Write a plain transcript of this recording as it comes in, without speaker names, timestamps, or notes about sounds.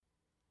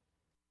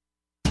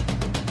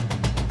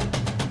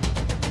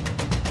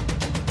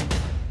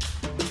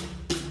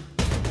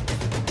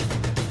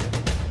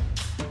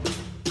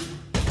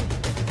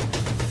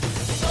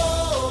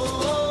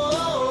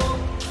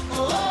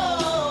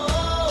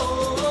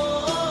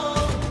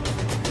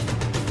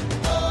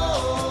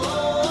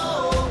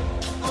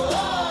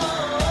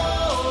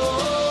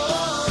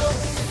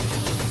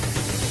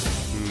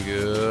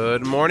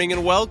morning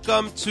and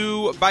welcome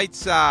to Bite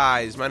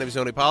Size. My name is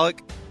Yoni Pollak,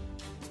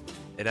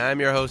 and I'm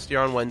your host here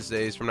on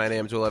Wednesdays from 9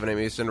 a.m. to 11 a.m.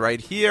 Eastern, right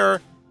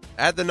here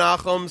at the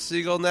Nachum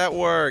Segal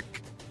Network.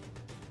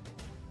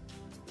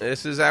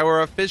 This is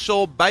our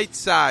official Bite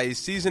Size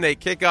Season 8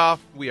 kickoff.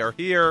 We are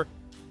here.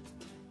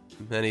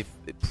 Many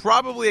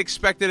probably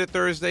expected it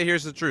Thursday.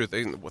 Here's the truth.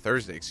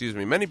 Thursday, excuse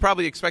me. Many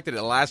probably expected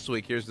it last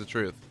week. Here's the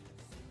truth.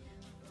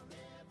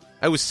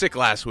 I was sick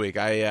last week.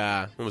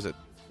 When was it?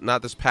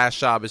 Not this past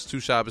Shabbos, 2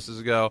 Shabbases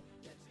ago.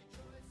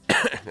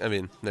 I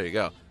mean, there you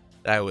go.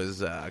 I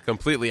was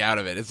completely out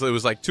of it. It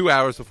was like 2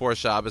 hours before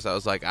Shabbos. I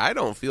was like, I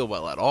don't feel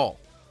well at all.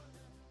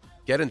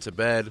 Get into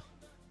bed.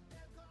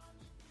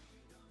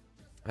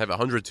 I have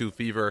 102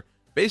 fever.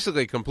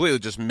 Basically, completely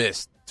just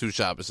missed 2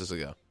 Shabbases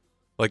ago.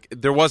 Like,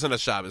 there wasn't a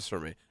Shabbos for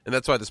me. And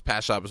that's why this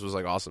past Shabbos was,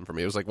 like, awesome for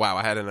me. It was like, wow,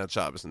 I hadn't had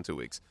Shabbos in 2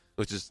 weeks,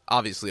 which is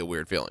obviously a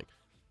weird feeling.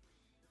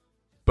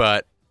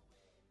 But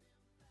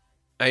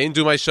I didn't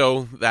do my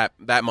show that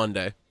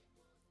Monday.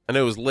 I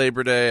know it was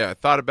Labor Day. I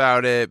thought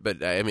about it,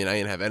 but, I mean, I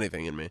didn't have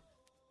anything in me.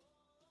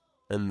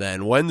 And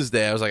then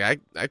Wednesday, I was like,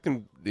 I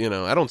can,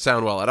 I don't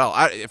sound well at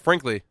all.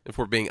 Frankly, if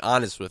we're being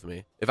honest with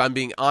me, if I'm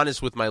being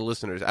honest with my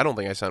listeners, I don't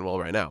think I sound well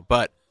right now.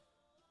 But,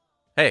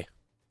 hey,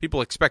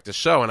 people expect a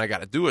show, and I got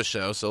to do a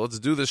show, so let's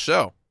do this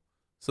show.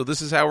 So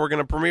this is how we're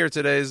going to premiere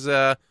today's,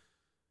 this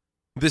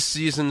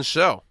season's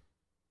show.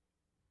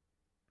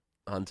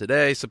 On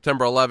today,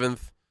 September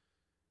 11th,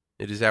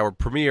 it is our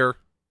premiere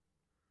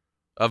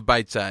of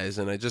Bite Size.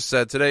 And I just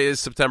said today is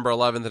September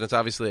 11th, and it's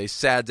obviously a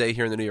sad day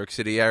here in the New York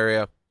City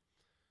area.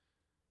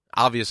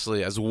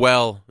 Obviously, as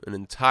well, an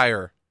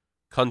entire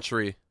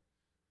country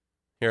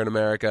here in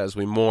America as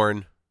we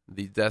mourn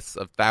the deaths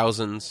of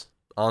thousands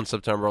on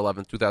September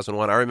 11th,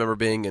 2001. I remember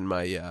being in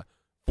my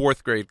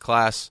 4th grade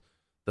class.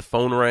 The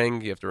phone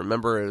rang. You have to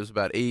remember it was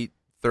about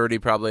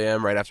 8:30 probably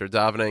a.m. right after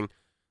davening.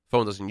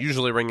 Phone doesn't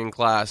usually ring in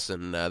class,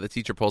 and the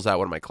teacher pulls out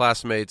one of my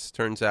classmates.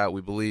 Turns out,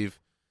 we believe,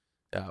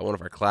 one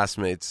of our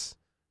classmates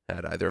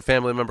had either a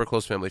family member,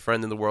 close family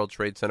friend in the World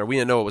Trade Center. We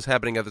didn't know what was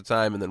happening at the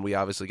time, and then we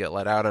obviously get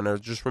let out. And I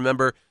just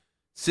remember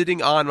sitting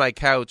on my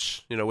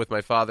couch, with my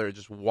father,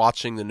 just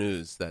watching the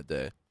news that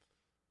day,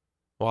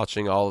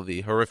 watching all of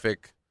the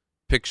horrific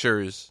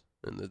pictures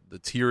and the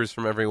tears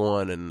from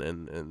everyone,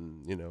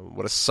 and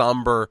what a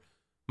somber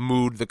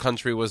mood the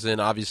country was in,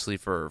 obviously,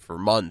 for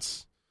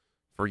months.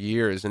 For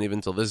years, and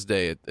even till this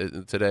day,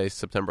 today,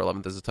 September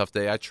 11th, is a tough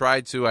day. I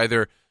tried to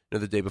either,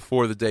 the day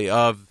before, the day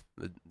of,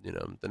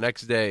 the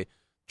next day,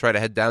 try to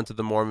head down to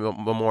the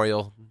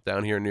memorial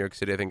down here in New York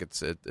City. I think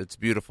it's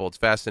beautiful. It's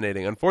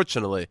fascinating.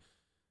 Unfortunately,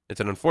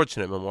 it's an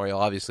unfortunate memorial,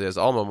 obviously, as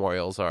all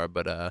memorials are,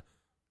 but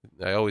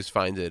I always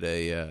find it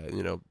a,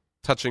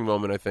 touching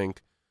moment, I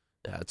think,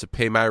 to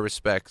pay my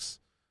respects,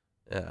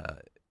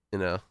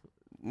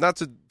 not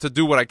to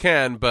do what I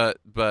can, but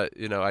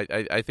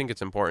I think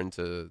it's important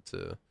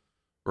to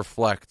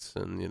reflect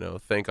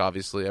and, thank,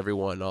 obviously,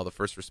 everyone, all the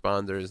first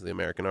responders, the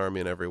American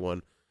Army, and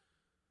everyone,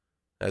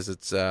 as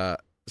it's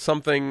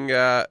something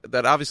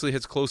that obviously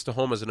hits close to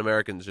home as an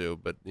American Jew.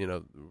 But,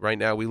 right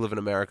now we live in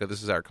America.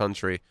 This is our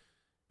country.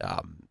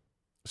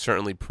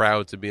 Certainly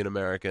proud to be an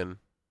American.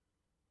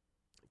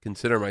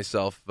 Consider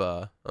myself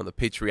on the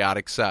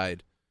patriotic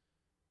side.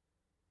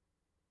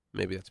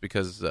 Maybe that's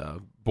because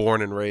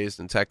born and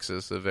raised in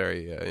Texas, a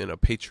very,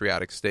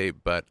 patriotic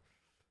state, but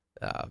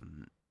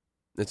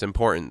it's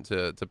important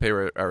to pay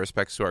our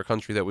respects to our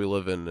country that we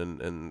live in,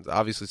 and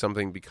obviously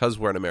something, because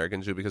we're an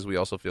American Jew, because we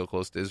also feel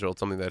close to Israel, it's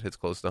something that hits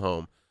close to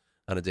home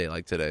on a day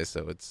like today.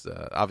 So it's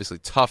obviously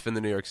tough in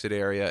the New York City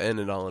area and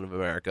in all of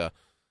America,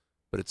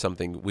 but it's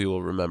something we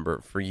will remember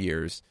for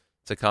years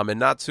to come. And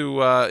not to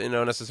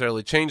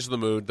necessarily change the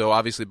mood, though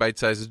obviously Bite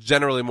Size is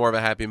generally more of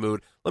a happy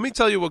mood. Let me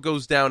tell you what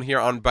goes down here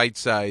on Bite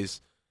Size.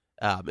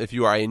 If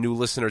you are a new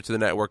listener to the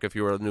network, if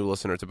you are a new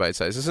listener to Bite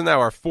Size, this is now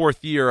our 4th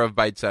year of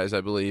Bite Size, I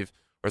believe,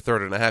 or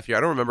 3rd and a half year.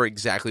 I don't remember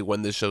exactly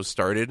when this show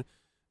started.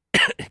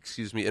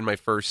 Excuse me, in my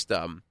first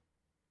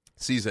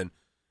season,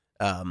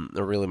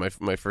 or really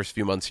my first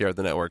few months here at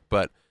the network.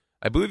 But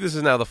I believe this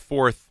is now the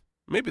 4th,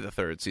 maybe the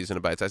 3rd season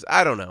of Bite Size.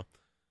 I don't know.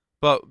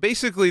 But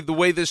basically, the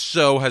way this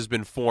show has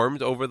been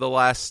formed over the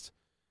last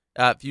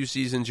few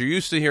seasons, you're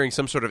used to hearing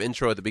some sort of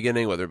intro at the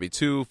beginning, whether it be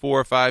 2,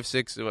 4, 5,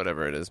 6,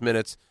 whatever it is,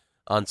 minutes,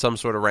 on some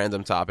sort of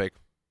random topic.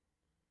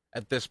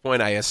 At this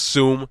point, I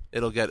assume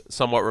it'll get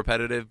somewhat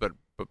repetitive, but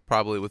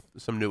probably with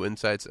some new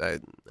insights,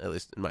 at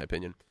least in my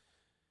opinion.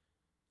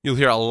 You'll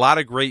hear a lot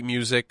of great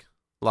music,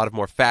 a lot of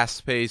more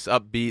fast-paced,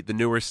 upbeat, the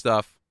newer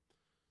stuff.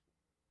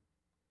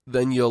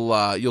 Then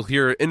you'll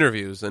hear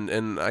interviews,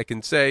 and I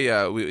can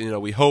say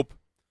we hope.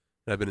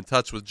 And I've been in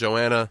touch with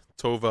Joanna,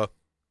 Tova,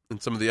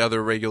 and some of the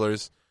other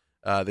regulars.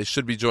 They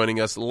should be joining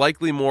us,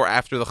 likely more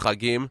after the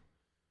Chagim,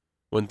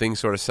 when things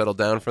sort of settle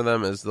down for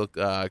them, as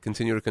they'll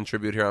continue to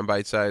contribute here on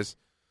Bite Size.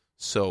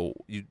 So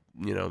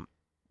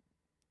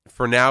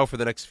for now, for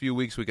the next few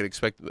weeks, we could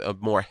expect a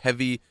more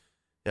heavy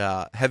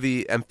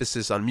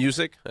emphasis on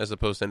music as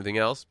opposed to anything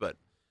else. But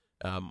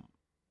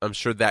I'm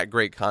sure that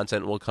great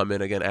content will come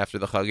in again after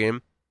the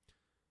Chagim.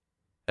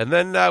 And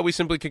then we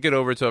simply kick it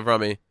over to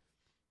Avrami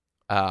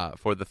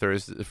for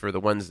the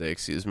Wednesday,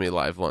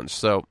 live lunch.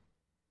 So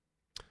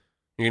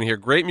you're going to hear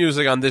great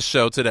music on this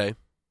show today.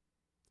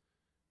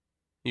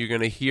 You're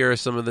going to hear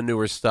some of the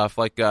newer stuff,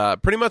 like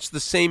pretty much the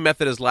same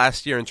method as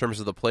last year in terms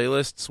of the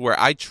playlists, where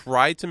I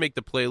try to make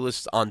the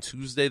playlists on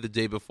Tuesday, the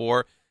day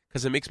before,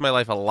 because it makes my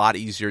life a lot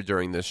easier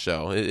during this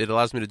show. It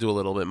allows me to do a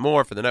little bit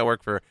more for the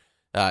network, for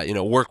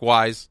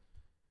work-wise.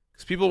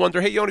 Because people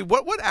wonder, hey, Yoni,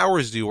 what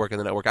hours do you work in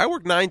the network? I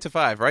work 9 to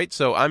 5, right?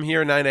 So I'm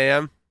here 9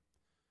 a.m.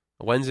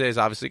 Wednesdays,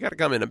 obviously, got to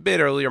come in a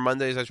bit earlier.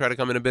 Mondays, I try to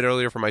come in a bit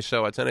earlier for my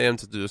show at 10 a.m.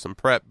 to do some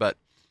prep, but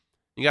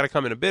you got to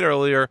come in a bit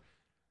earlier.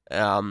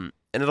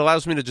 And it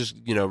allows me to just,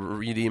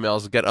 read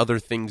emails, get other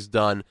things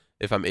done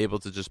if I'm able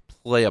to just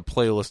play a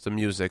playlist of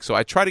music. So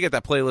I try to get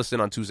that playlist in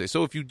on Tuesday.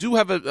 So if you do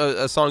have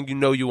a song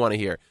you want to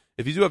hear,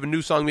 if you do have a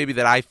new song maybe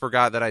that I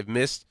forgot, that I've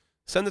missed,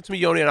 send it to me,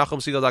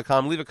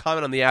 Yoni@NachumSegal.com. Leave a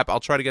comment on the app. I'll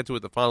try to get to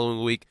it the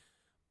following week.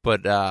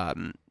 But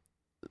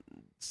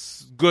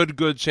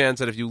good chance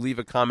that if you leave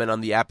a comment on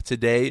the app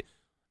today,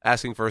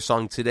 asking for a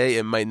song today,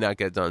 it might not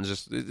get done.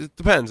 It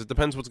depends. It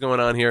depends what's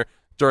going on here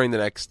during the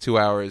next 2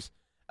 hours.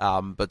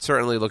 But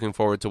certainly looking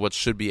forward to what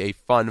should be a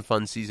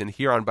fun season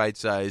here on Bite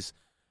Size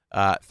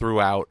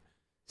throughout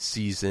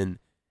Season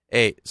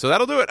 8. So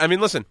that'll do it. I mean,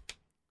 listen,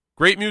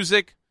 great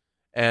music,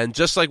 and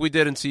just like we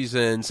did in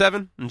Season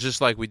 7, and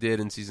just like we did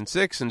in Season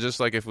 6, and just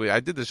like I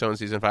did the show in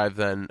Season 5,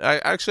 then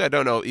I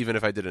don't know even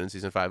if I did it in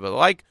Season 5, but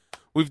like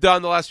we've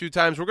done the last few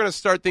times, we're going to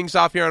start things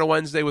off here on a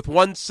Wednesday with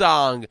one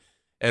song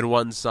and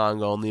one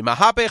song only.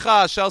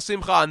 Mahapecha Shel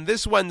Simcha on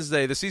this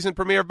Wednesday, the season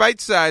premiere of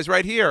Bite Size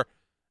right here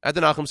at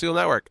the Nachum Segal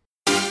Network.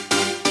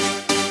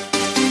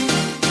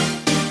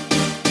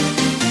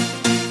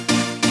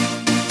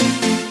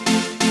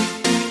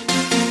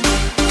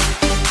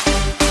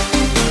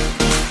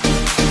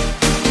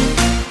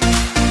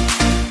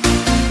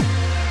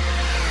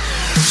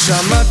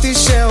 שמעתי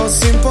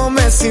שעושים פה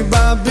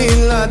מסיבה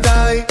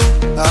בלעדיי,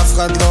 אף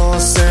אחד לא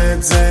עושה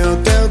את זה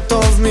יותר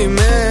טוב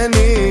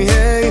ממני.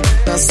 היי,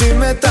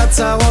 נשים את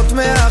הצרות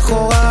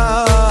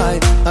מאחוריי,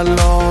 אני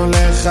לא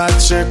הולך עד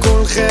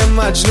שכולכם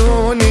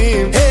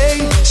מג'נונים.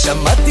 היי,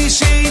 שמעתי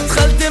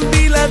שהתחלתם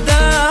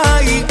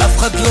בלעדיי, אף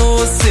אחד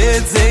לא עושה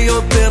את זה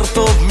יותר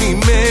טוב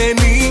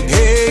ממני.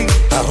 היי,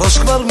 הראש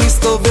כבר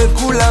מסתובב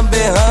כולם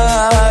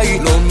בהיי,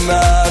 לא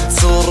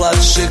נעצור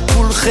עד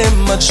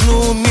שכולכם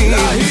מג'נונים.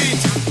 להיט,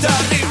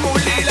 תרימו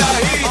לי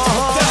להיט,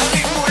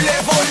 תרימו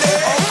לב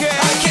עולה,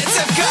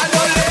 הקצב כאן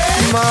עולה.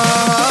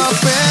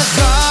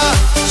 מהפכה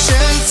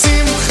של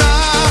שמחה,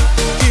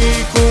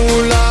 כי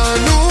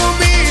כולנו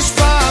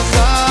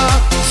משפחה,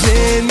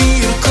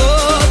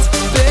 ונרקוד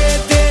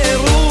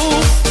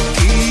בטירוף,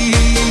 כי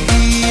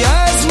הגיע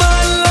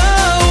הזמן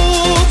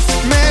לעוף.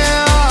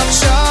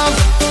 מעכשיו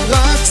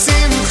רק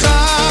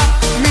שמחה,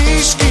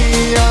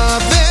 משקיעה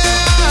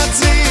ועד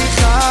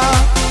צריכה.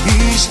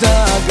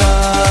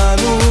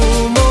 השתגענו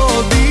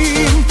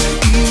מודים,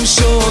 אם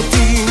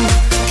שותים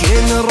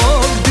כן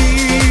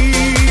רוקדים.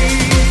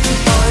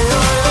 אוי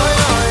אוי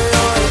אוי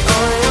אוי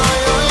אוי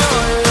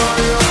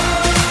אוי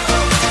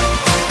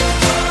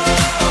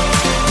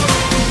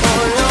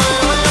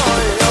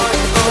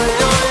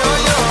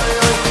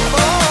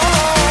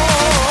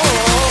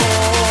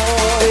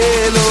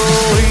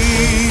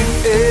אלוהים,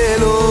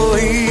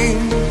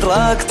 אלוהים,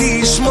 רק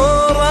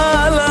תשמור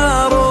על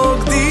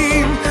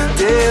הרוקדים,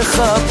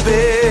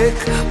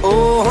 תחבק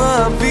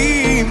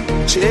אוהבים,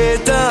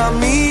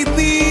 שתמיד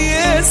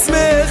נהיה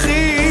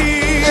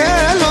שמחים.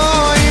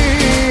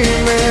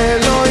 אלוהים,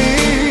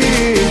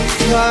 אלוהים,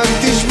 רק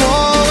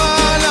תשמור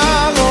על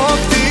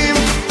הרוקדים,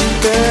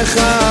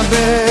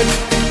 תחבק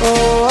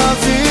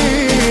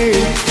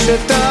אוהבים,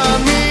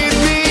 שתמיד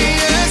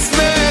נהיה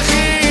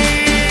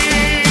שמחים.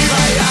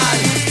 חייל,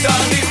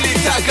 תריב לי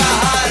את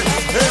הקהל,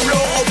 הם לא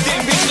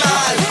רוקדים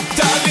בכלל,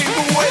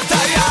 תרימו את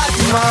היד.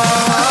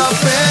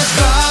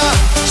 מהפכה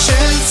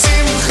של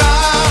שמחה,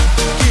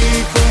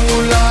 כי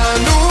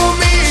כולנו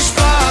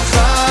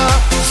משפחה,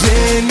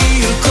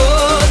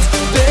 ונרקוד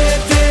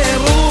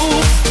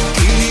בטירוף,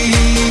 כי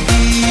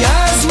הגיע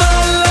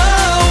הזמן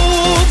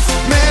לעוף.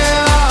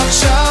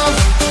 מעכשיו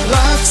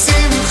רק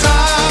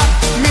שמחה,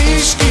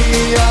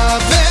 משקיעה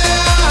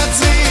ועד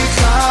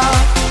צריכה.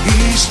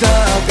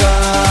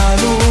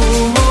 השתגענו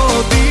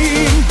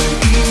מודים,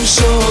 אם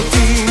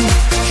שותים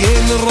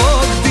כן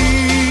רוקדים.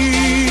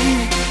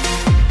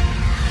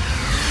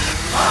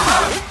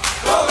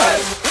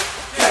 דורש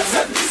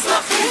קצב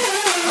מזרחי,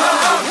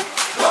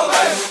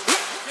 דורש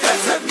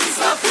קצב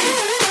מזרחי,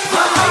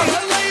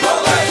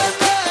 דורש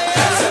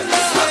קצב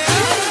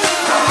מזרחי,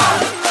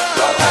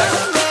 דורש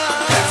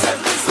קצב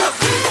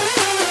מזרחי.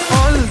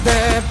 All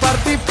the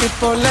party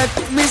people, let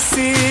me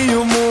see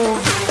you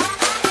move.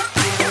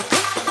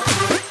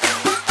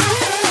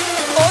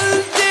 All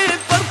the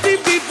party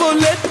people,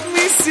 let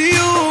me see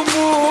you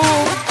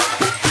move.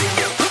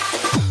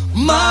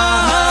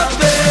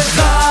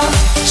 מהפכה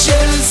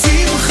של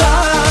שמחה,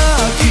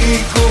 כי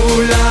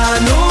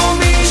כולנו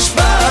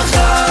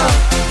משפחה,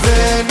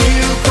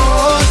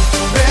 ונרקוד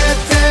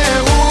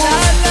בטירוף,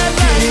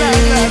 כי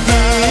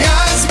הגיע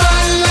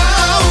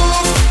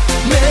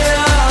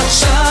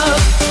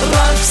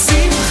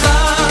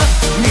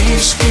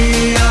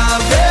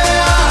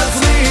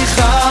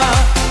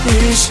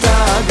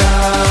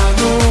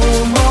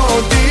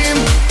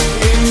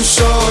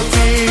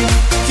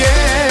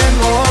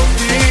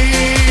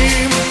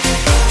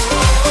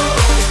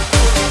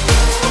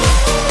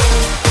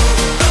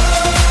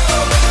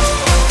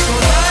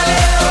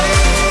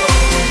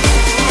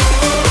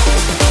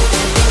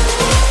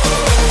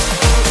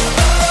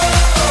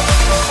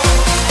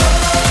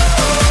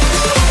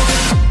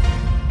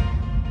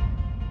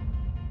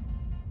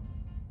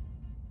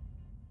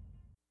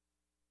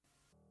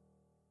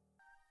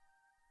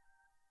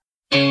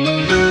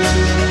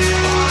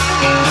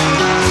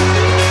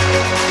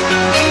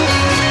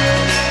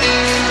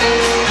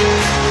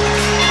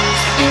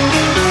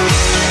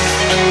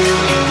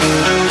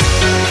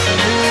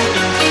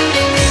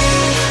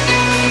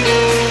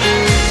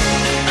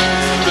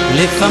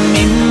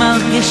לפעמים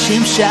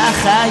מרגישים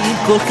שהחיים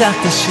כל כך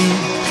קשים,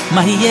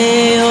 מה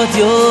יהיה עוד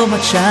יום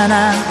עד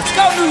שנה? Let's go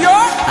New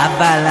York!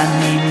 אבל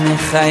אני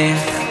מחייך,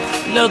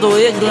 לא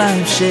דואג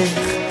להמשך,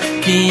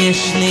 כי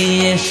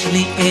יש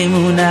לי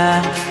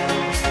אמונה.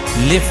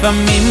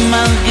 לפעמים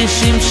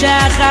מרגישים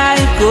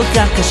שהחיים כל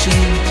כך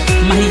קשים,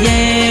 מה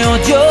יהיה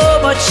עוד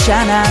יום עוד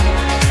שנה?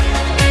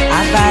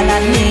 אבל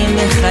אני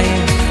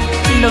מחייך,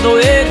 לא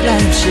דואג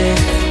להמשך,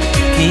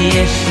 כי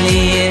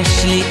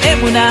יש לי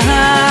אמונה.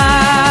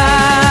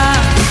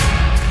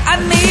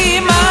 אני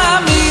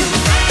מאמין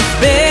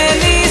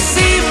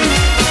בניסים,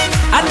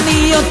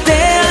 אני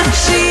יודע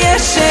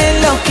שיש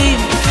אלוקים,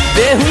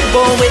 והוא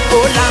בורא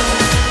עולם,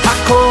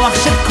 הכוח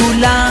של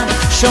כולם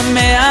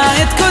שומע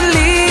את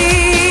קולי.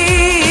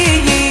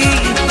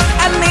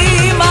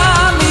 אני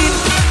מאמין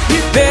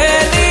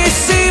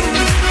בניסים,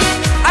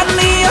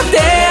 אני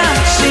יודע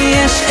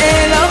שיש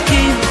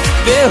אלוקים,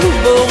 והוא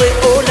בורא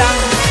עולם,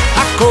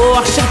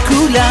 הכוח של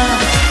כולם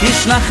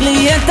ישלח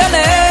לי את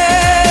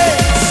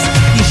הנס,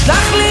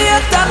 ישלח לי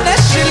את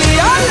הנס שלי.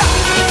 יאללה,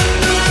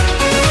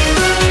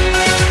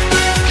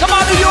 come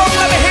on New York,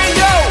 let me hear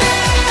you.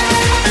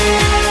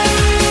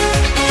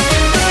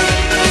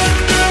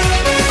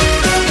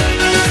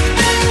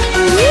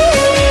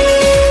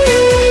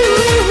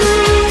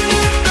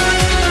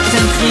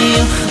 תן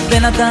חיוך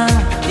בן אדם,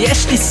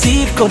 יש לי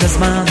סיב כל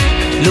הזמן,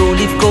 לא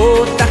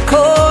לבכות,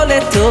 הכל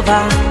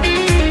לטובה,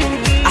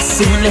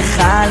 אסור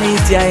לך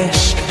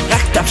להתייאש,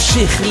 רק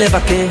תמשיך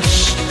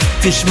לבקש,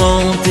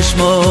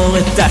 תשמור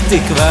את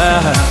התקווה.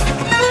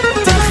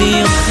 תן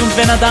חיוך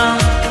בן אדם,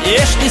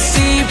 יש לי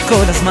סיב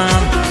כל הזמן,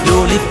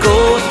 לא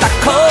לבכות,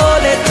 הכל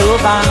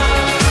לטובה,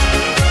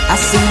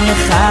 אסור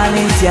לך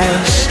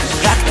להתייאש,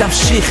 רק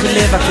תמשיך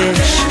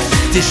לבקש,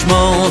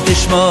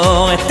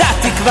 תשמור את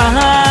התקווה.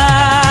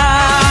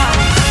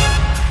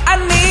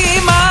 אני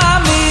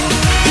מאמין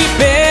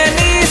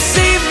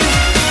בניסים,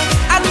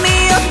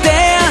 אני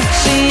יודע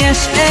שיש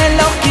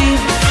אלוקים,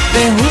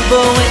 והוא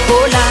בורא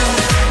עולם,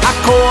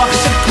 הכוח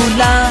של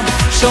כולם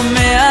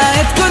שומע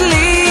את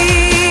קולי.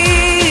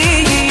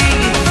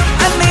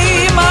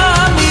 אני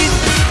מאמין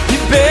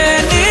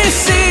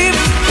בניסים,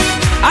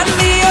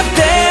 אני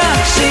יודע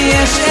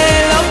שיש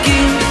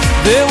אלוקים,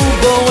 והוא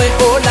בורא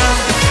עולם,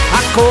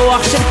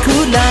 הכוח של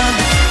כולם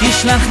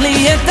ישלח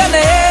לי את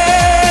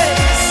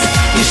הנס,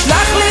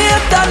 ישלח לי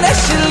את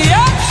הנס שלי.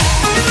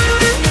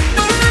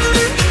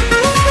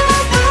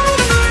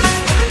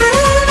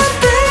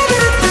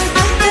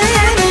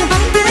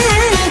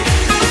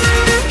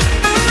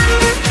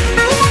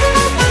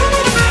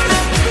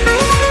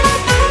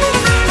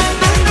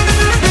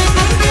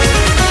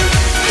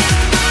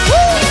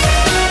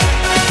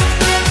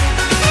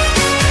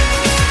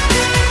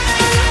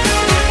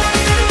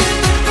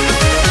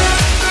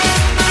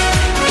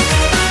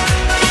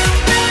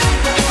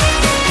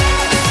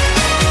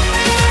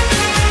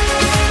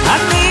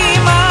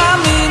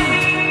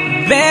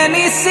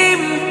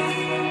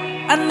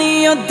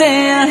 אני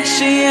יודע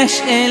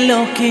שיש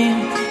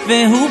אלוקים,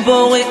 והוא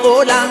בורא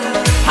עולם,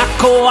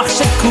 הכוח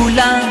של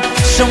כולם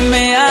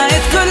שומע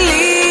את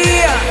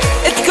קולי,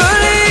 את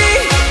קולי.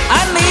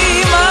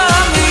 אני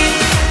מאמין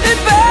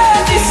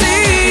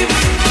בניסים,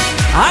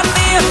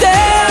 אני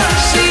יודע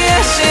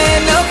שיש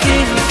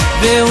אלוקים,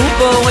 והוא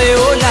בורא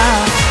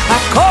עולם,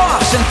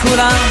 הכוח של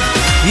כולם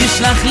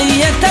ישלח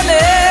לי את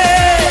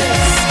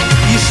הנס,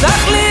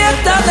 ישלח לי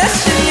את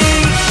הנס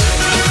שלי.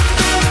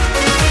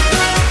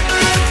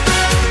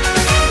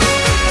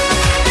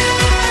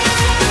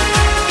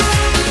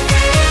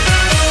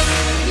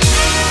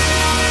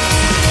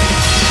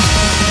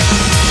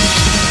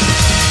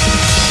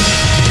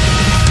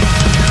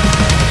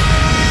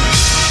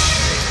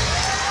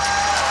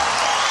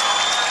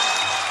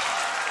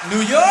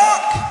 New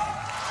York!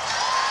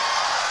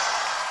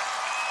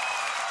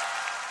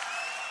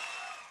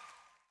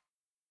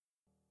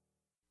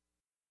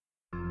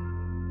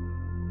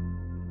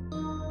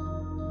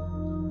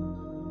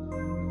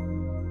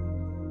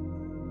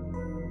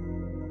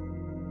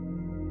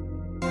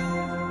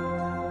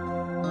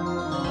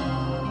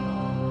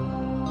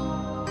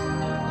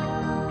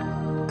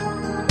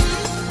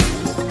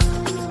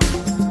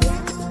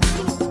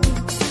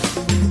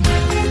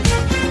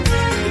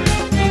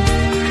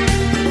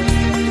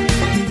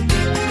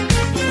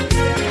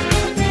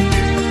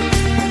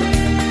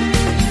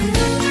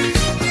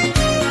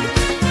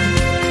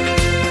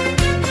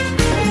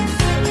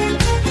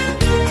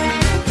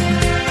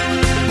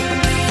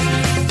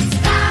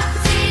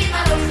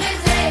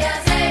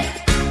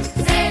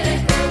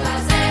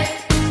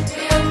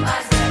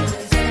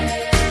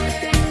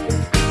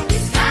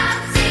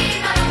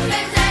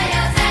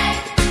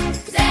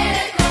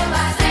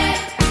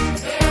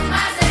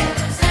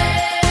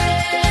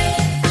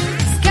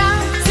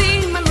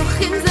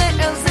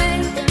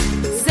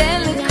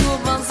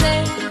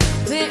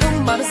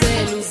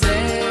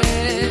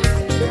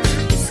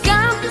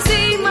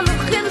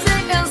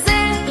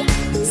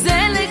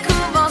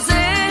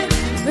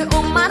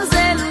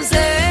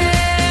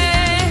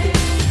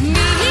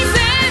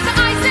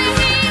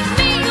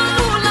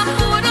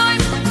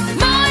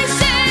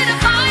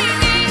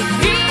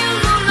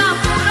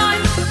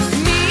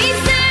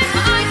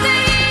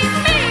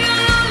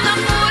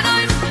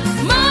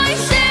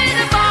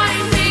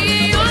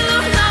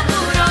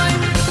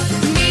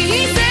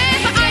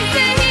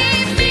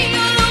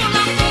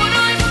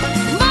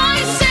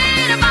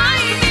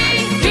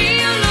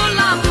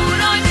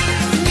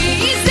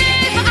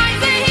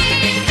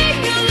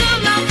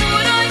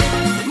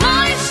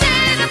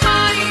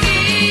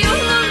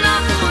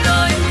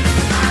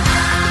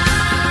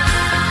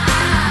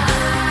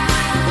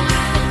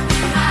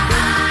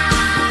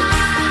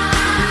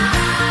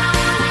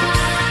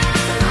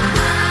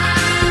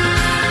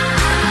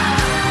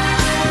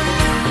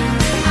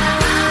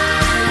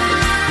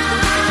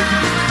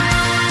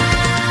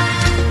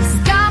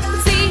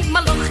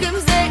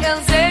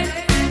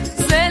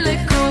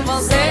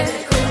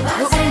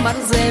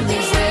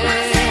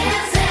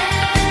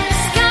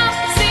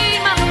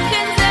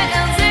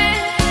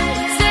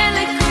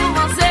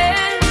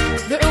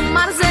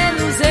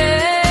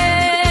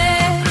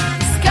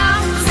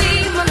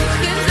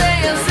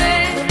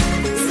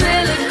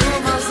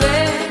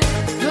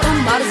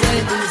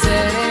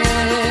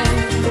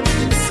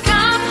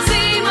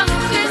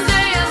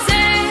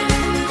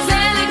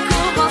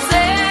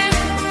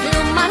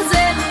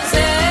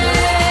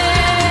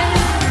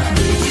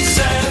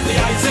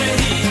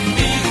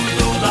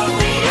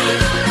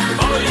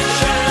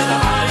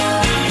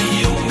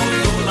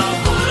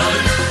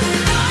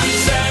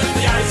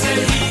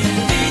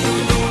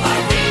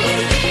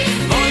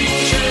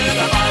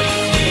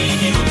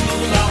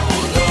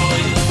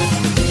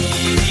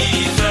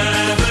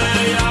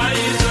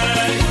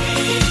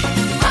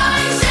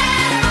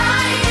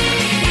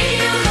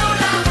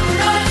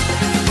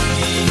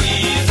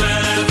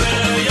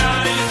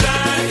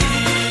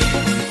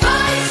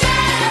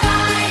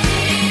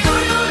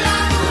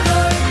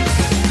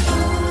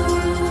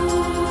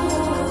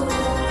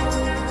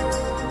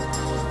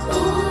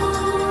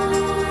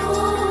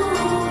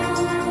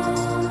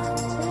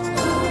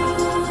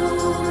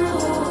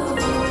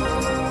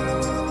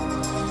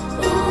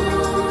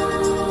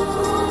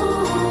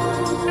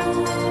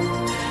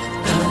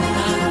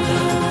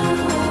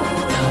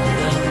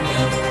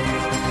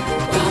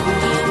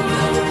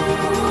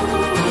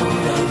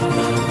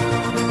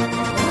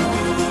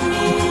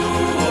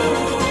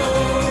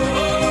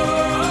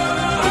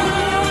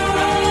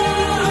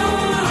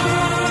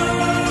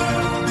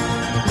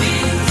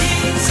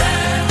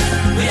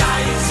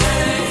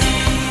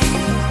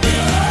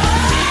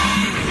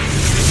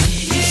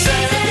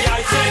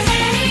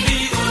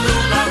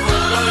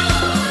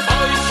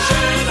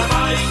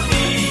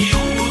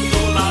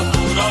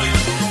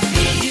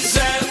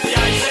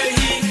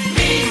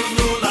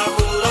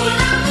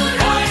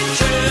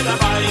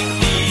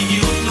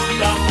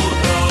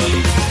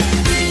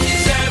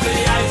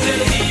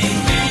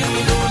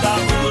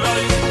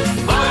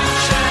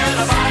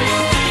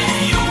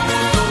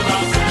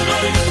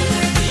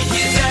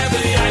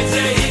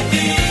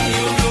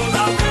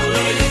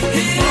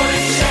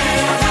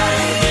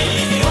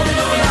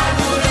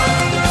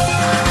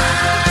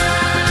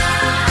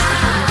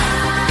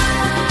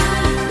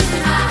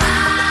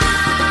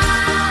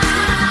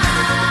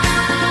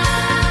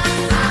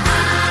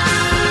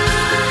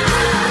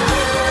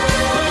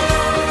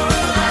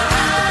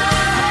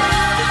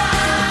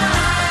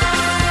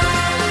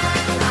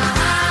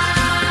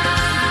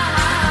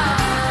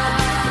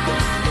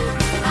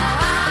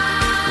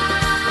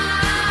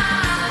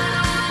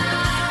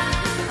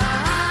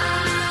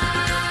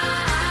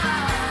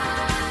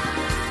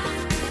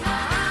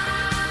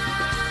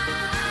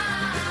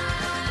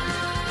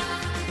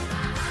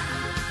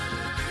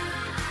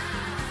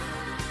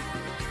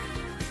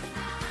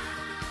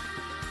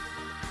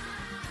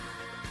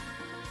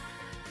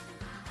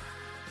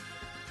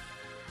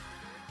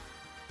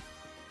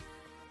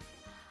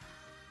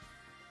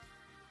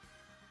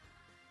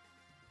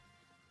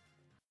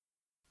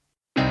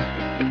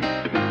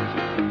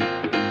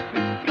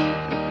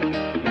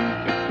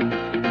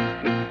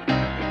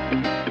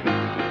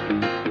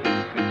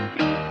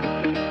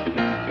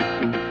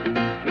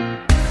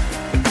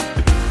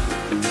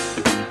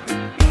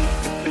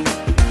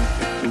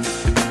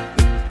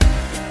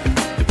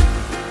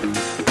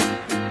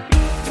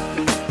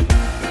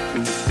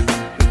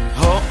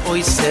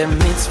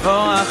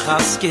 mitzvah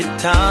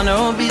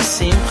chaskitano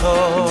bisimcho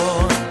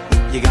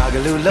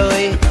Yigagalu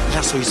loy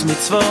chasois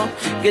mitzvah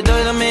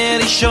gedoy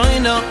lamer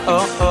ishoino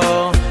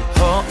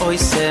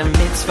oise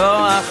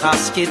mitzvah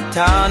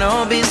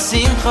chaskitano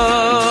bisimcho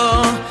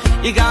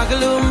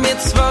Yigagalu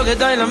mitzvah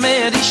gedoy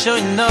lamer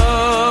ishoino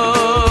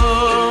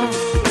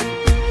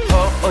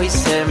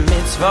oise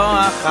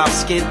mitzvah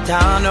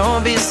chaskitano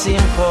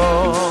bisimcho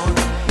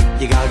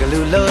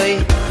Yigagalu loy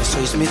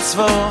chasois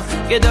mitzvah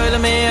gedoy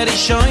lamer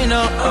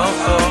ishoino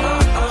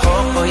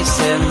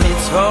oise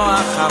mitzvah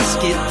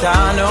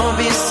chaskitano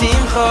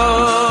bisimcho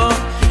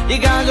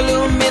Yigagalu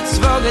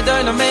mitzvah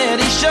gedoy lamer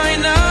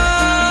ishoino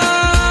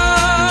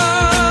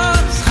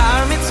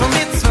schar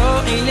mitzvah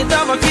in le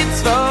davar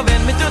mitzvah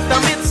wenn mit tut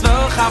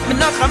mitzvah hab mir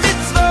noch a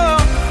mitzvah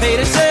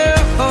peir se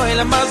oil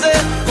maze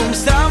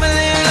stam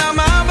le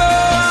mabo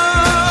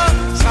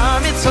schar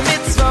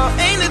mitzvah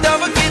in le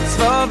davar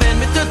mitzvah wenn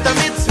mit tut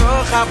mitzvah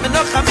hab mir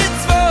noch a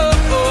mitzvah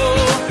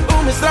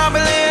stam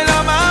le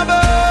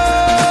mabo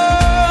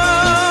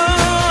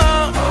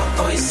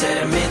oise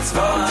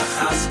mitzvah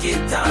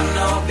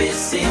chaskitano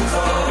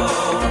bisimcho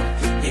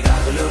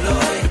Yigagalu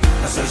loy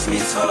chasois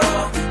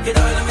mitzvah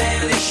gedoy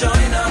lamer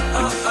ishoino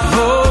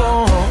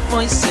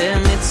oise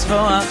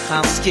mitzvah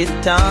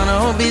chaskitano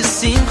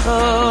bisimcho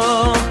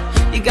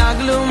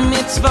Yigagalu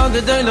mitzvah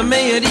gedoy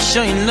lamer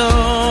ishoino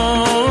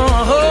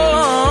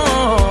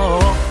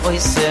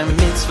oise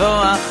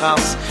mitzvah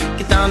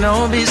chaskitano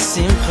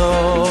bisimcho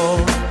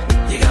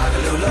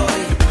Yigagalu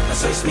loy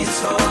chasois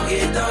mitzvah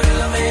gedoy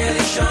lamer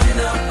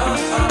ishoino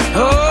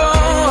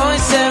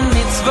oise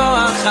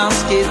mitzvah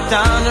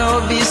chaskitano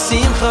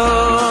bisimcho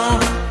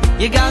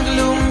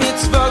Yigagalu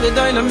mitzvah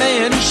gedoy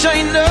lamer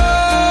ishoino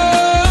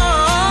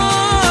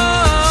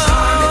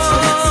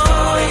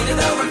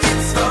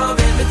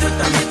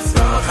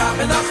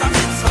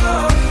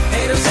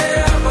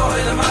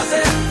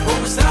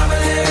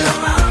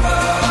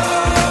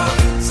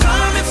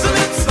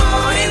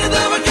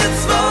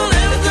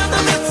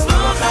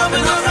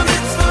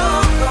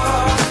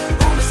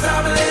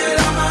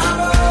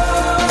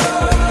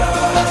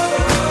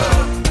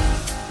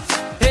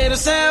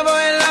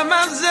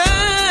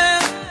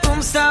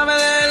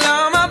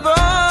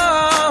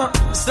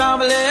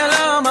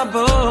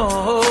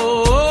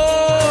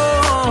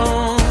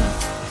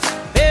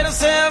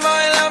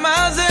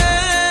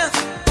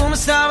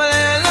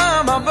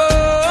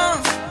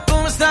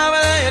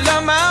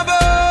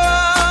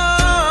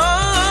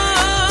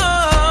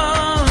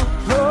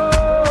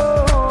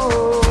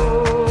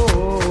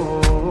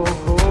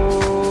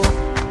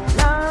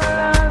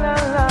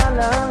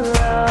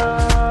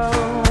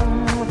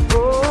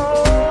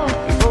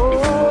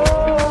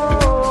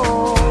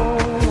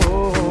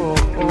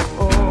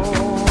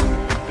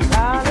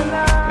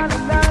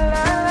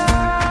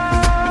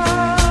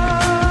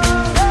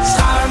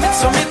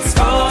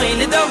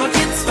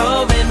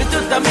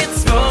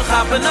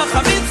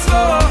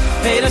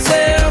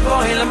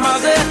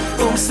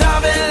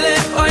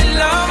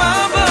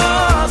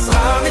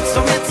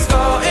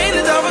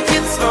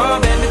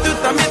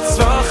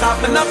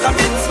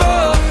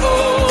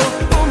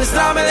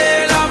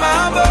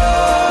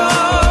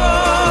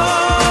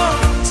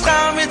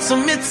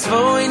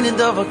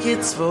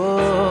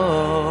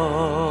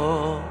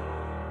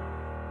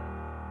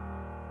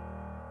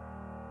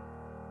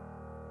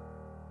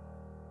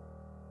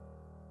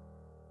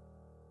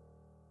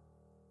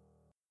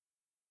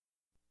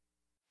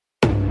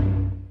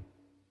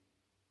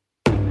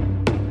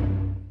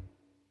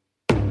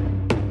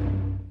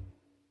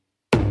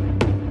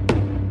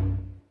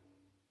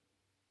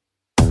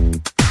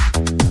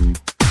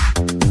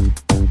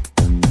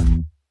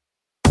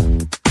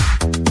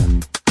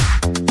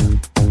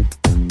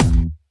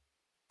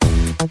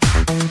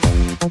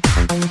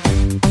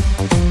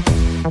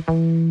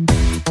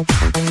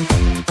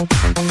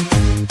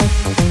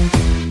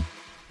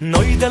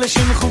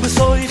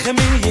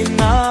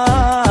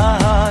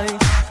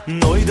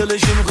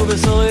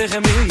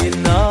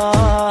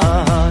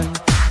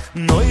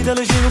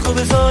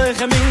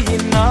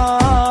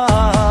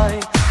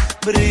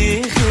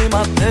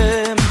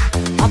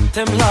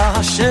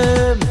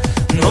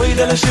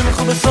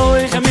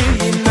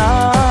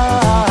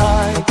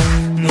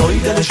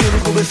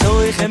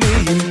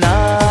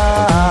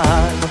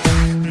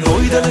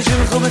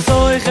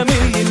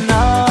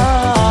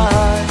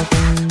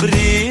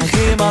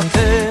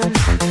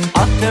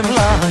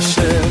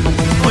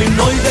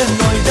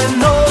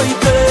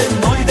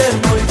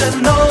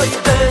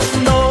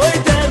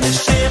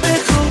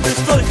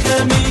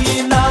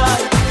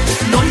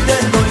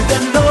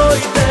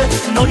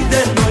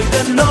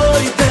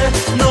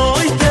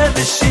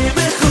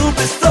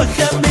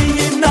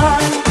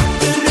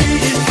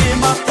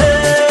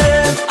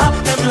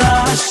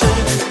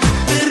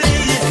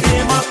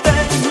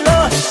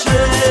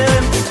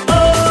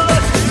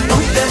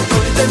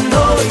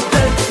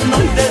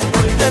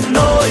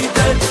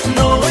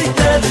Noite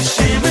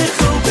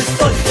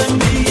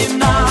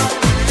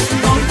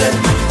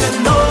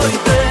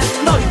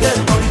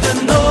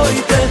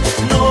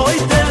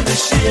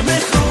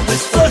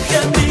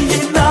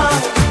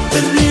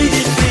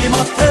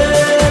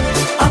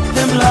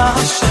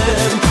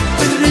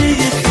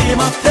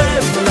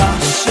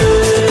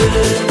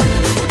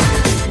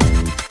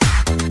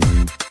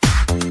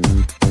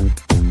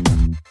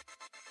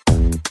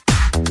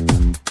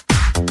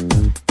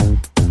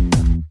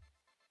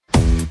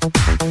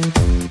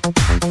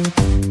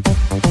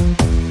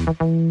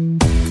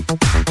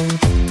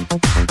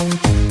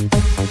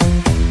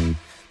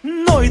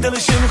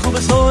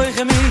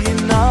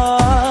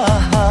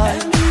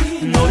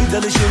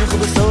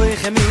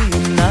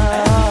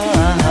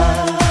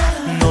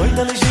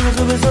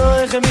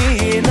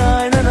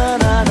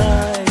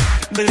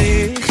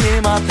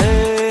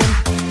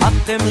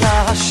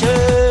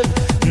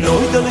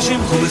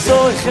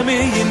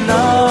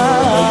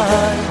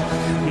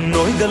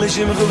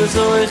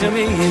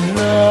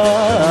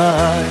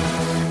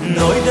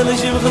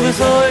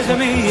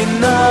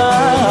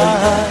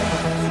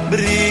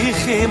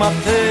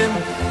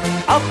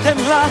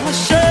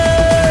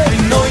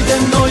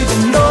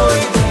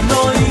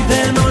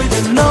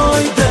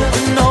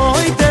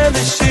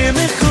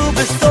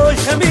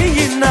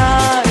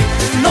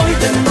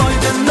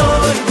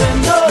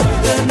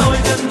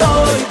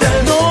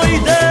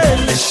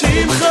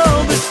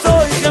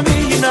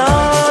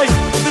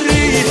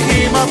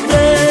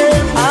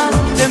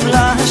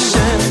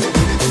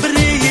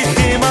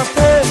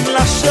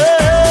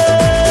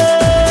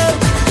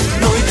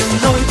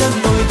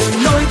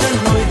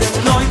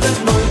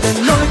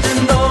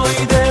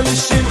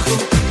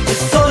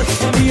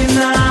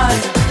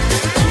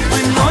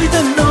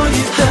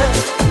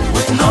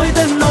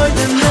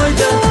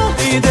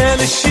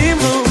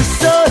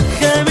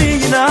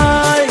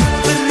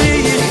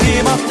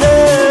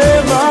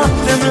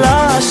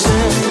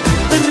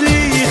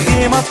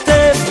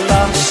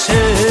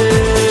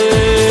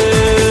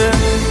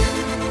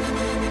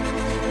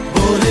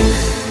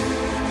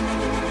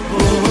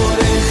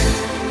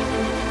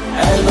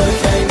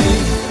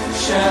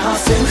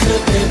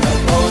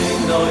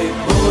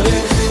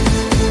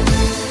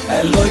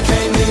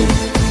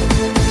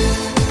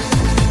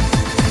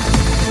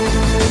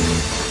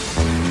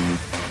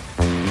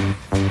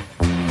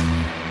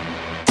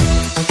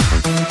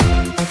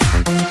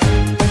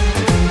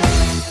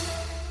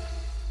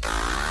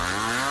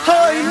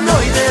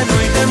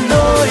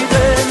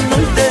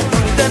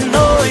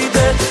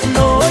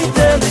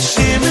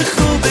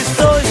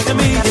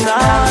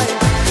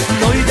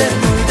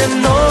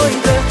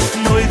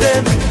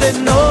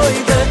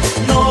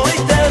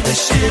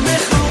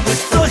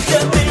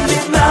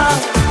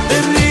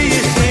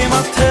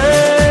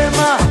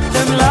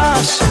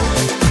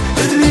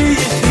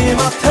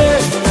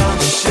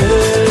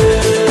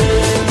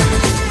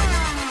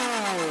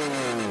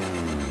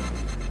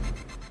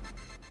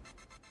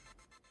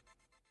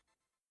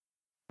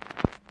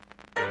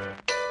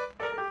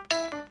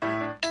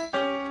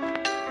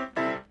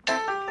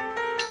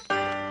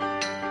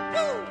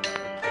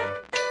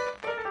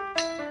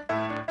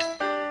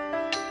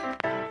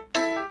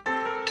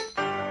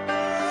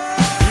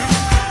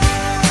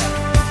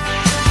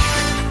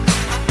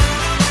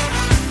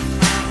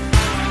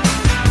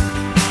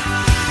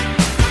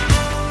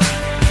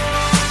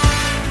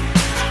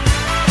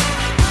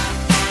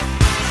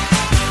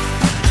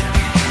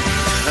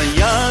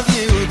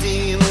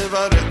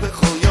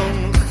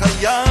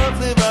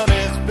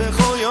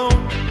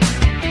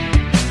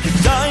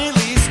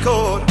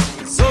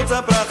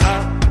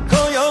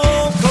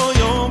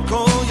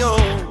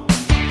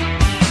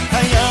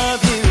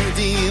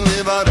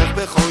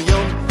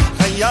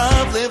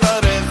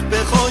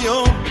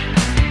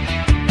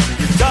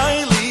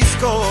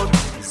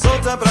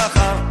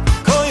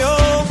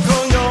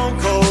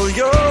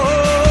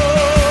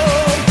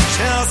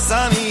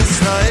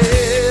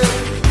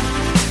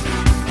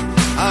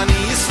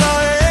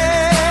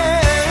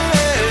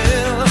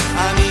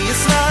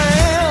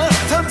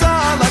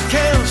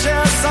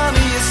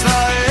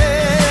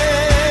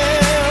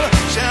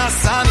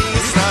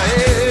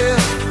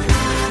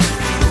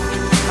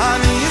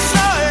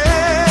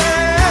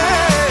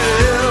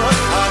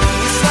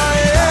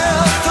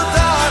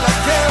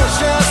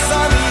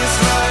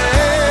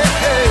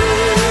Hey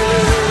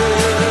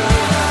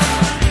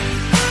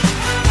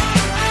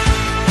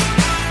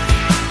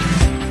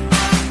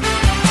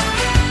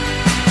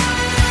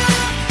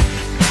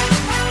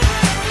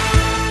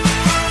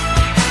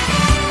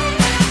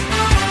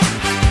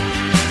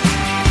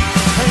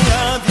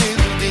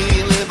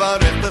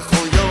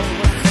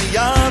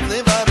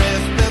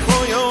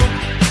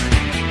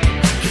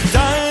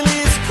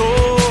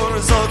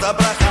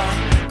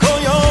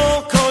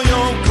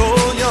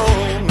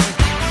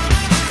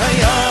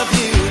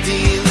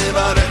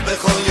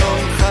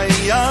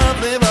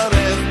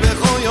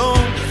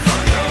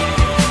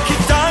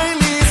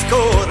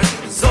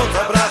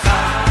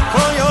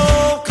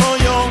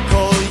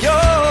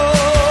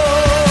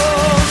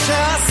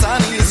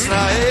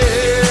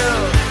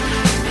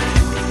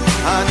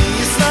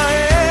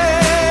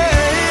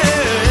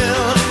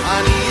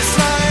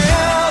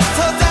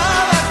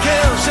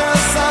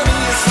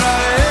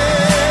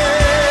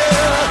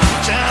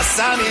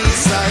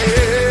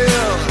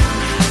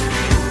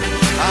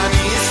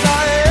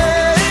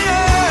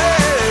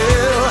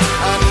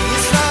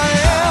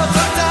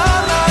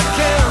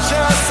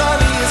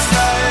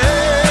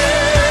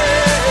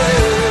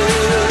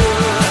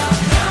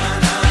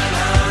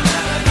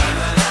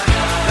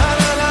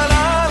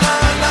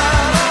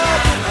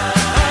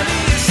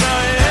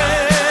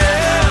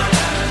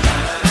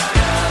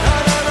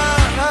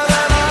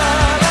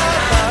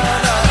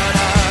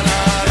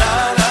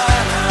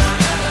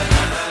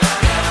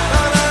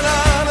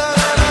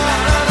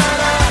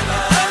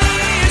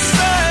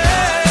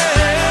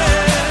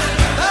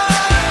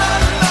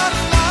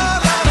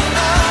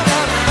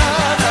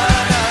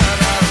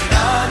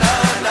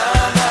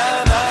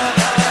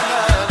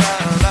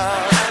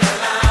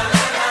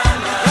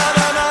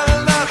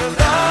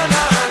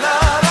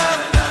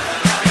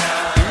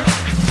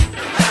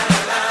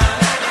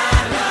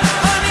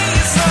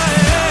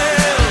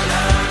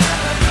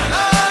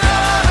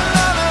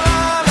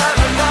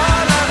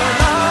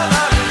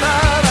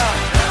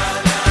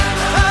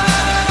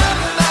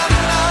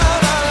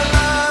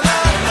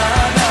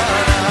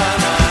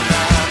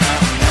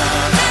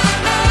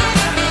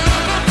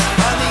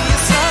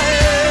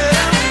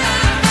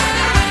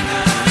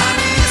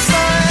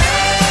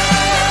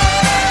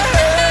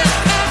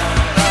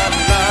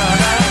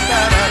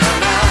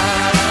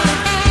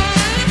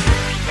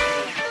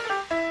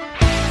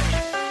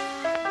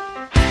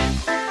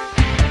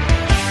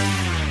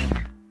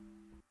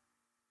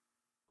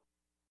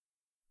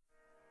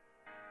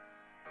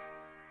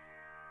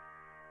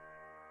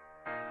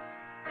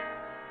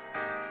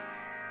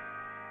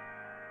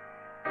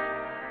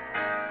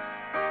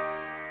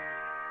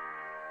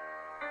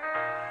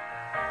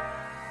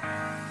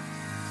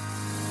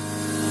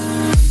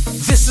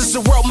is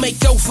a world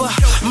makeover.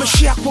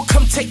 Mashiach will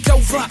come take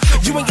over.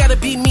 You ain't gotta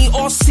be me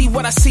or see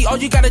what I see. All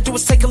you gotta do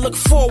is take a look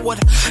forward.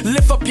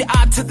 Lift up your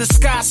eye to the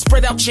sky,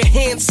 spread out your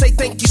hands, say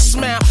thank you,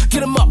 smile.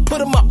 Get 'em up,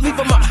 put 'em up, leave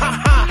 'em up, ha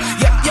ha.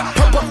 Yeah,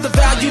 pump up the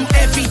volume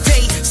every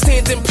day.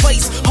 Stand in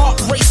place, heart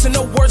racing,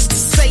 no words to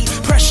say.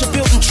 Pressure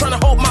building, trying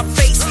to hold my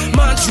face.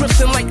 Mind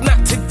drifting like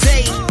not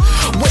today.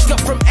 Wake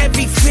up from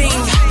everything.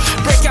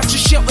 Break out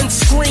your shell and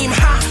scream.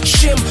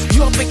 Hashem,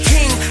 you're the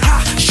king.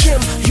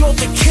 Hashem, you're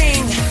the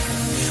king.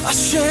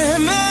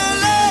 Hashem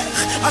Melech,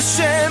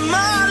 Hashem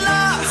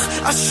Malach,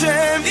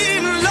 Hashem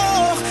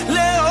Imloch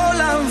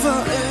leolam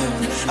va'ed.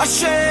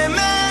 Hashem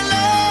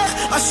Melech,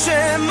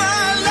 Hashem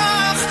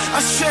Malach,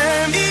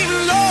 Hashem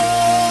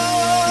Imloch.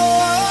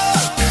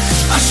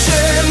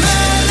 Hashem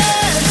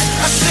Melech,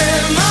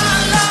 Hashem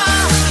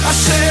Malach,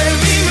 Hashem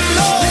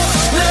Imloch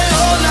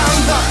leolam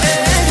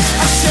va'ed.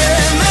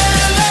 Hashem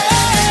Melech,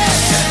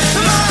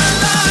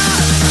 Malach,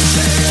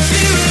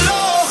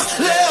 Imloch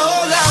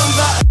leolam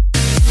va'ed.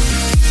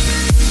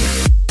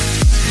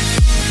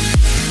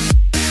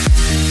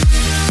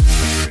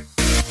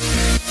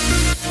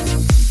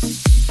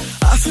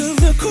 I feel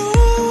the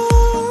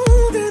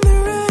cold in the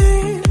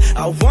rain.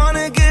 I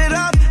wanna get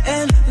up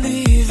and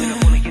leave it.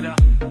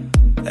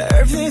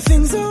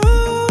 Everything's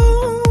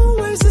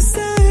always the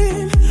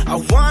same. I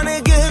wanna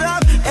get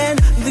up and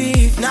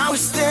leave. Now we're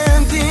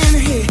standing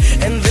here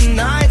and the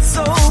night's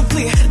so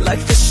clear,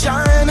 like the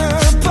shine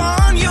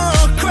upon your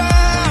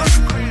crown.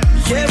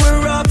 Yeah,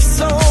 we're up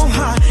so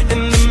high in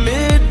the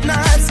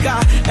midnight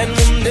sky, and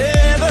we'll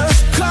never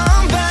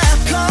come back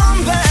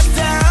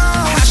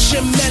down.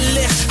 Hashem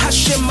Melech,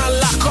 Hashem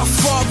Malach, our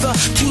Father,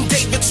 King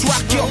David's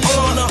rock, your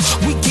honor.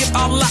 We give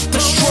Allah the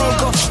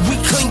stronger, we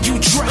clean you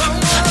dry.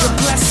 The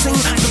blessing,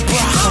 the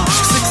bracha,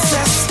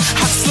 success,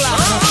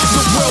 hatzlacha.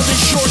 The world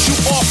is yours, you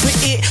offer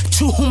it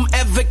to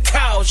whomever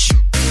counts.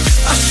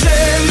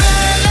 Hashem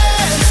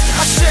Melech,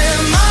 Hashem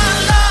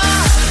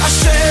Malach,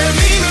 Hashem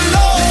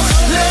Imloch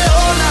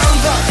leolam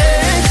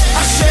va'ed.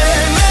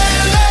 Hashem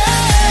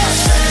Melech,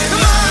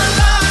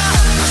 Malach,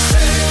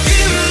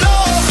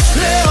 Imloch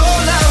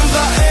leolam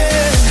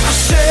va'ed.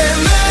 Hashem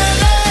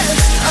Melech,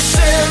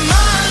 Hashem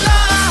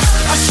Malach,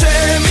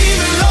 Hashem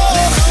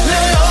Imloch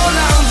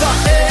leolam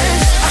va'ed.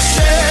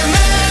 Hashem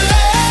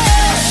Melech,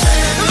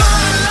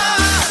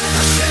 Malach,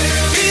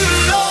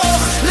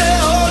 Imloch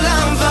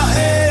leolam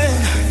va'ed.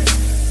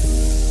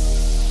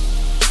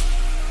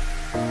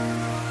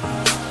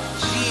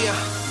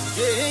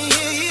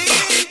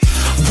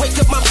 Wake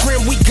up, my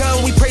friend, we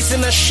gone. We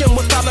praising Hashem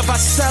with all of our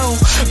soul.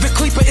 The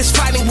Klippa is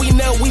fighting, we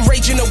know. We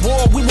raging a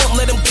war, we won't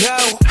let him go.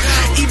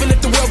 Even if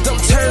the world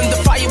don't turn, the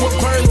fire will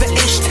burn. The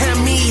Ish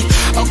Tamid,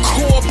 a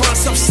korban,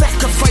 some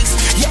sacrifice.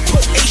 Yeah,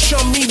 put Ish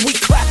on me, we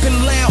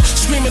clapping loud,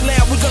 screaming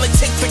loud. We're gonna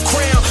take the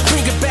crown,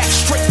 bring it back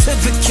straight to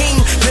the king.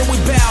 Then we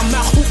bow,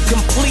 Malchut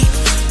complete.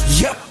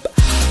 Yep.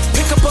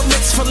 Pick up a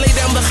mitzvah, lay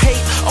down the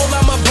hate.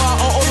 Olam haba,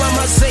 olam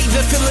hazeh.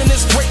 The feeling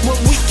is great, what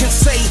we can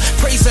say.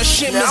 Praise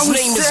Hashem, His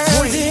name is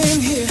great.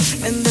 Here,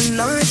 and the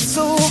night's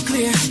so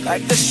clear,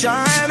 like the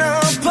shine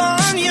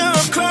upon your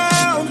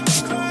crown.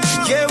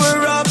 Yeah,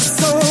 we're up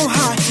so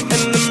high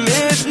in the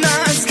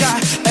midnight sky,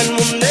 and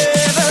we'll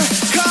never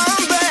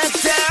come back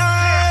down.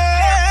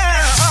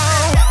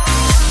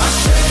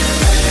 Hashem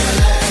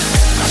Melech,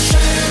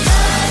 Hashem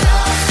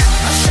Malach,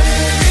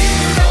 Hashem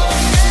Imloch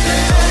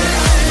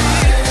leolam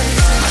va'ed.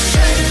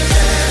 Hashem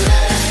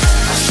Melech,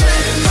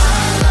 Hashem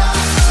Malach,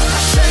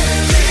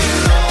 Hashem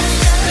Imloch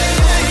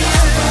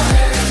leolam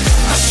va'ed.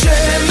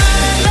 Hashem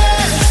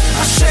Melech,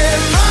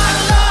 Hashem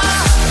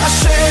Malach,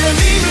 Hashem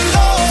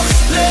Imloch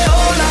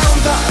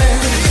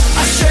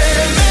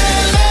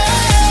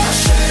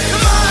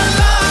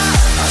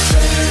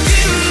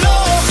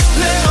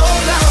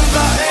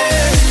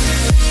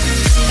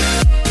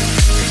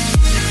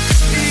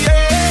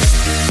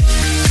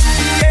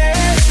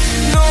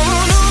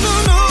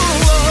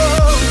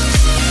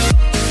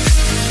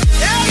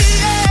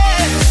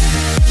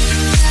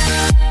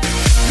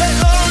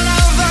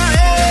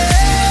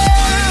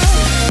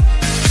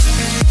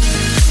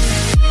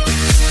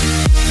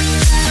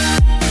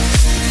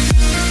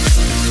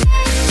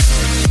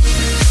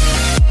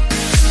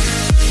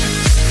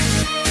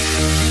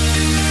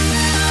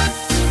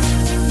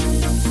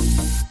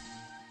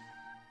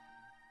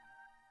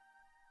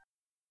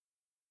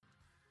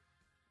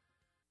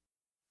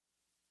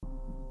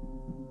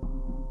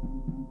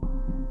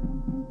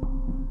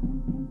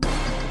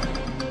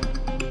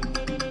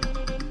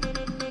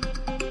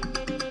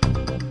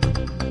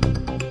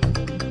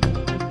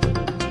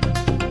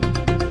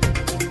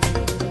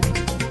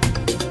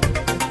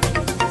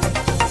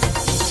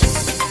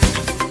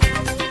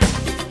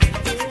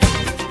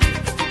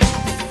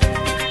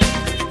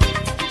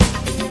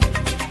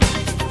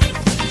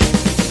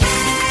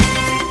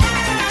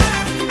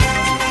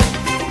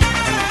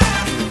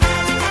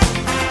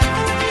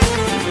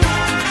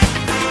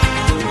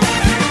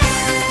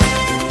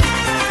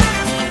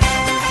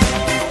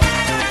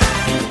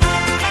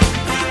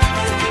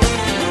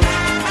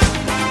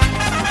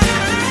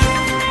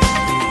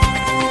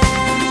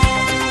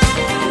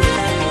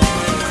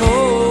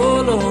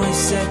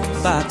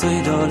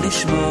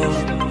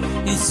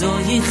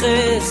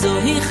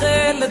זוהי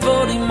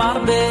לדבורים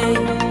הרבה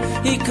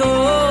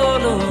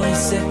יקולו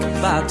עסק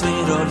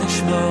בתוירו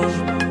לשמור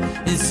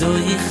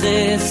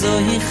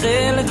זוהי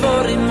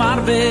לדבורים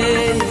הרבה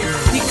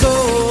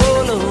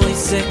יקולו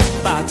עסק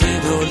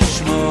בתוירו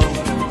לשמור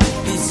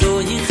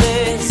זוהי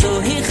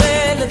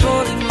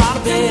לדבורים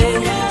הרבה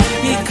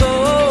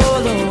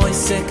יקולו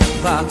עסק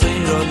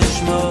בתוירו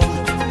לשמור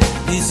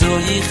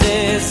זוהי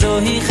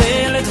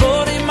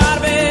לדבורים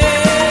הרבה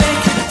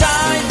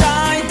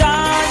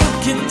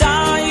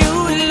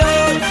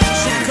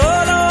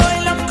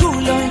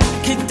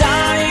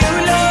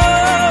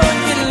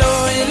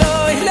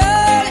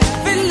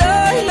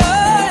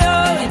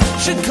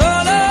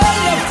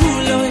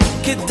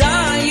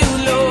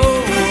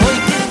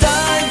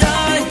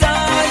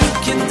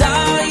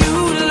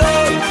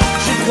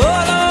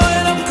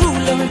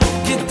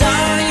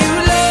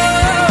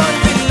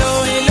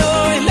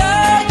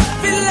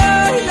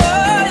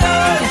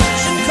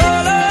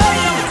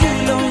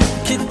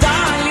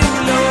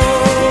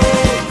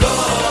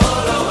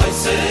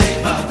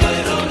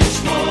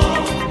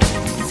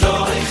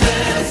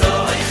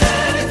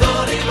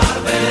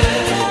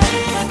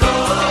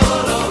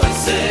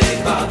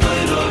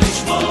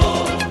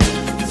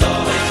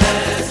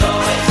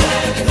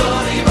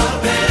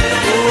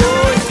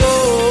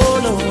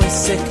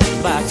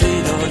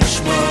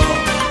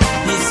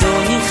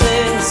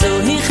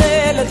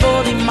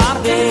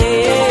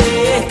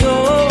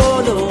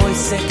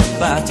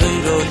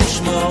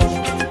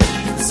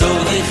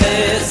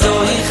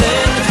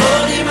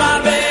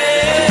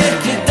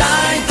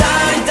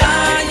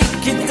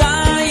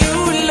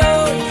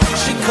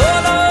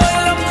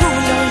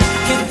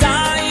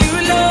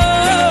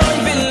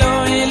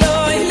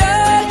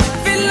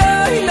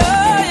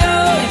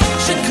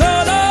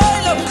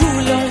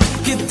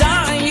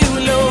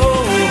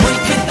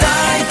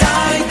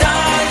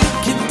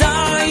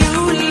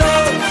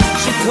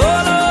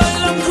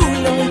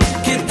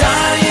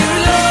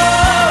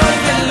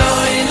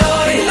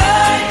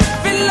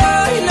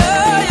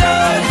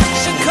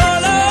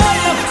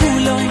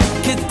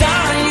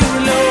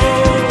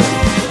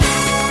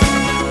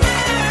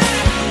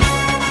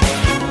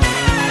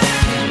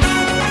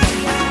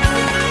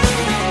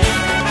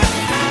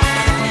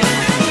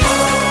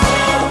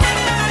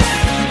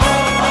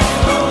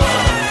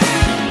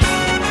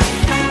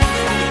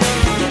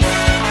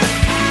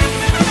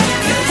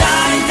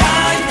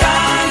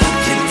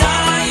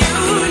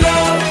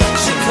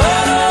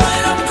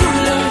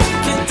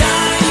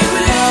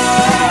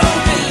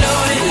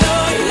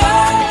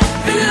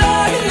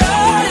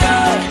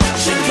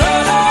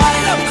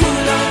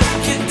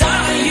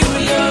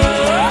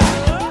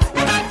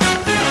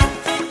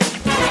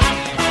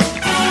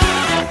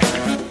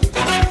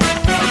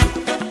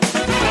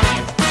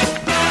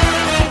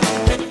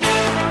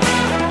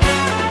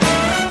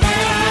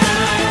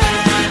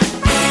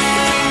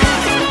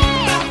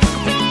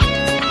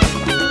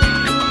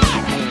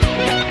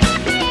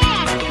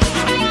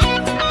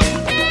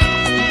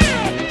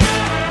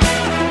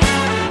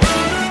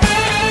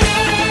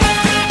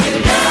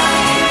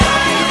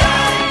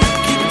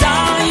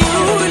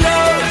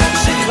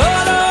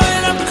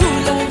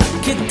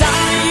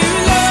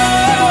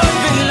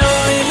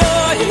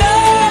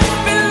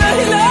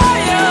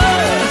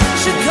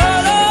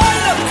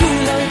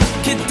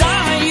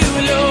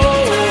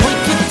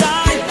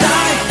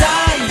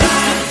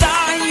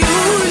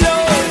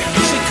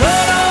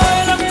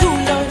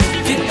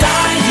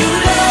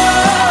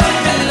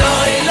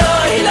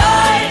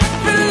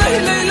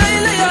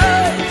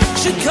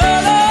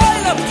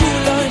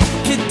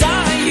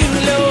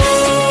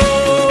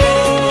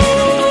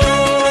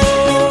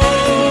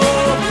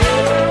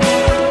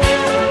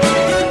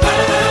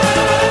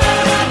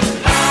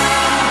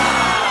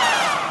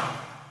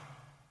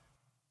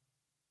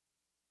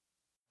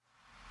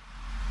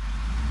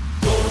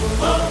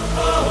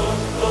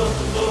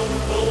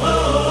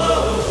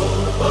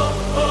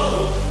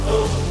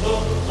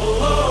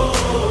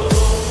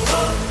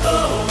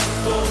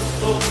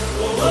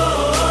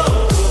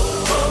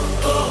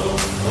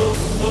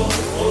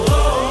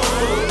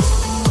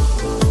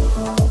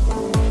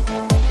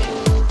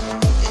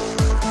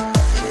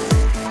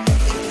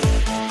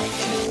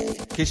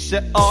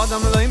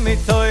כשאדם לא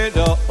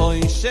מתוירו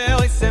אוי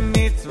שעושה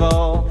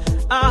מצוו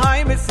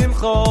אהי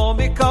בשמחו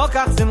מכל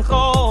כך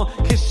שמחו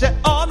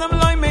כשאדם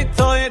לא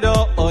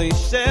מתוירו אוי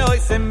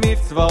שעושה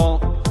מצוו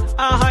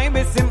אהי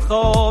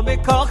בשמחו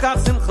מכל כך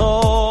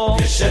שמחו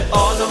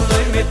כשאדם לא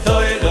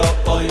מתוירו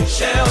אוי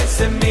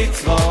שעושה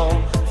מצוו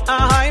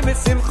אהי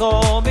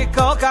בשמחו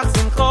מכל כך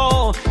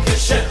שמחו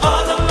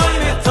כשאדם לא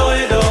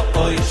מתוירו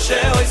אוי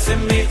שעושה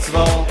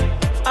מצוו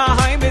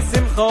אהי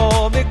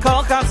בשמחו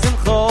מכל כך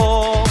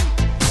שמחו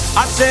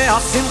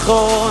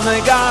השמחו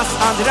נגס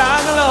עד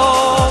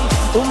רגלו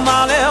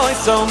ומלא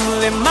אויסום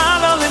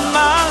למעלה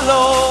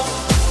למעלו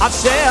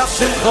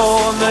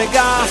השמחו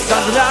נגס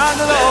עד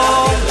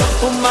רגלו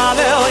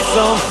ומלא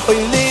אויסום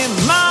אוי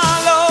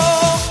למעלו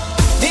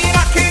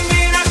נרקים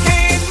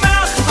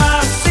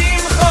מחמא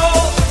שמחו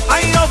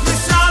איות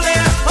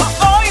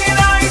מסלח אוי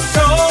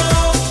רייסו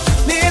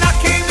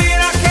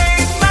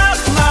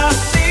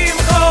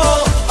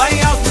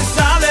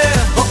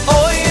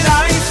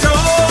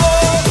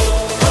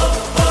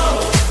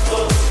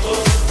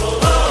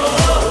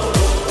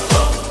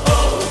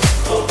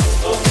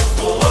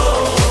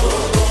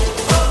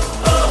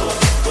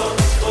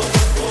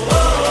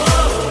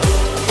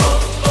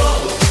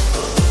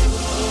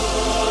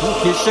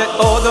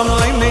כשאודם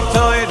לא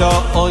מתוירו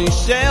אוי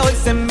שאוי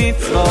זה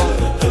מצוו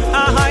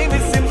אהי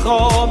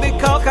בשמחו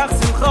מכל כך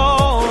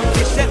שמחו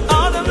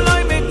כשאודם לא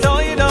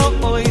מתוירו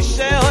אוי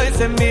שאוי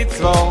זה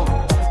מצוו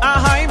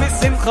אהי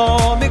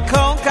בשמחו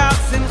מכל כך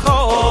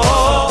שמחו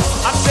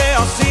אשר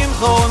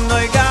שמחו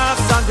נויגה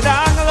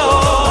סדרג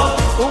לו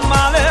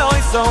ומלא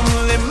אוי סום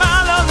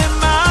למעלה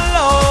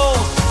למעלה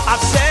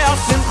אשר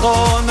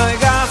שמחו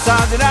נויגה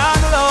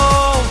סדרג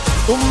לו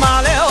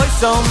ומלא אוי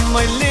סום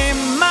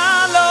למעלה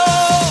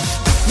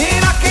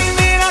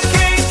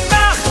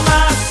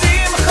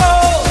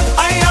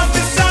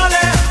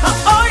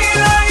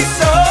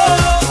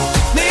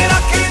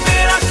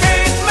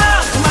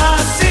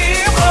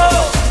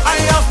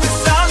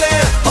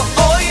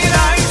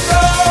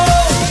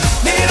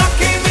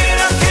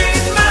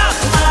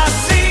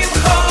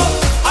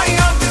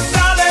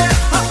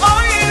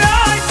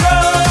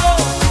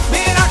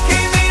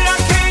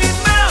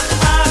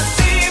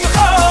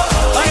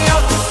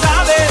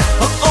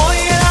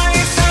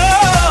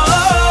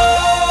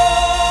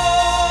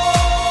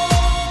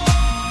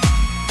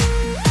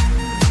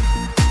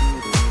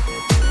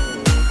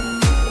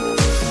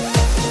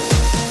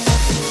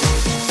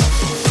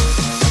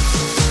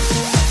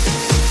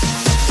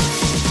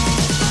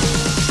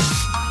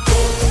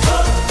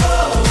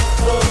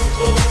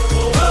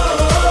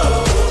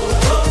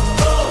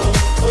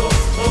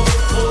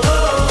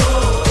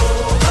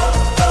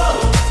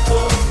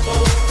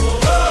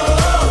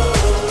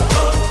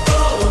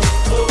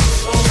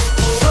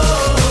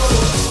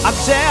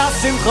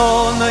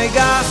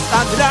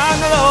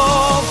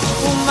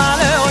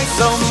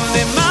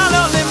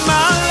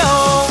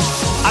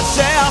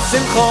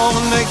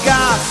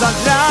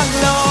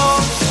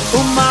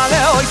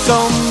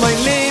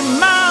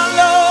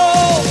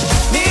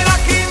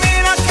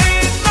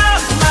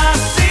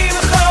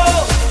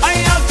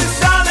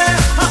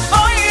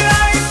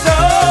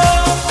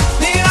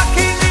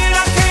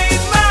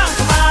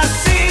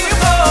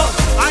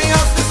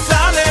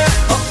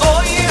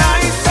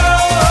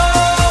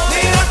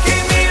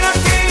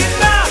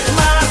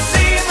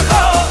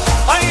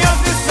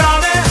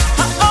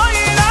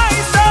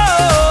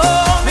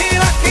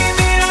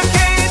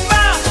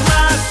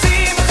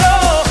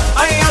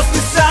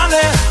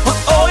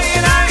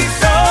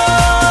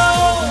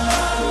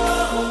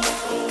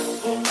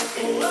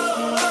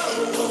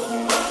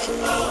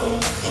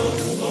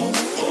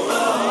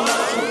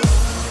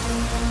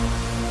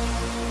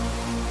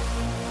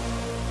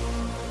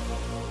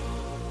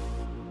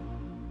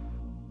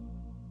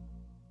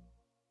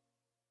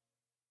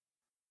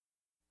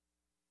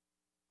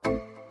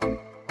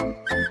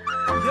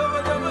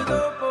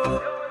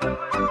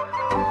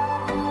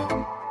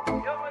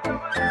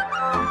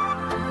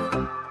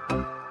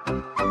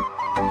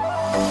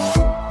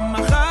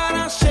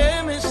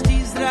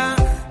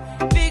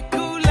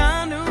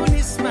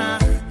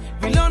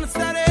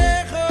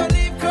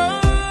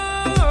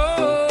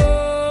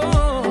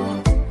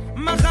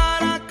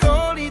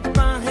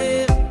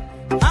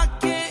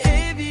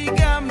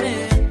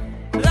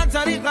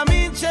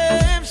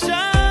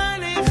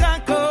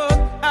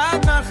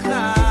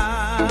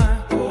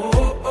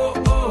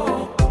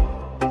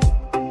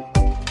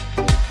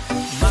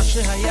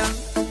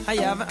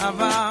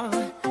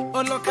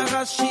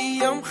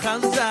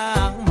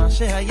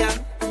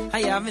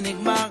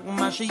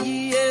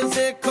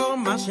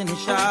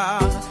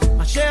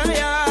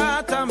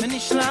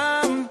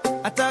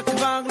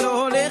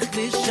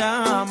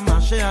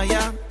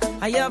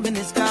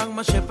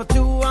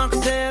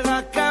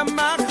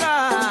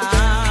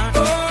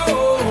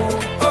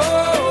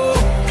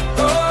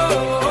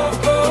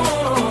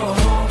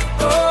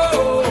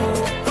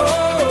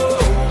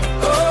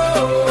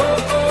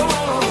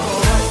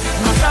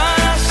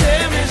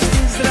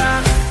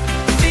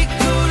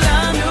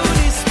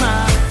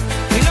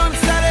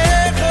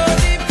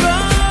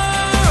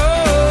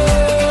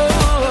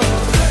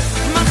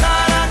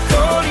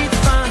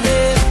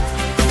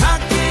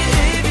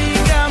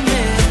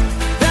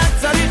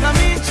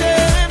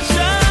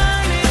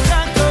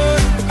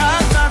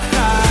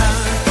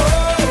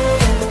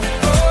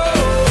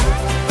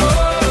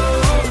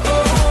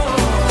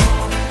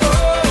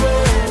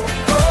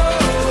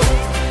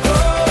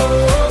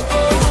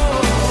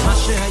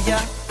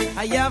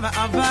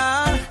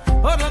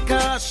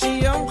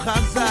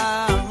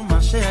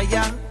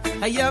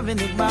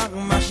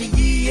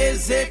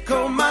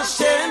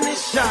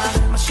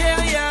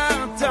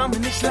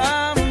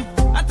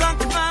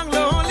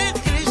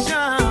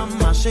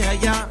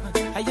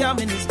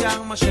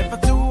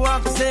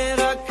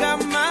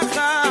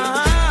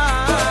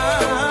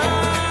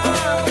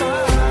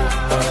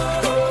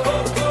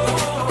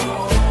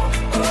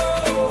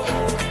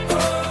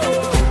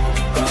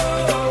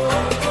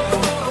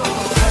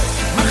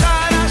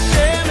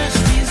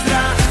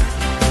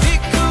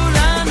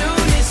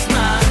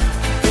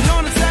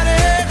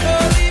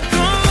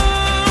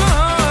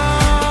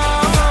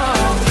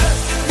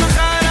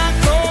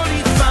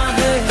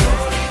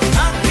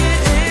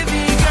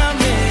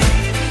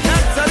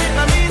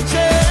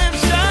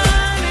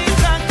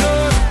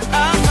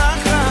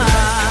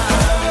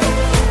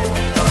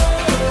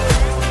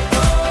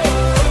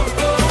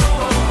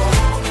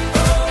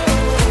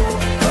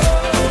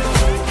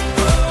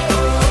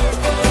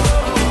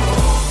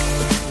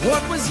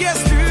what was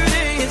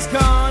yesterday is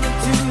gone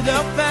into the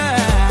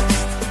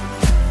past.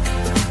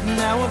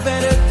 Now a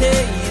better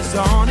day is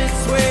on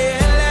its way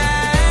at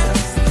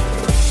last.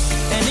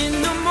 And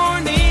in the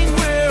morning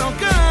we're all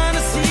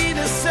gonna see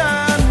the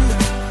sun.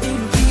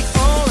 It'll be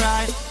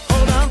alright,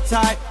 hold on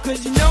tight,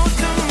 cause you know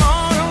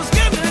tomorrow's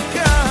gonna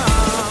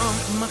come.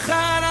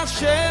 Machar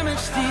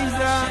ha-shemesh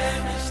tizrach,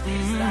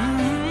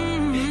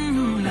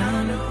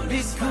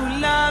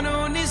 v'kulanu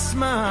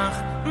nismach.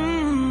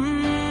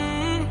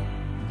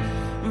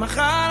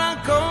 מחר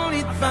הכל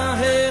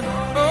יתפהר,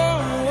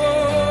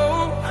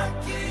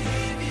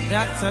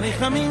 רק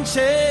צריך להאמין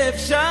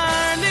שאפשר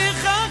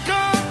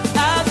לחכות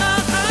עד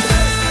מחר.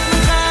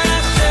 מחר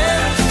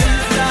השמש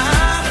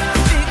תזרח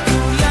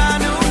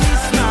וכולנו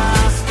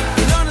נשמח,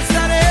 ולא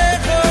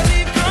נצטרך עוד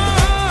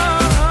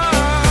לבכות.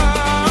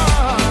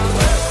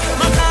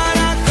 מחר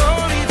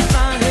הכל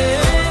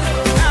יתפהר,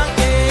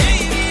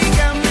 הכאב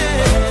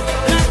ייגמר,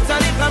 רק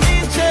צריך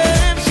להאמין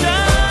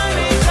שאפשר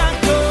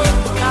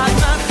לחכות עד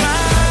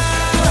מחר.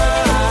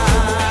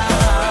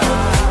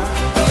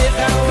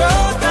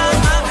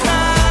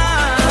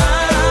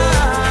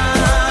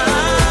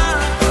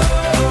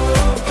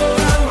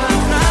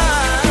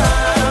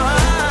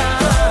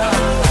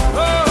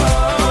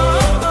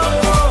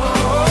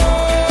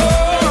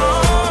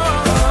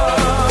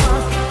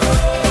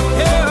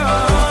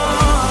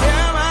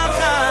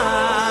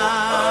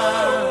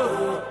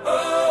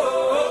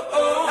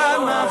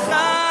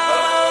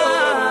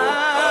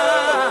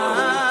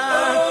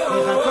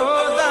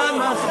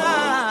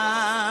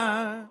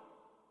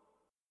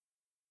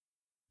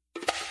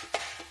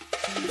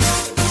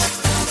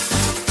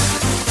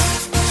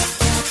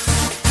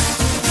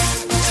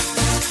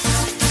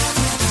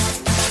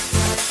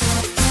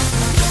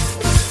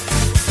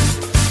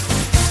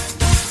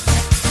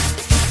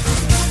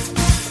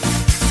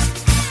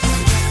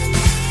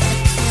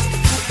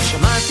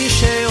 שמעתי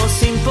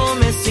שעושים פה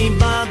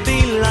מסיבה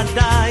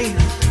בלעדיי,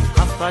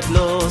 אף אחד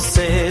לא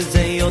עושה את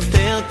זה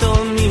יותר טוב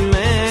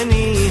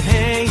ממני.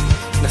 היי,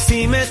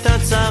 נשים את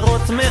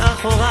הצרות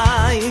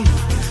מאחוריי,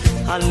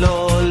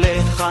 הלא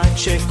הולך עד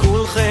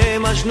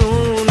שכולכם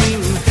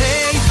מג'נונים.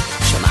 היי,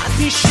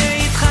 שמעתי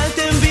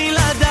שהתחלתם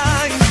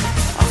בלעדיי,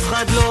 אף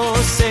אחד לא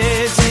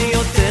עושה את זה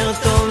יותר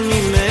טוב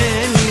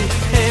ממני.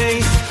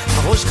 היי,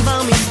 הראש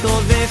כבר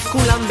מסתובב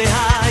כולם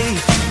בהיי,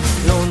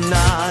 לא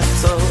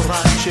נעצור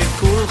עד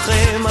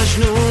שכולכם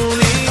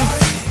מג'נונים.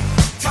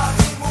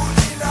 תרימו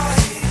לי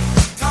להי,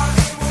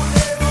 תרימו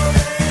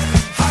לבולה,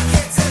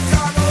 הקצב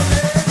כאן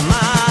עולה.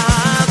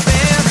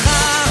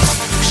 מהפכה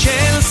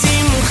של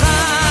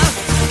שמחה,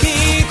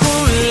 כי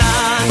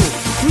כולנו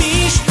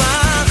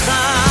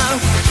משפחה,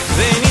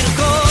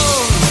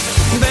 ונרקוד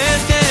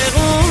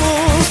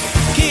בטירוף,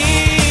 כי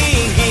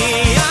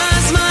הגיע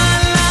הזמן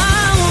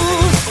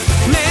לעוף.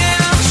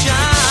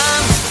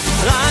 מעכשיו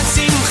רק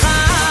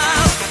שמחה,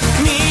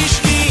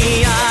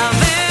 משקיעה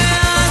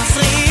ועד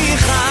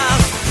צריכה,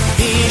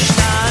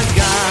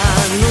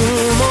 השתגענו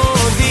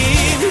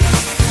מודים,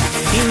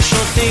 אם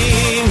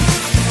שותים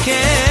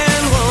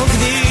כן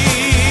רוקדים.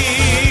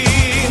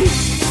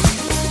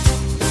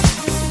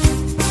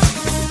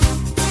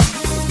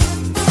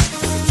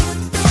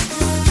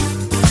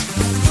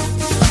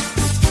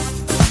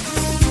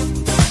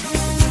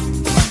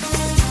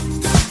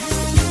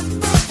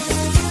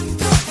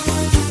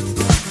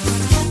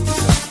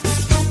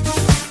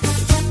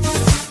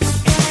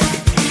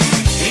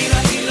 הילה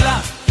הילה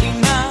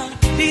הינה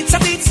פיצה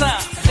פיצה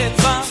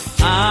חדווה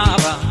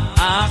אהבה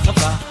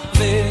אחווה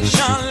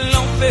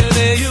ושלום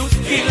וליות.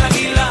 הילה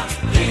הילה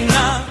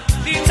הינה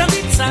פיצה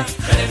פיצה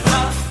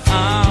חדווה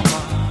אהבה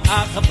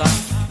אחווה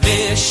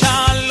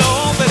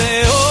ושלום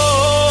וליות.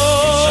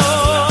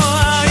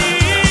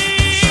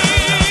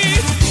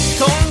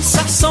 כל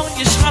ששון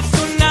יש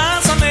חתונה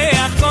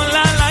שמח כל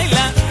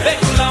הלילה,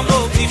 וכולם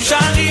רוקדים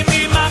שרים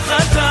עם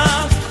החלטה,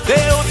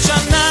 ועוד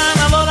שנה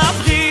נבוא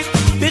לברית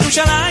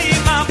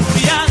בירושלים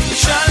הפוריה.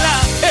 אינשאללה,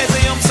 איזה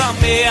יום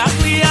שמח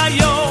לי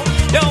היום,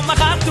 יום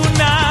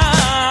החתונה.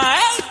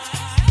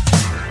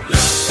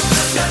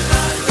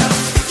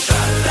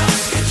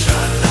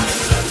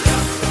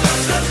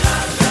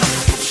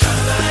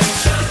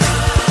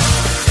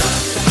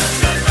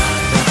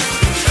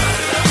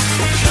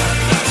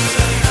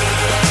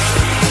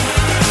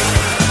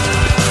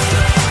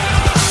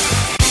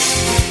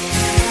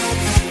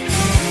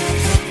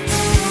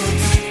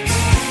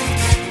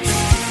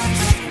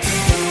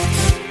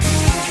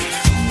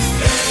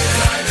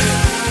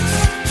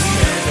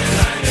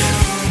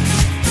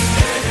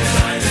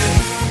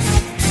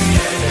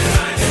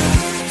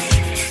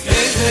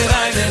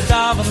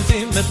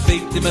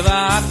 Bete me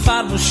wacht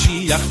far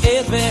Moschiach,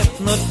 wird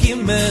nur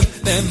kommen,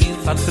 wenn wir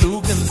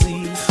vertrugen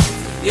sind.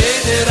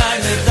 Jeder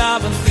eine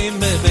Abend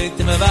immer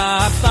bete me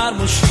wacht far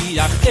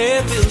Moschiach,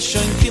 will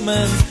schon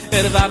kommen,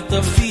 wartet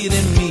auf dir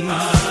in mir.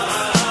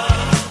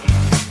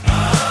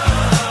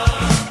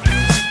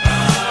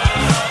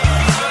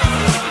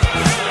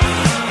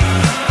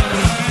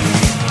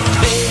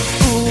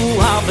 Du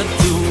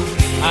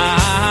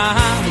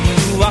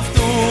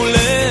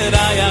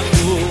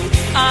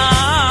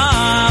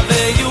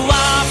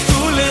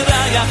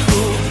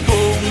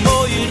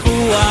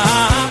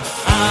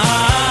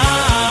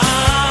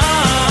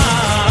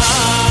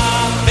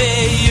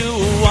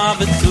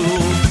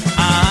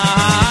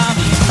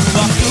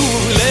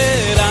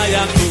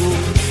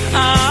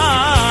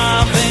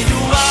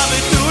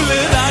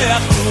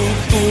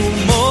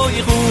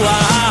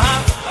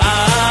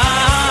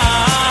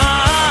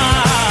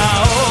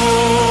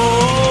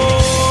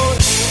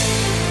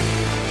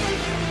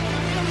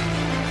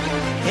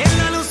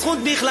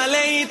בכלל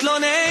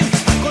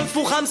להתלונן הכל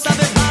פוחמסה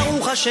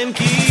וברוך השם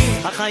כי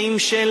החיים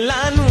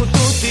שלנו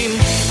תותים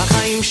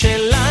החיים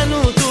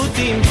שלנו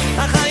תותים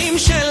החיים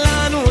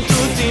שלנו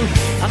תותים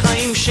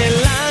החיים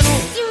שלנו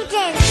תותים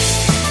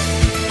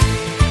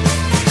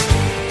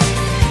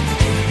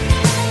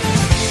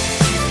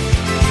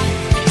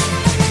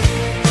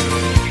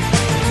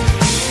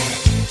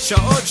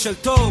שעות של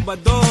תור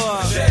בדואר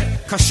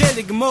קשה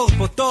לגמור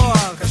פה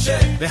תואר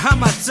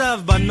והמצב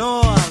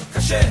בנוער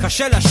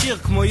קשה לשיר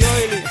כמו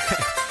יוילי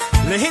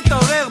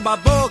להתעורר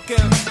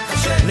בבוקר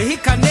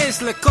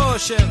להיכנס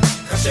לכושר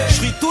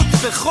שחיתות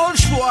בכל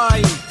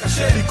שבועיים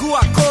פיגוע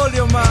כל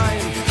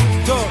יומיים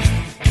טוב,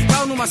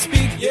 דיברנו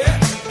מספיק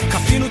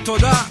כפינו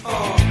תודה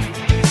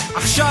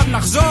עכשיו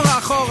נחזור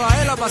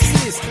אחורה אל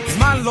הבסיס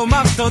זמן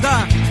לומר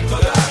תודה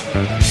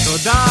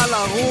תודה על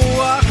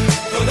הרוח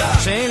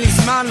שאין לי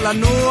זמן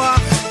לנוח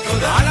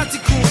על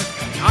התיקון,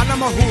 על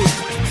המהות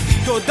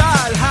תודה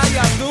על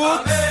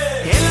היהדות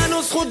אין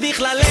לנו זכות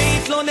בכלל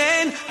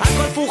להתלונן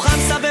הכל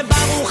פוחמסה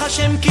וברוך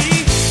השם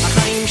כי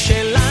החיים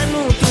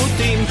שלנו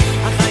תותים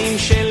החיים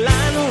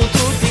שלנו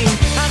תותים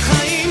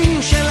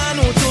החיים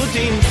שלנו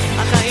תותים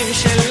החיים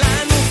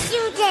שלנו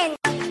תותים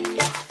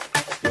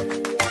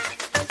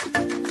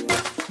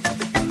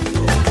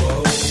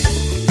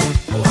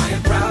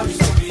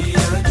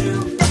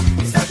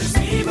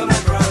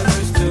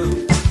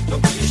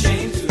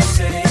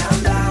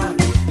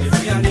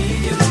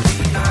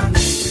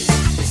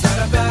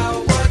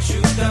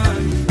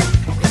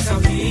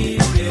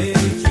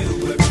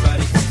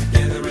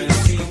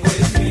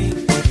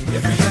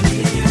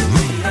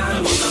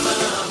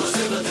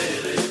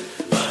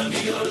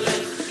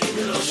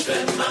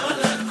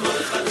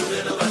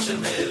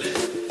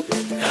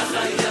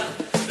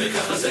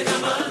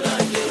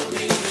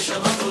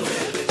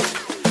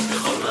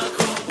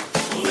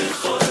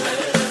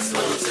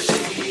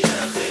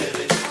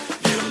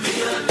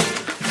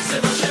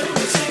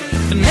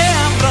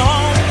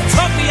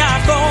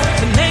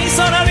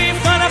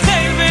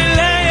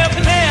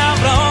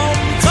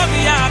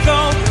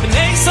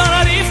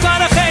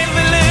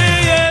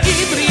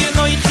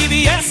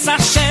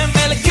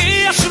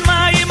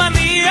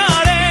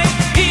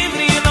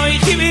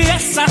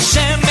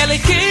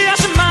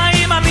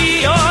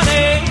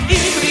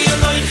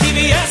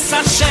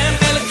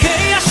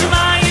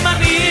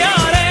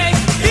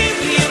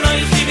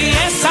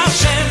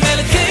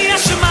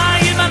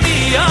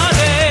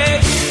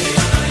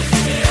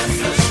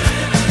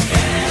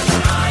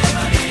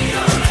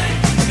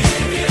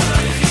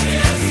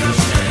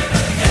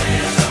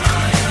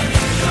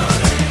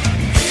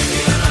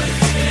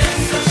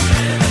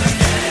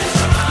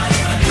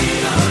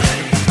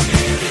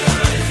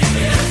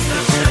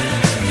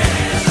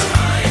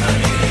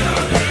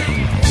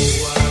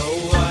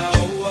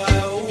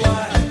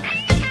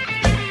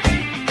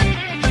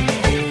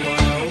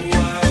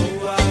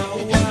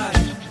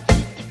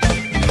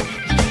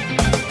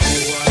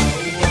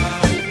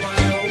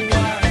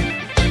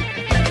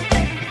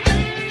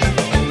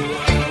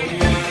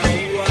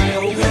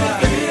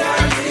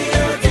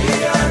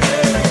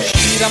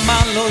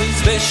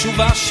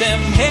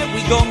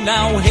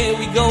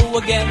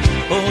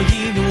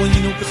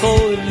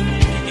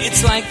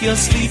It's like you're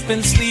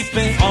sleeping,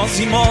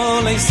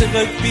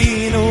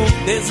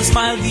 there's a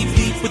smile deep,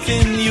 deep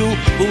within you.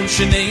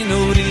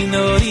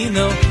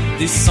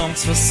 This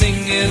song's for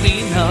singing.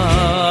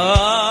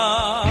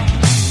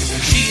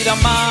 Shira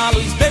Malo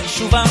is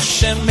Beshuva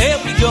Shem. Here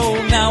we go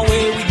now,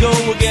 here we go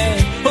again.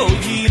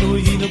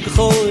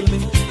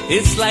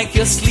 It's like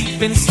you're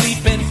sleeping,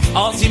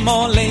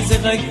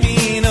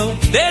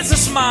 there's a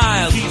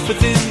smile deep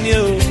within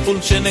you.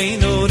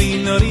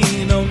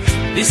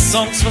 This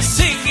song's for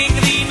singing,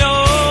 Rino.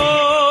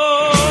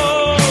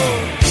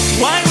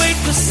 Why wait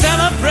to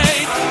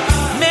celebrate?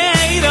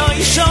 Meiro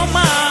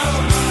Yishoma,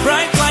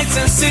 bright lights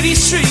and city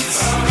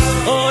streets.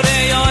 Ore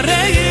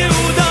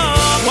Yehuda.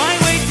 Why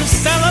wait to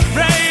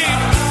celebrate?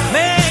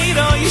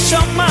 Meiro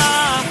Yishoma,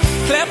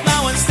 clap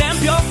now and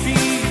stamp your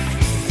feet.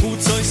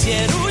 Utzois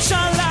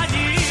Yerushalayim.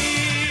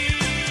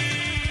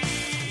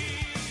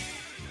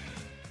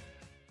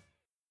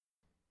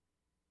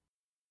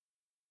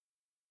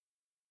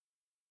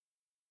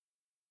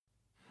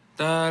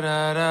 Da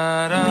da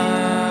da da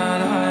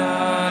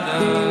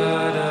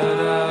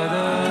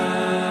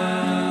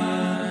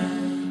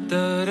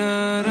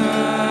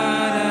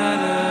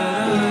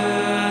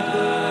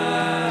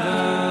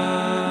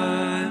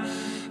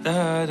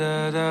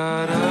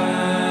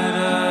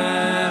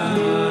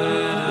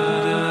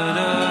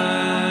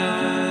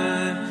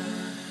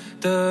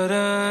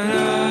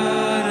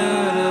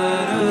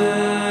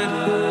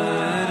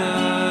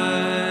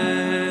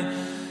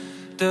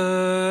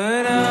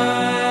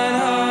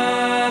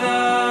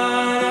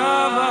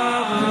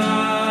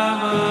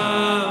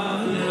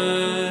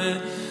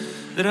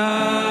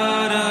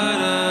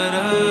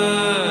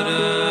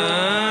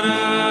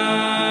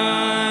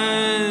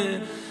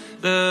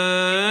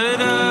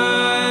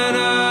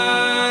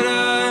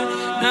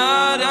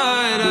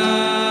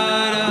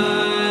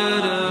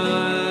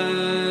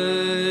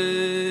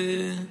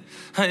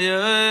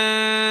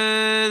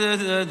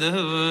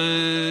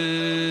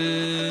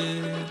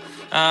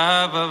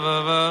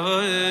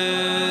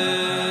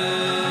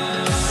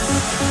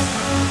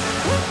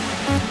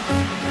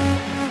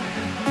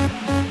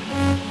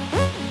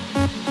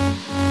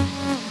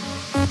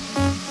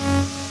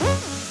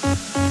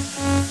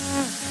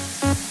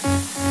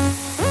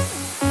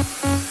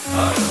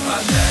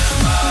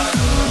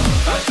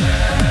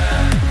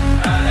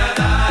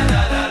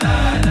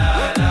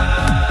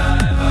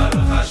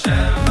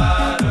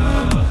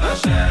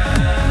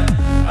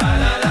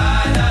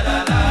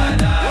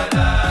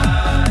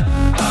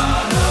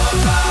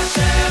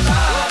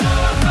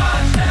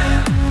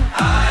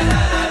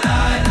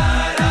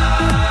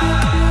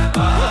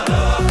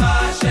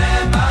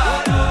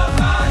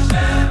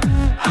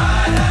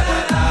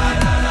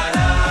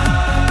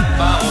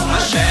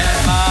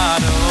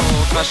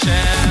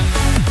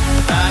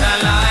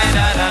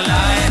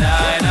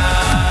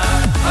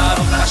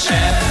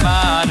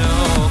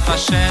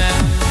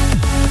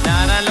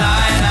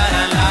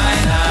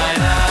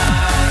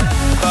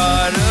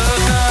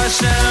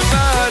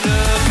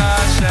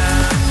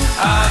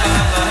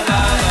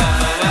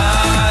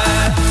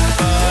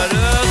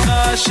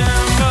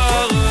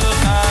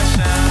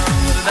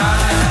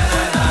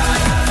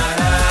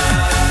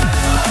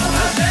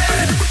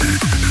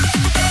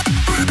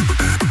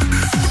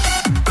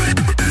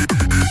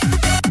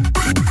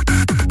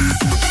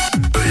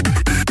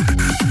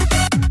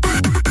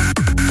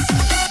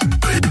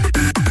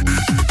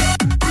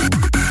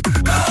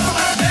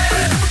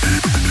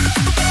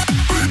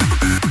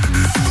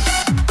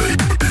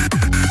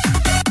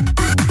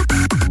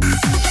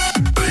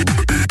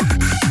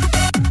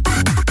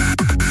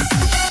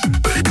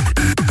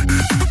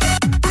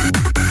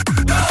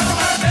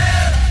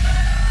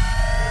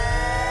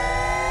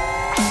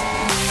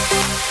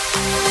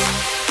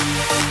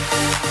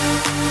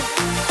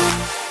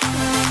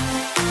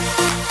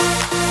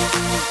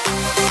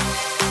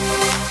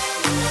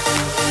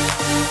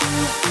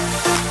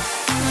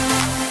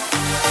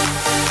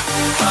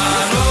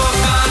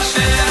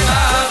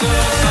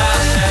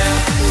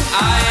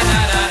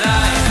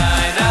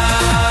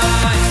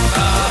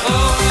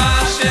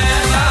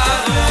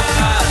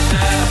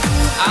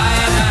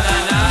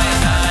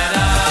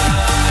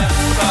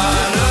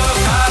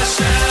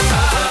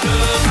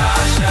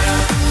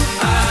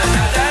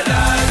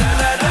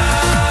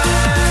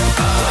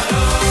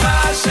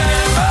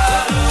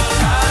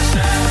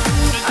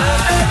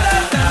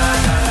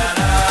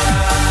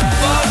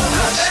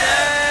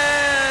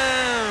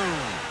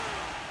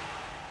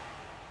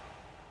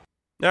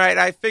All right,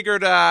 I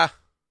figured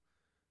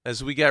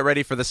as we get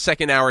ready for the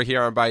second hour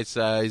here on Bite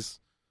Size,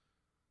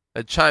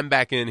 I'd chime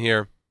back in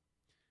here.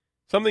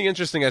 Something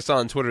interesting I saw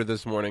on Twitter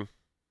this morning.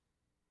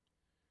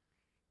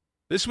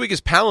 This week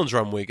is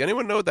Palindrome Week.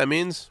 Anyone know what that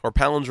means? Or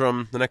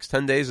Palindrome, the next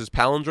 10 days is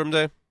Palindrome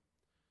Day?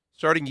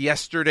 Starting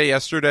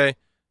yesterday,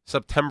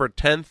 September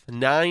 10th,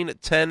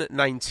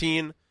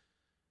 9/10/19,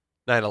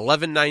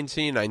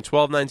 9/11/19,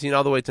 9/12/19,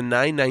 all the way to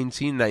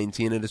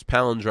 9/19/19. It is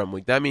Palindrome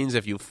Week. That means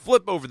if you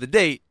flip over the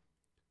date,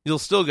 you'll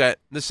still get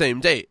the same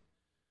date,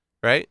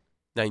 right?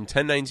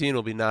 9/10/19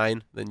 will be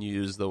 9. Then you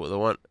use the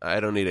one. I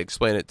don't need to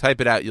explain it.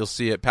 Type it out. You'll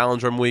see it.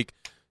 Palindrome Week.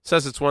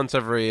 Says it's once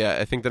every,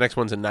 I think the next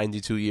one's in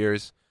 92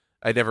 years.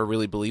 I never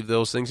really believed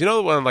those things. You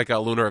know when like a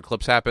lunar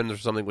eclipse happens or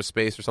something with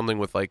space or something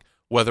with like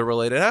weather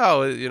related?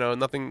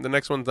 Nothing. The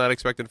next one's not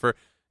expected for,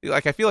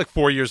 like, I feel like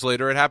 4 years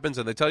later it happens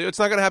and they tell you it's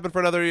not going to happen for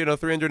another,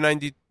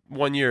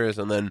 391 years.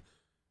 And then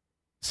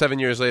 7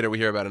 years later we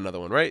hear about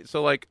another one, right?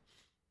 So like,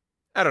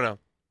 I don't know.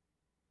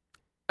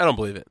 I don't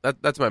believe it.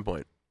 That's my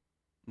point.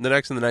 The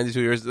next in the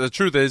 92 years. The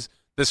truth is,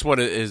 this one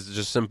is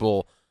just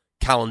simple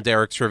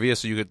calendaric trivia,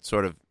 so you could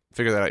sort of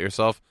figure that out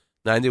yourself.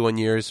 91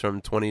 years from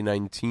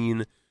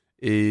 2019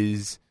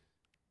 is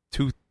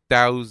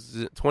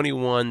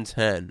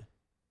 2110,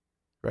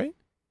 right?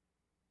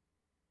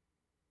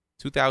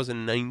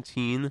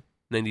 2019,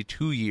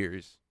 92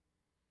 years.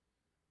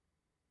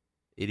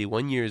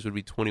 81 years would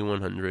be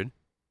 2100.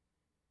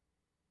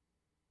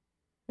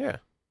 Yeah,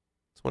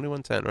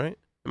 2110, right?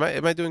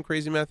 Am I doing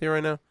crazy math here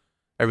right now?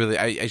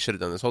 I should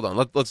have done this. Hold on.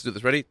 Let's do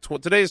this. Ready?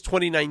 Today is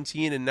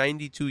 2019, and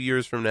 92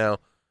 years from now,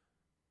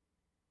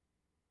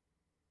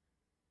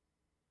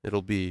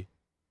 it'll be.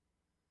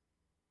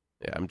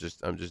 Yeah, I'm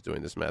just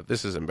doing this math.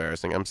 This is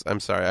embarrassing. I'm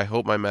sorry. I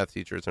hope my math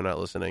teachers are not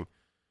listening.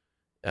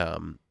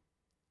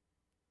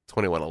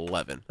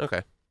 2111.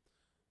 Okay.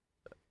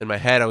 In my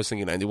head, I was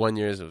thinking 91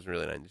 years. It was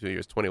really 92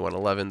 years.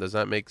 2111. Does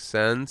that make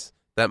sense?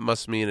 That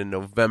must mean in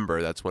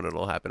November. That's when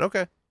it'll happen.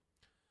 Okay.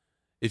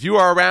 If you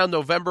are around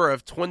November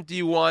of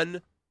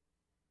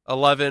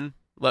 2111,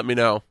 let me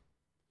know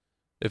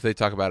if they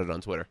talk about it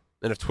on Twitter.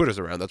 And if Twitter's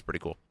around, that's pretty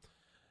cool.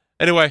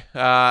 Anyway,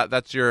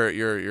 that's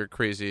your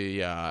crazy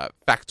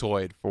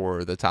factoid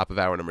for the top of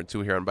hour number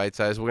 2 here on Bite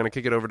Size. We're going to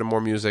kick it over to more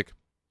music,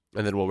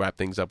 and then we'll wrap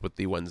things up with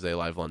the Wednesday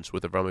live lunch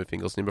with Avrami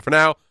Finkelstein. But for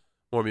now,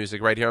 more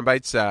music right here on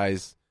Bite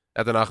Size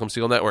at the Nachum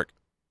Segal Network.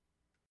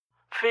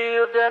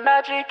 Feel the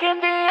magic in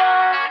the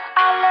air,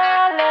 ale,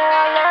 ale,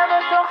 ale,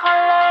 בתוך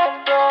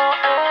הלב בוער,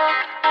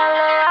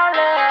 ale,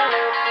 ale,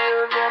 ale,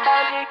 feel the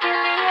magic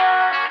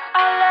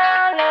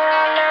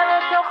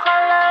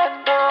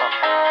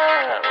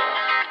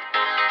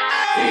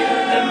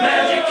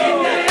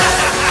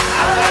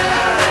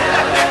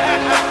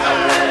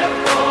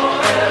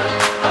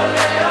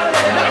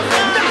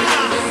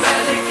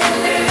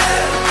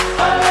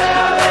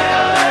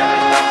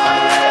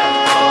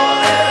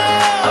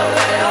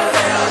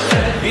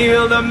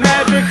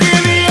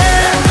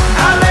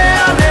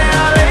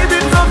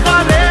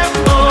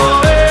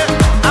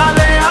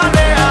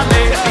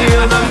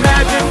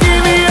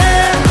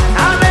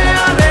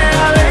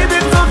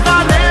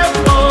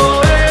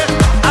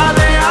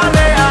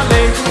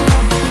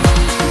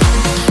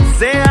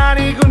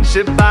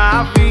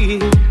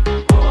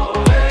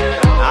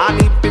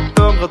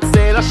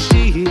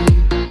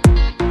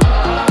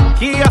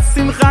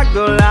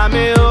גדולה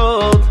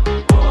מאוד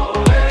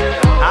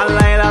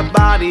הלילה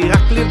בא לי רק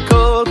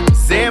לרקוד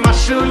זה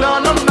משהו לא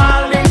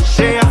נורמלי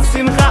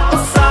שהשמחה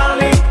עושה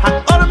לי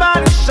האור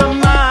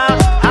בנשמה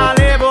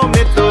הלב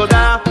עומד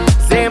תודה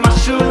זה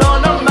משהו לא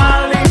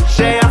נורמלי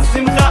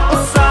שהשמחה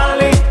עושה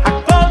לי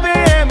הכל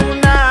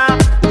באמונה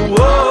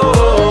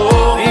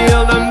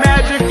Feel the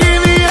magic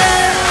in the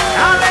air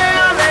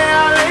עלה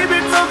עלה עלה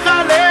בתוך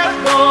הלב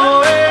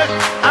בוער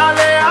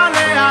עלה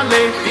עלה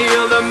עלה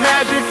Feel the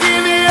magic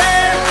in the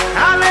air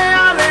עלה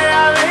עלה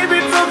עלה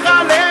בתוך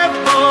הלב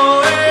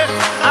בוער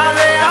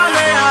עלה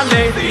עלה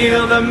עלה Feel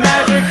the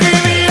magic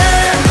in the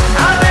air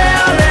עלה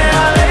עלה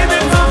עלה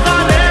בתוך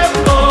הלב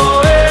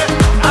בוער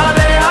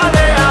עלה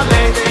עלה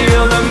עלה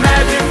Feel the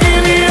magic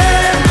in the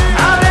air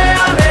עלה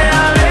עלה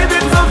עלה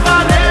בתוך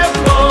הלב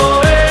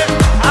בוער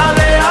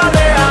עלה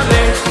עלה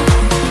עלה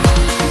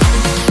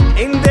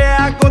אין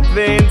דאגות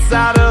ואין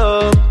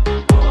צרות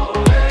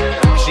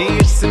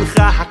כשיש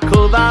שמחה הכל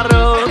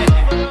ורוד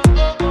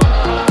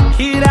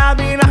כי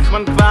רבי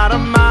נחמן כבר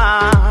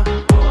אמר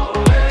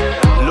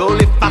לא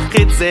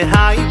לפחד זה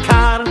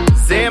העיקר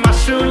זה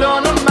משהו לא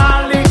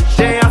נורמלי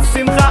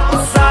שהשמחה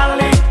עושה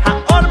לי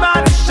האור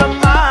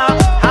בנשמה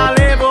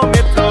הלב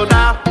עומד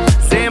תודה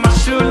זה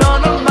משהו לא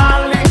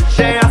נורמלי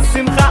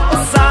שהשמחה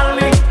עושה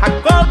לי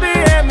הכל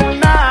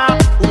באמונה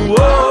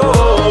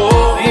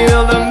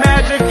Feel the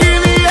magic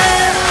in the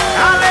air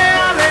עלה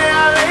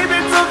עלה עלה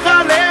בתוך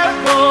הלב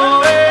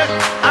בוער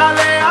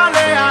עלה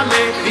עלה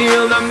עלה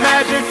Feel the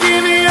magic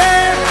in the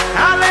air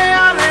עלה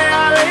עלה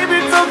עלה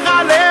בתוך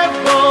הלב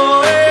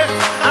בוער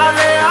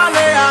עלה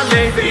עלה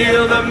עלה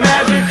Feel the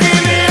magic in the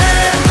air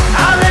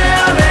עלה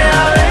עלה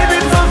עלה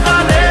בתוך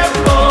הלב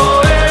בוער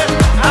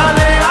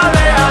עלה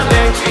עלה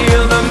עלה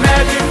Feel the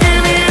magic in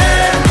the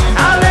air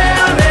עלה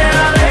עלה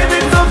עלה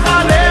בתוך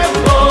הלב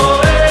בוער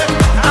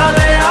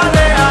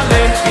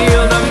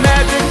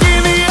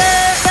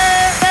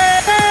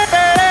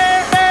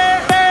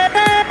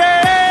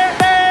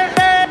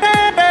עלה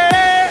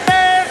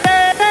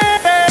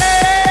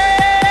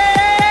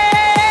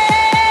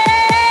עלה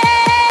עלה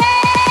Feel the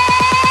magic in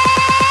the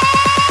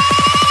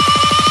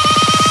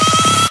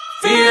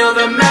Feel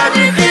the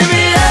magic in the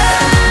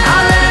air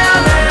עלה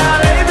עלה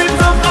עלה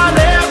בתוך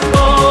הלב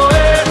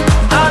בוער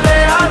עלה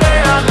עלה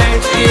עלה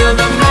Feel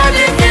the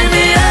magic in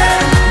the air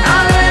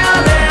עלה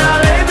עלה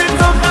עלה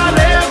בתוך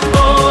הלב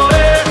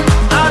בוער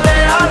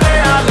עלה עלה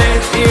עלה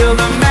Feel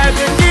the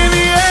magic in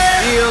the air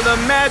Feel the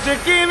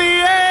magic in the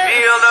air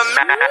Feel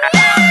the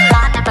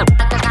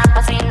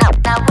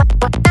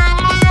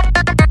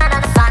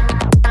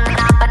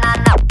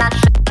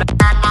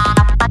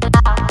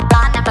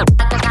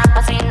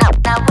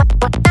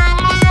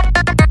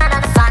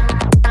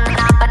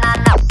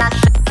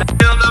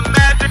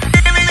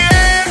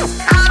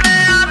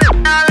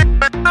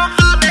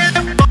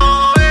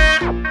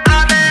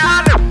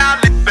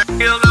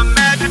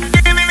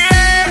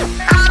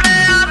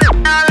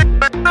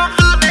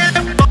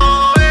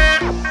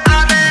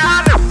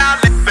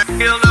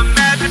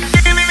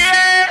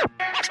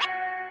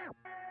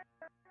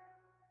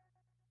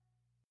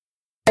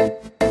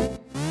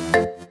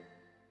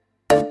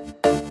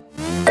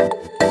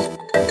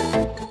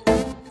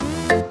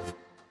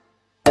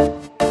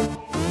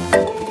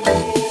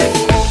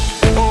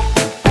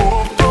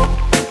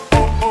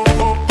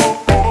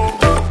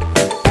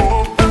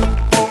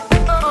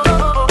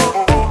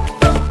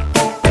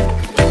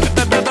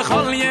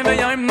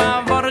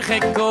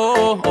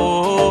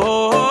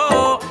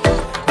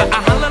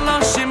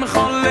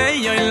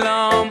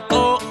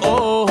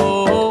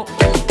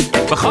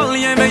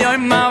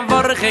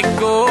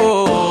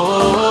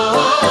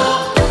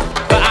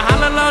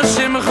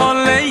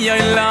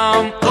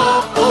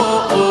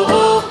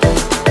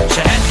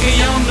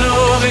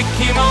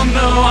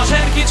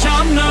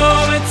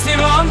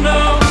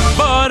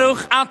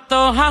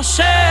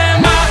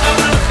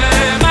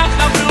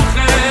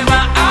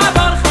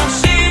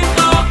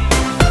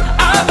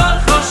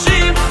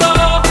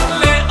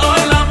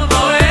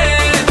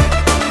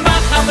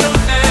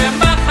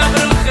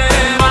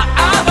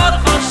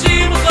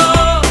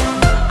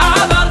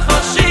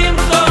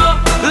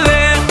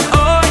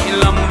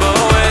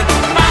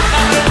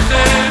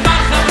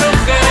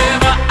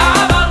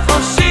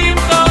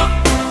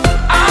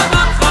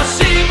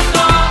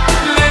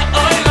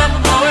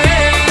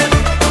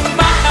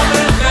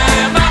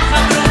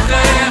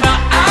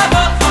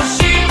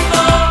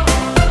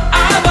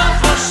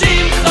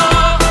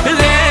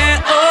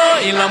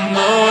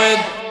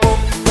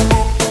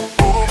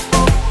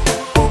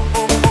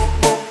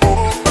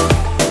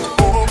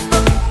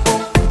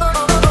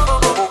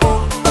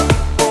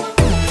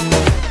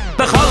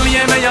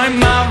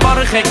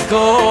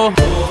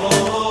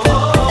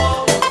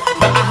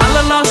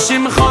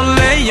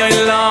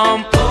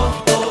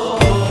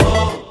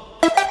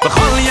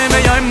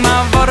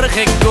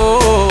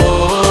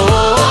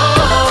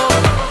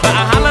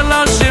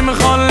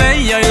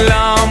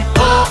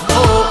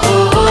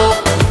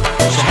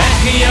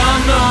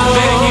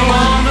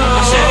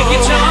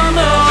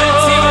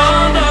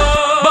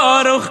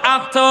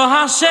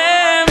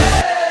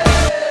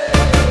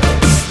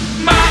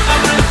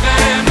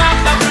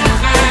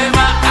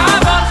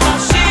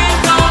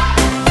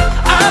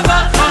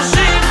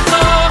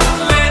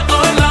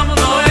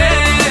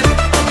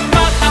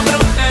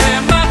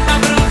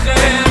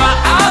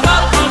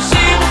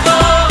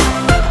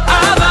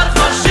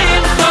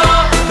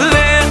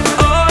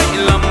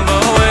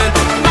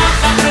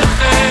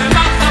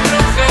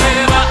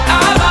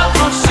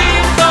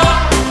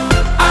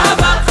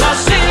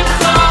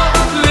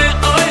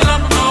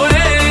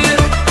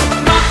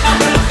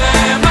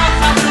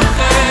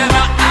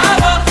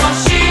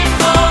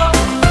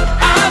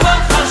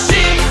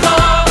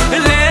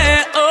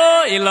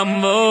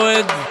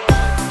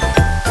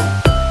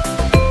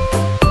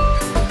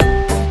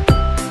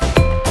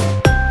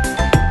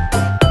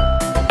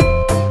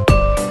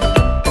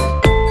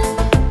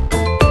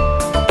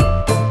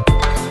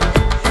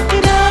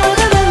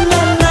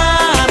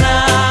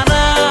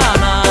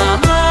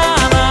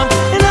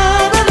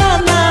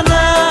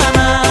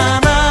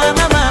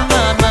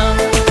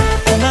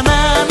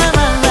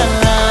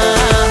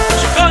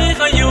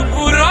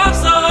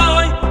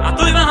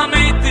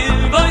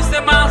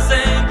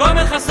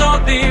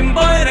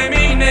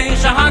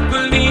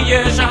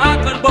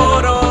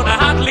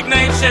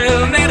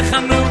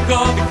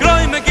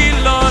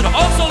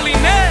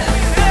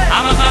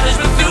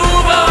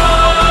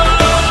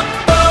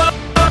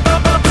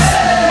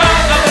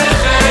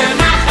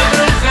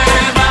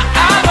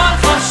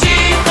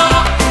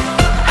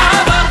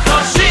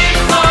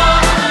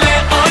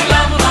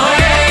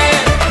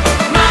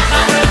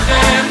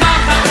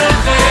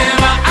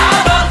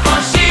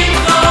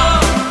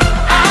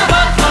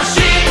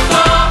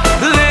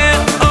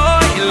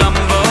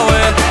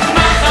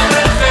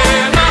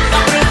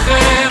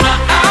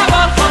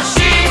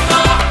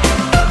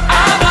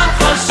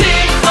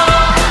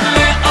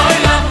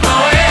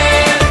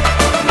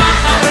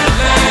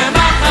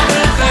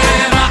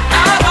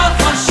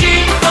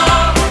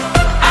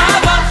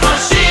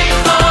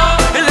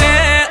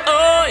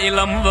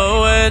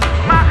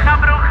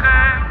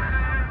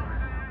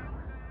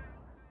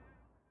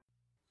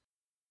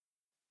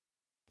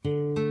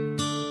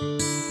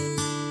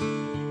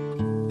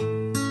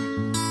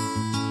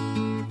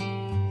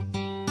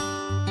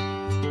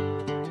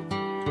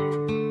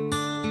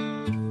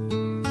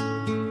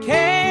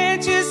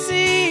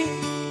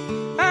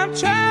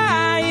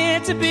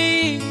trying to be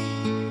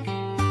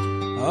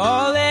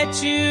all that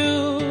you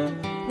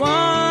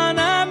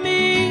wanna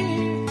be,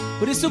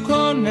 but it's so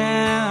cold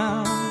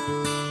now,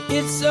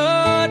 it's so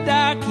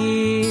dark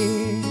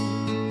here.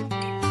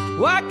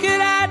 What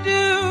could I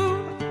do?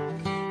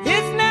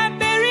 It's not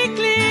very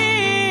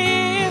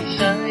clear.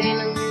 Shine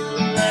a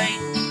little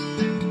light,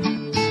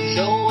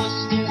 show us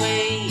the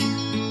way,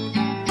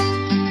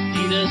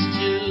 lead us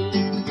to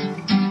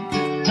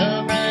a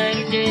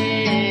brighter day.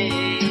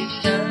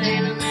 Shine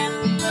a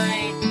little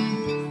light,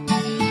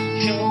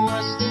 show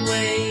us the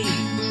way,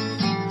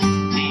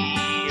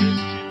 lead us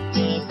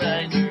to a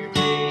brighter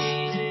day.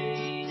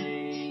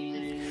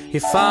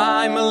 If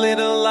I'm a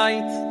little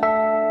light,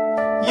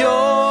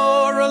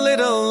 you're a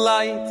little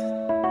light.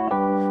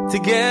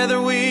 Together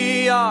we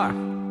are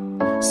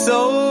so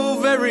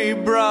very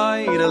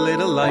bright. A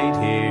little light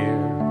here,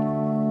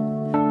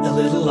 a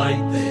little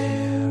light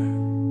there.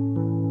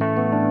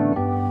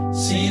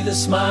 See the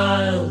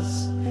smiles,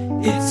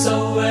 it's so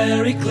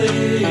very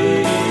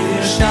clear.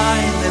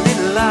 Shine a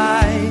little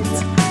light,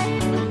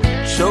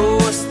 show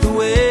us the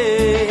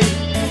way,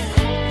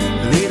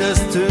 lead us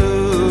to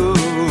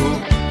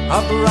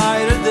a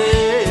brighter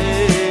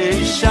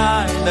day.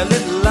 Shine a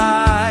little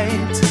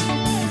light,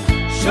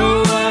 show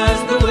us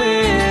the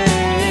way,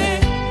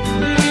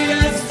 lead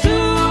us to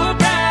a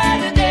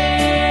brighter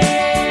day.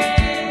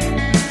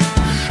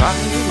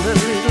 Shine a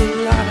little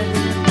light,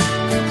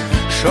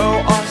 show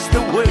us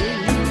the way,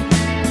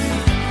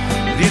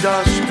 lead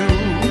us to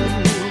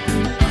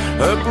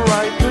a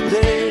brighter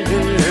day.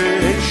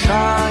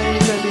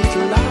 Shine a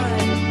little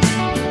light,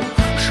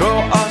 show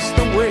us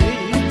the way,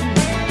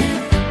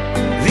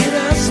 lead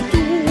us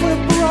to a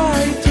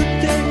brighter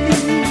day.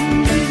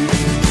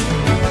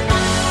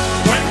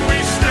 When we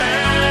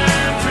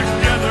stand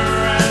together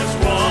as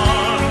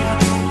one,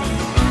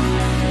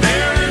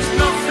 there is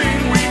nothing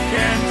we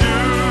can't do.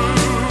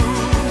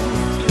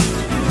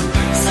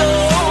 So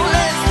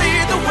let's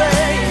lead the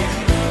way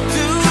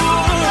to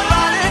a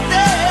brighter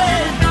day,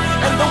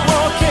 and the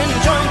world can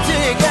join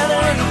together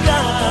and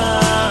fly.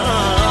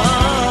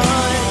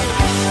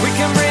 We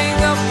can bring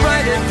a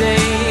brighter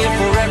day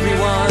for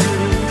everyone.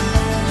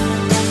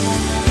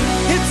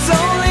 It's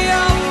only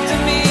up to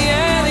me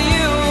and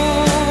you.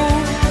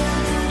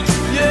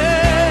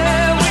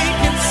 Yeah, we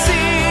can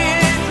see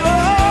it,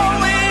 oh,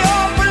 we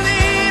all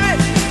believe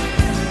it.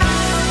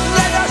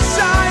 Let us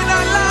shine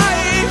our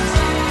light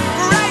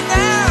right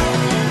now.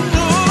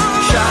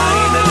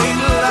 Shine a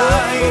little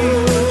light,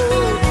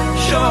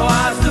 show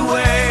us the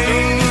way,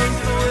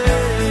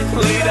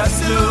 lead us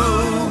to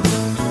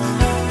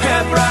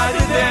a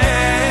brighter day.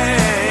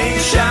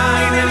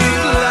 Shine a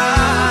little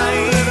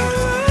light,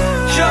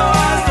 show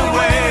us the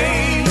way,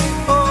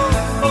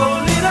 oh,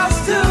 lead us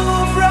to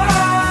a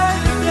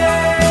brighter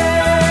day.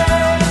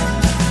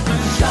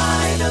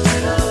 Shine a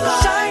little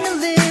light, Shine a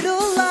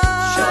little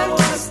light, show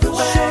us the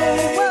way,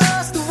 show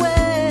us the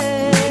way,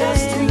 lead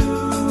us to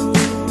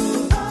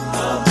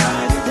a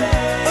brighter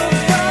day.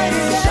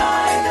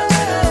 Shine a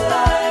little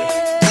light.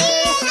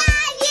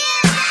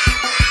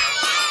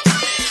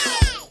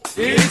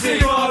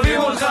 איציק,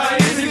 אוהבים אותך,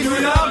 איציק, we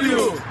love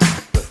you.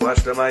 רפואה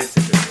שלמה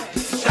איציק.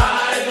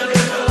 Shine a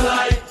little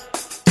light,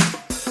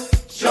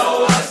 show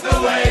us the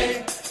way,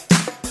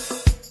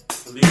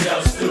 lead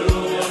us to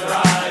a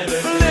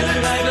brighter day.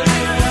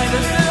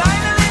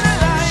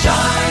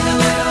 Shine a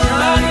little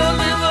light,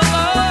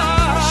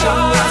 show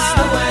us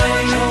the way,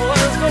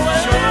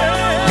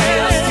 lead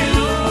us to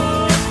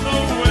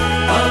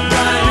a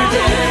brighter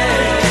day.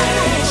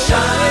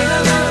 Shine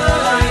a little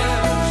light,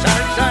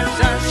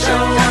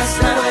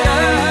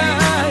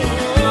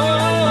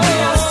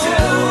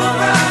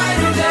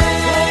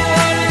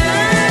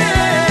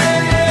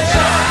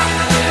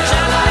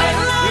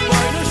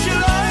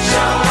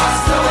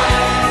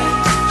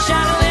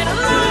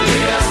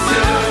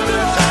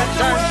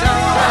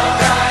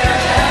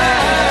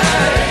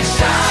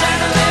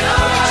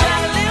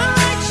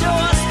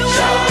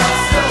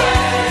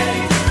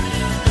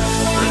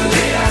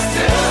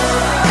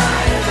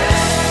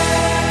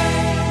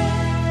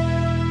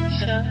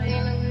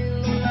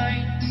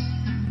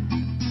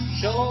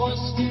 show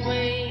us the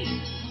way,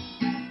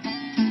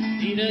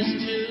 lead us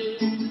to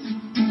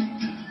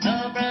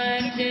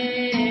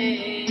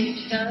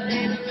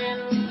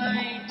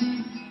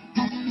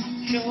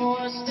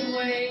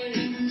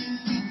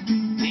a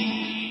brighter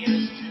day.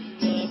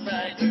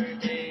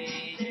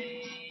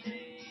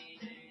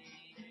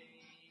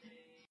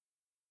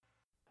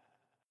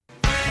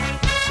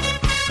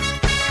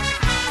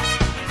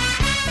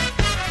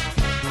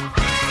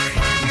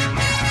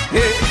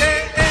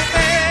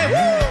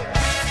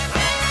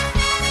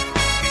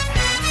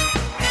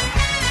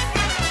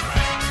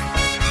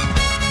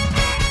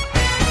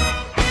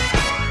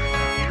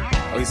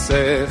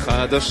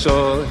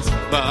 חדשות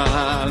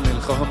בעל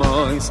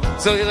מלחומויס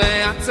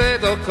זוירי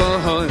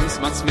הצדוקויס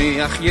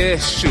מצמיח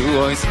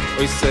ישועויס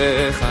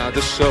אויסי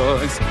חדשות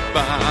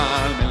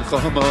בעל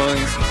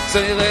מלחומויס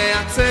זוירי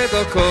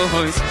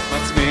הצדוקויס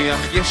מצמיח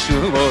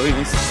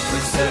ישועויס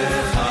אויסי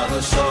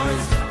חדשות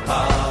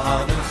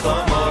בעל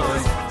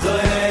מלחומויס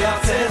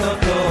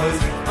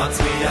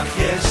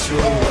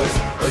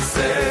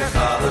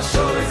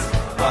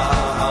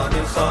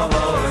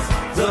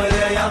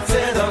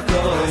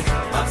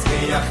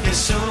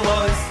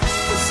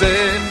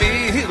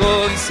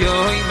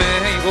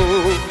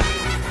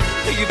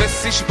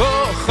וסש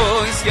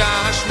בוכויס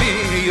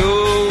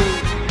ישמיו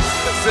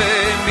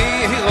זה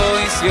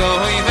מירויס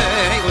יוי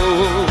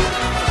מיירו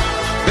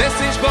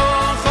וסש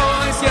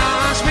בוכויס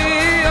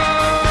ישמיו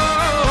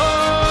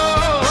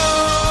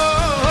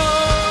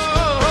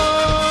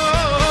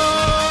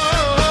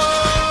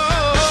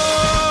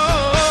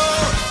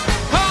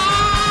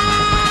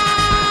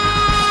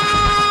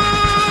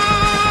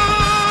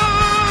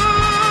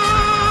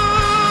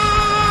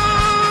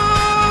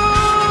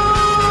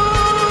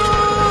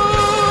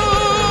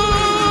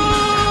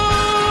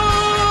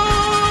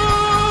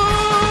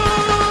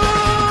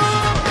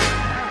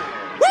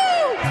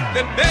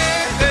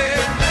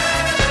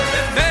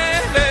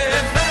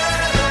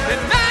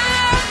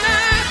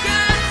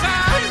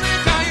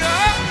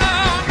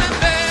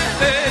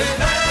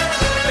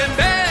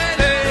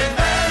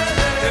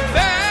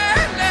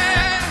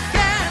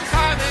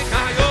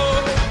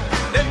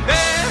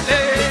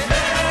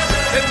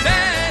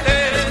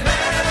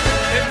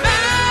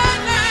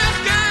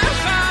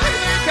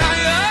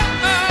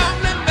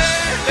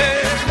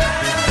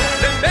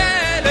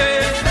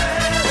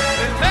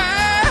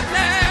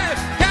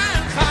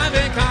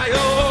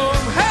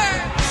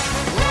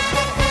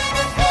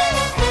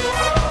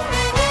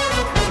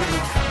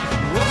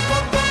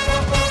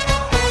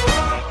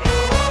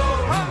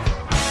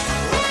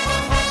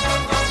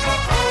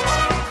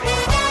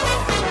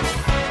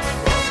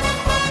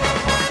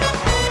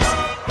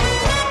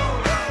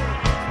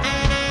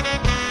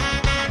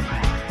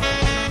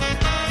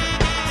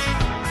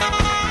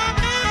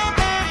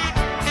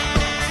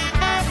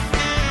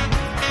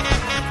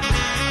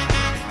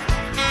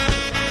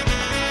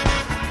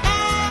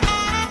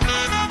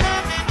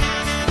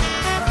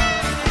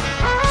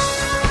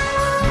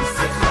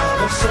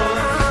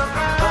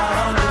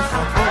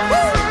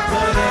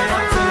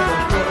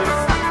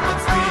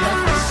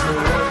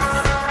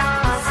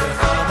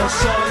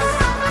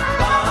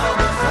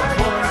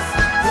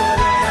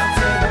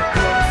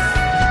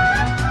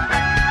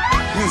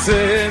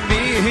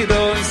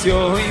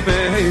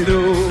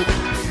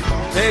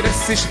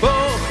sich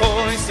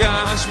bochois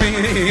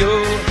yashmiu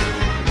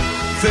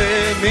ze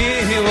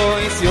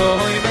mirois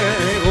yoy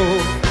meru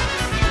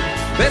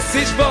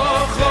sich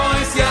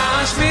bochois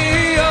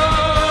yashmiu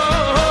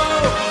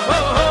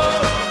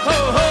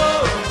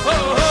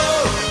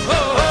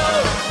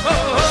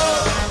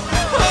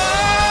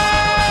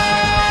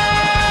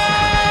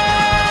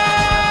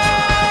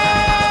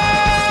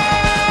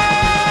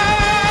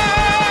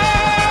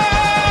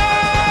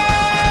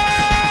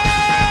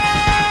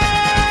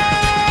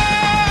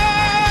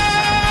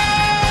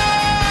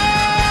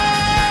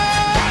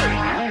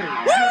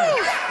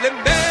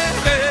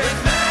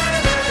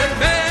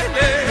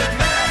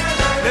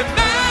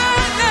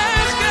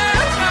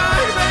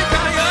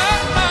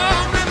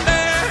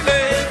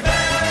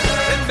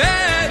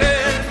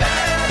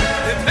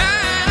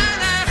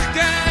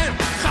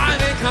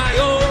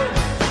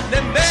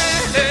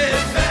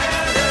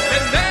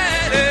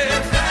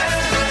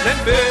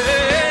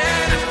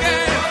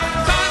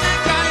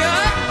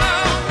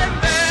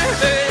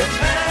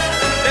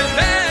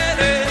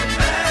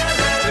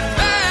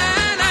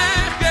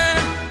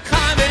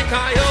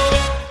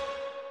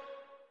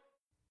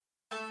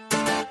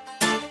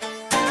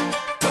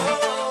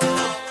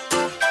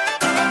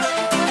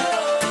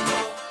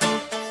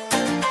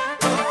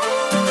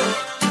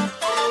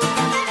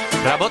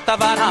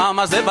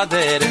זה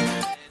בדרך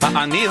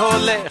ואני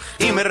הולך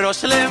עם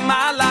ראש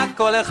למעלה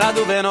כל אחד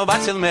ובנו בת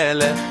של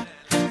מלך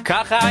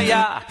ככה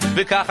היה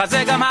וככה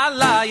זה גם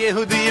עלה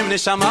יהודים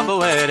נשמה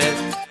בוערת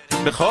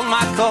בכל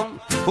מקום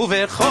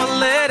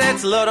ובכל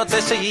ארץ לא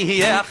רוצה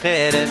שיהיה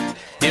אחרת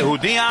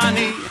יהודי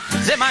אני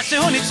זה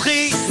משהו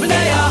נצחי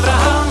בני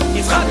אברהם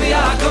יצחק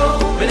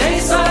ויעקב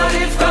בני שרה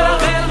רבקה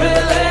רחל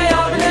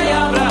ולאה בני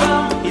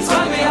אברהם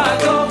יצחק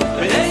ויעקב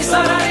בני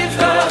שרה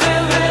רבקה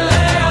רחל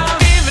ולאה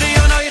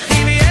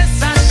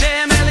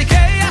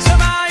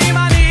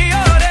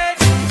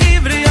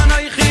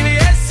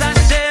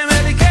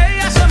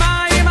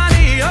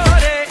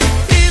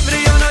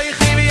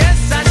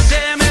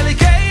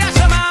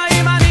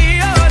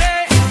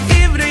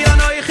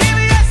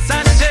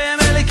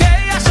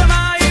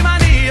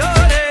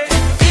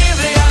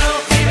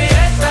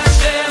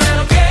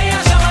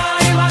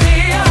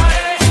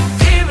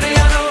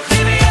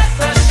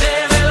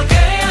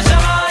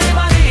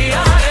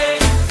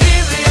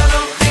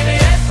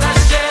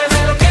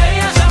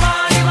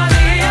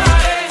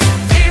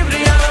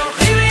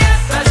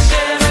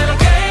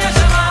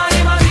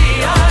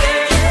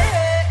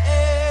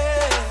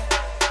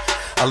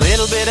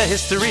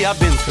history I've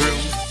been through.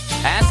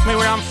 Ask me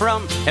where I'm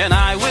from, and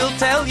I will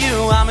tell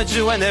you I'm a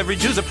Jew, and every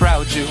Jew's a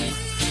proud Jew.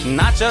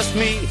 Not just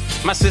me,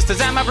 my sisters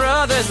and my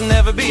brothers.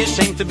 Never be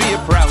ashamed to be a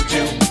proud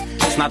Jew.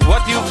 It's not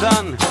what you've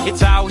done,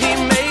 it's how He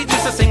made you.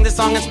 So sing this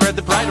song and spread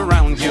the pride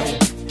around you.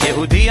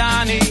 Yehudi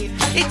ani,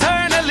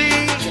 eternally.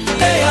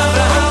 Hey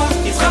Abraham,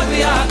 Yitzchak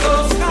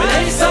v'Yaakov,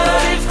 b'nei Sarah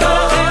Rivka,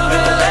 Rachel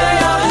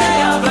v'Leah. Hey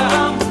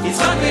Abraham,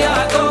 Yitzchak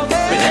v'Yaakov,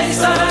 b'nei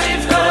Sarah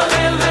Rivka,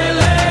 Rachel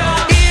v'Leah.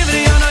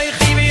 Ivri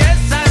anoichi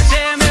v'yes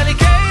Hashem,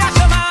 elikei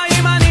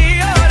hashamayim ani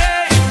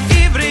yoreh.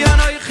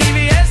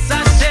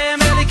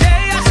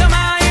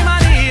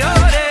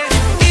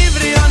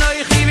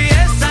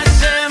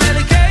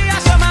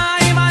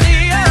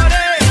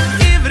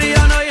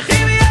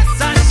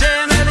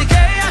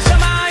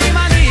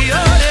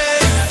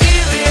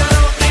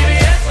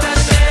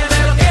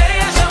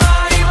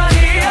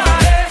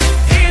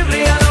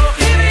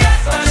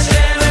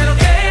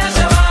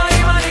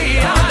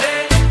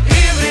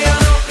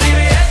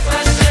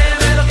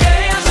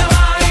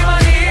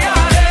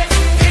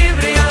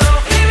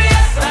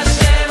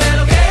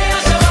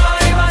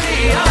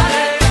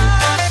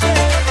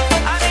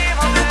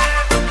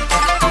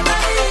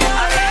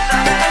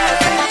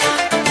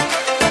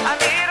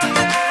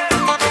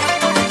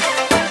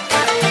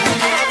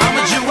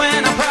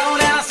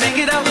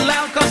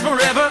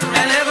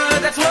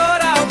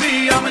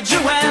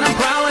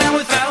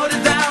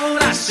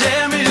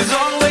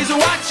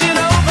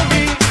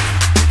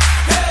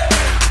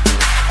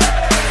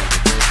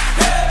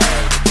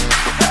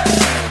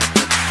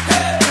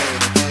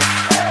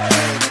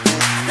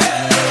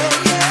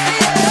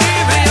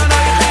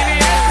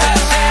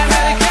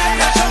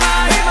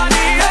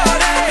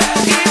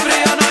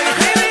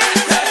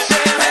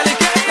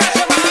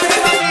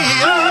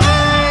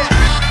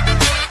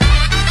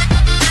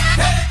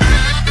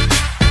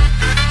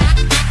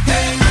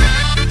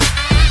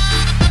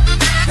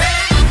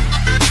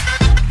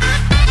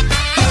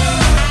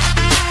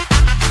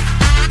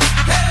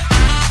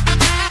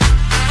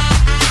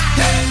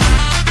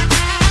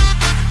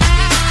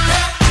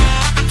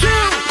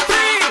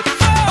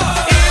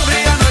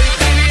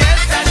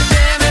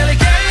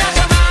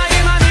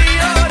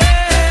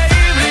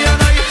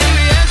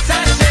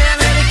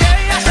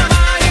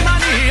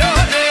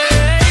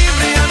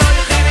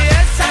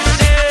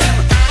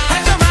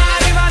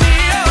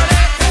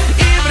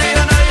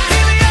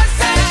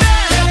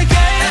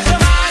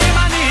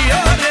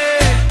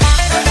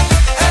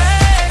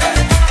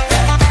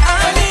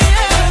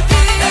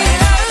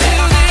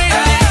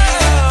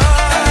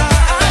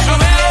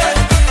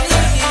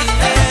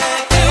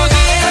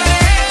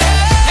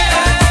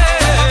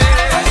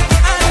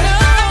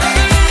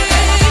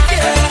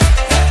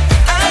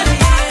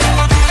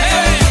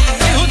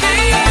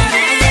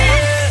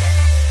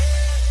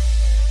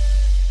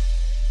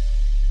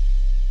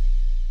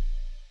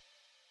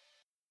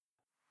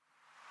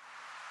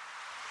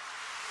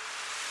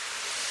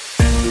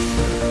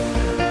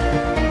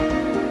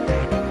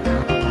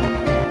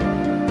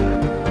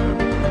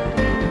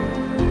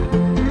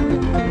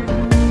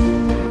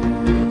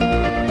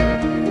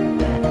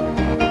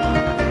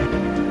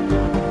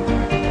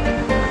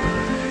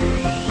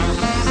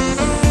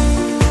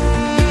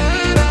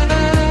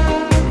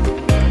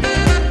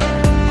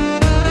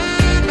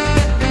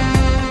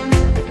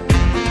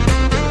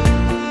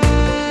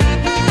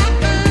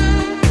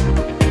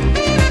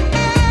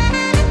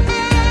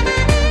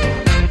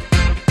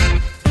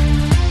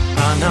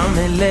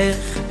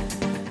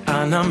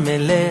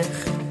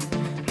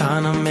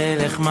 אנא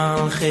מלך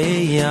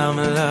מלכי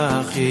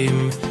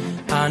המלכים,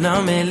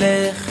 אנא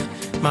מלך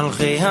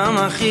מלכי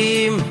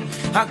המלכים,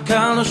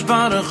 הקדוש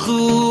ברוך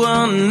הוא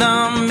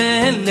אנא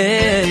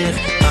מלך,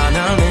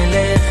 אנא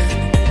מלך,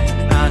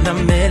 אנא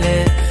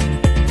מלך,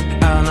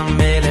 אנא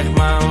מלך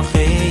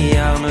מלכי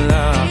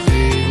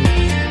המלכים,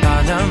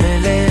 אנא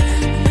מלך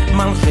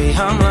מלכי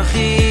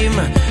המלכים,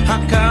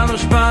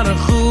 הקדוש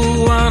ברוך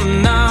הוא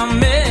אנא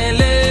מלך.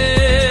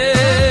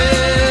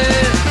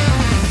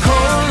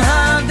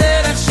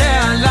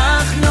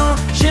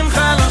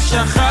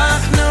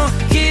 שכחנו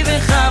כי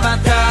בך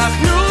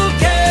בטחנו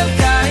כל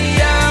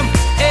קיים,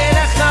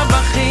 אליך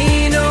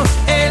בכינו,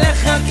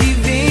 אליך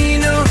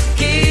קיווינו,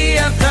 כי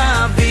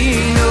אתה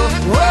בינו.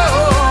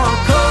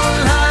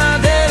 כל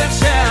הדרך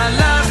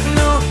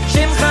שהלכנו,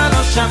 שמך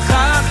לא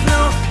שכחנו,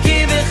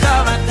 כי בך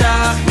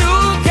בטחנו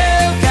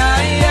כל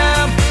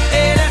קיים,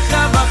 אליך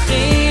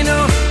בכינו,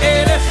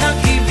 אליך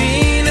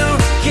קיווינו,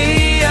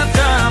 כי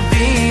אתה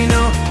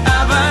בינו.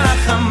 אבל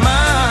החמה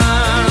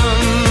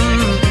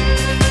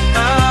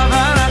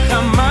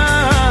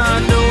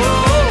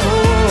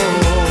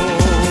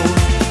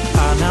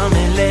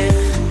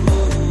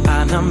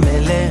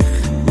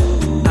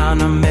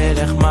אנא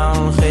מלך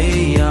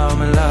מלכי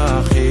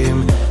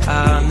המלכים,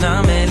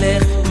 אנא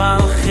מלך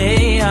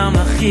מלכי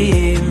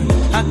המלכים,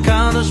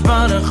 הקדוש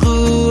ברוך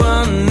הוא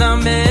אנא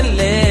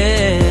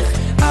מלך,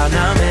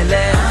 אנא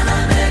מלך,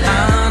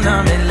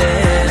 אנא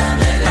מלך,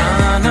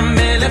 אנא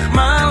מלך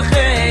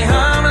מלכי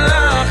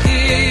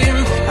המלכים,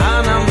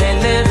 אנא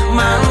מלך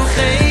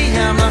מלכי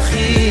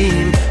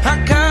המלכים,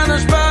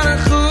 הקדוש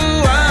ברוך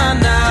הוא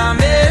אנא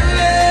מלך.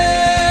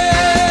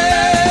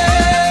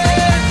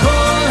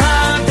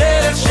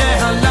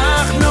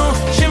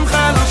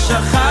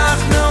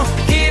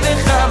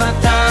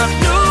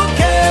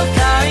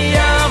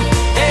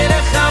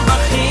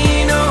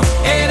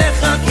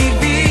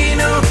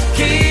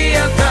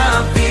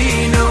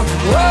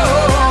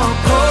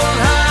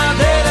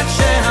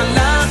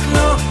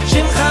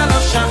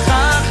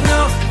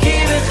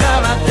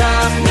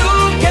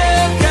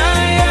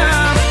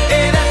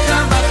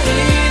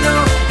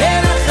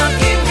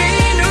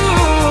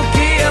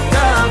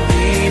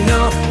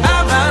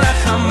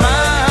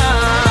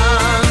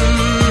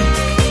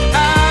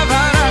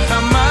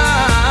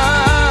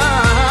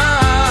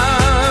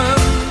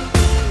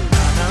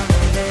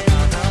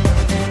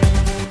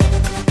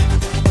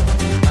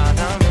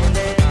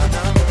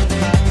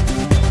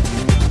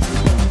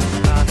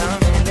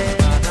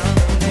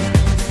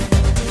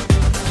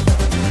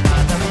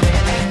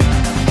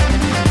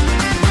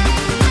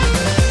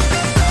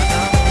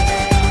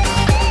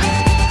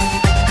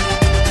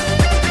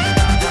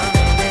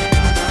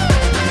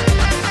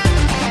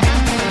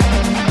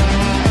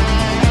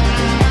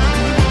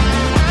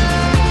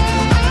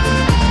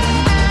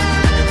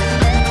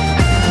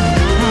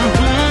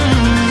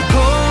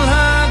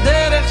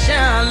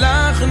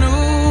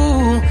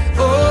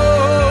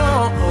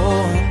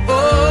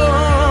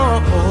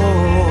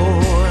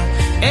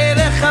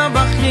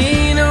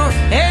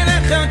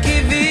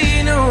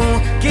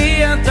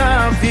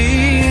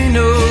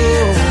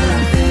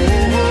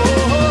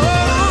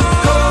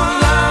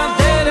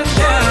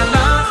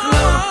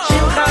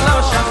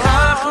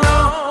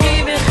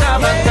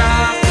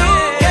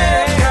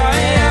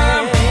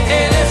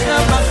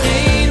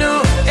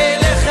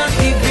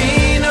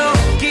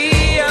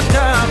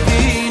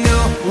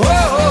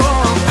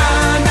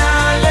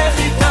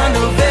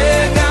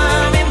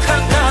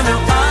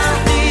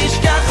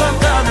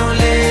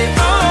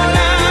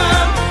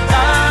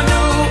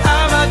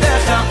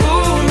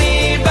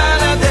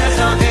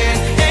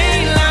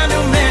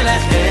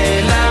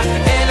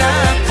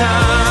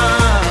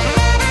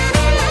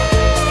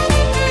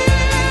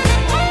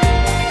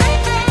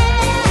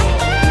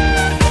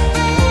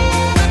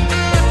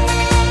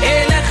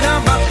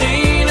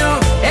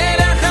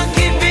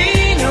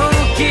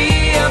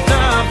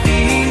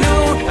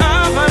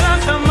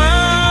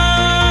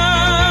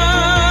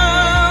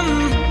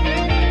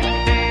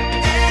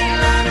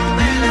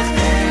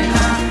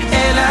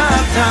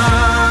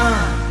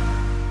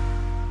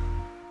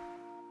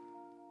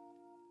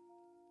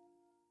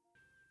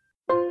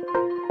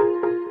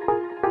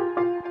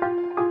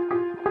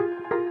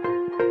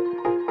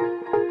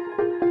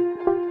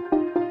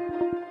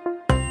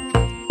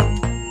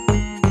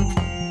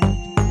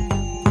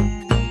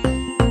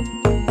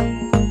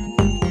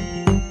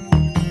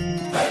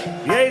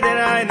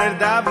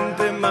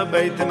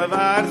 Beten wir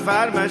war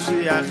fahr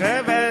Mashiach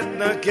wird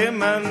noch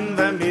kommen,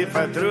 wenn wir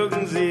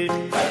vertrugen sich.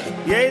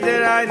 Jeder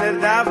einer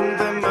darf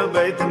und wir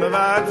beten wir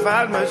war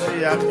fahr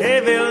Mashiach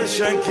will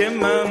schon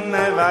kommen,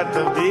 wart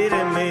auf dir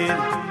in mir.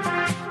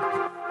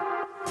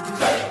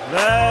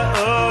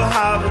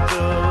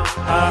 Ve'ohavtu,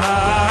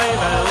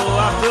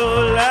 ve'ohavtu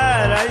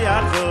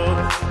l'rayachu,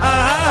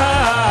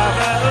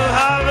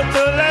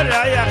 ve'ohavtu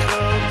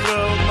l'rayachu,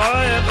 k'rom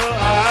mo'echu,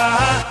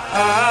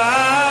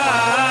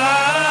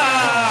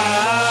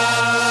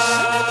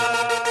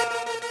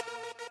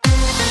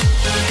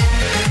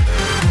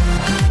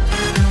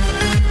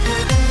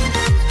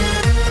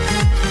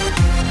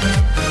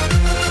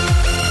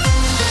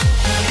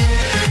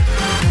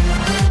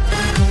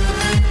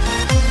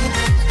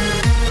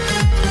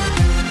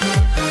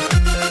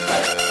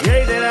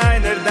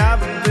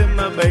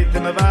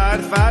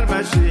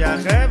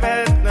 Mashiach,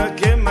 wird nur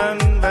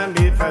kommen, wenn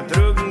wir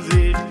vertrugen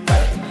sich.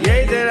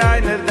 Jeder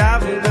einer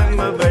darf in dem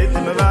Beit,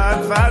 mir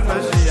wart vor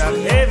Mashiach.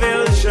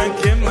 Will schon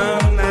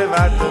kommen,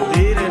 wart auf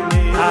dir in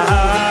mir.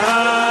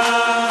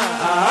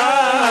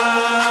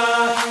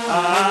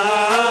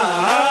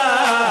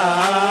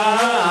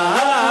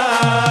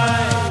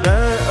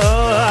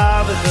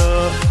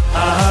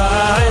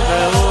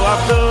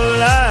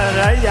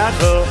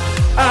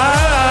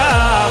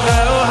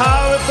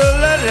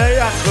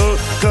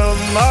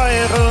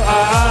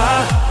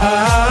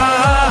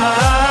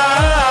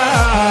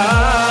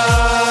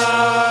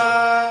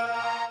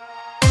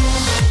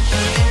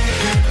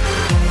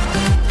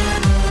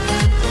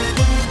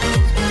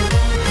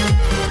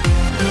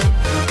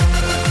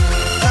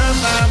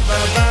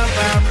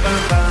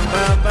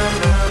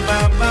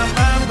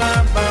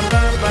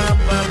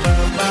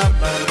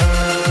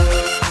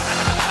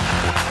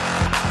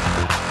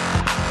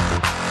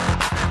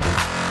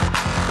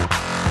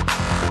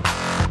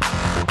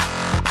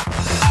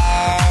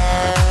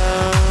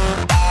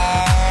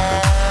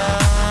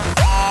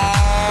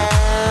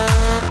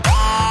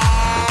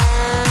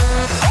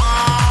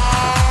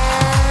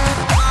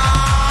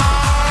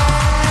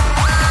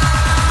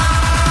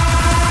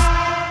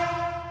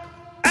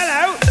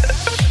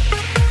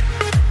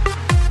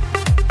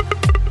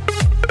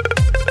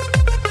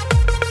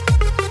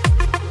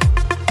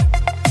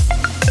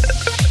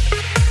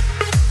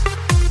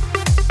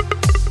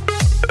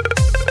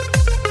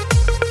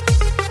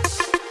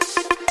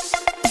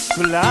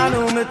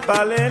 כולנו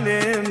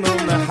מתפללים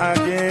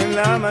ומחכים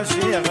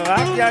למשיח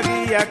רק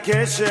יגיע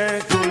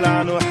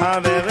כשכולנו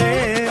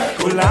חברים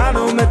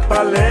כולנו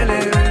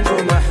מתפללים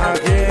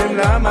ומחכים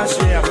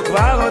למשיח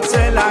כבר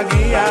רוצה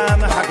להגיע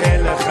מחכה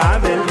לך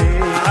ולי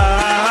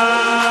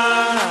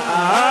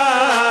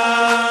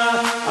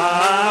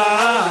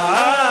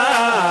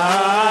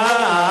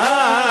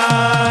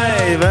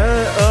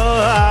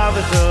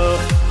ואוהבתו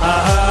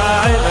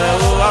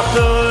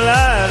ואוהבתו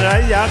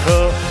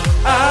לרייכו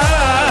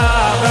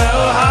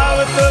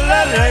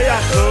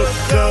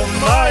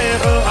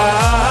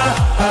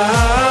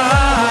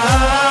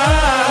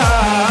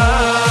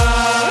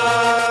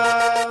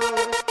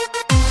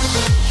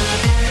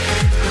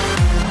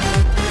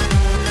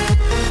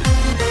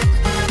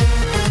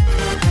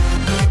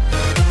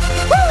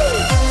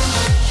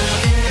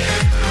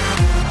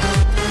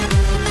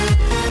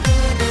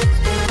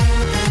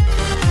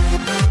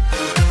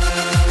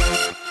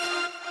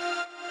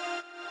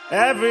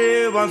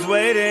Everyone's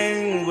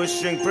waiting,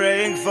 wishing,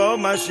 praying for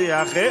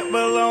Mashiach. It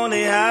will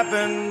only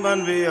happen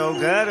when we all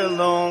get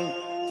along.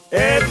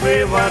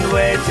 Everyone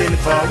waiting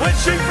for,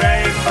 wishing,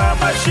 praying for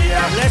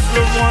Mashiach. Let's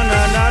love one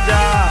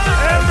another.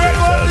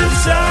 Everyone in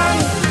song,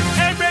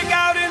 and break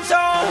out in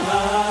song.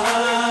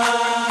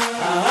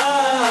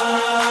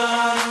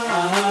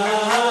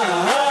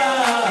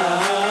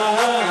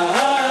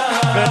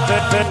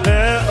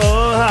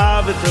 Oh,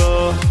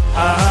 habito,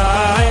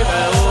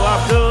 oh,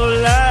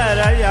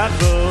 Abdullah,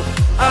 Yaku.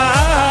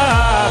 Oh,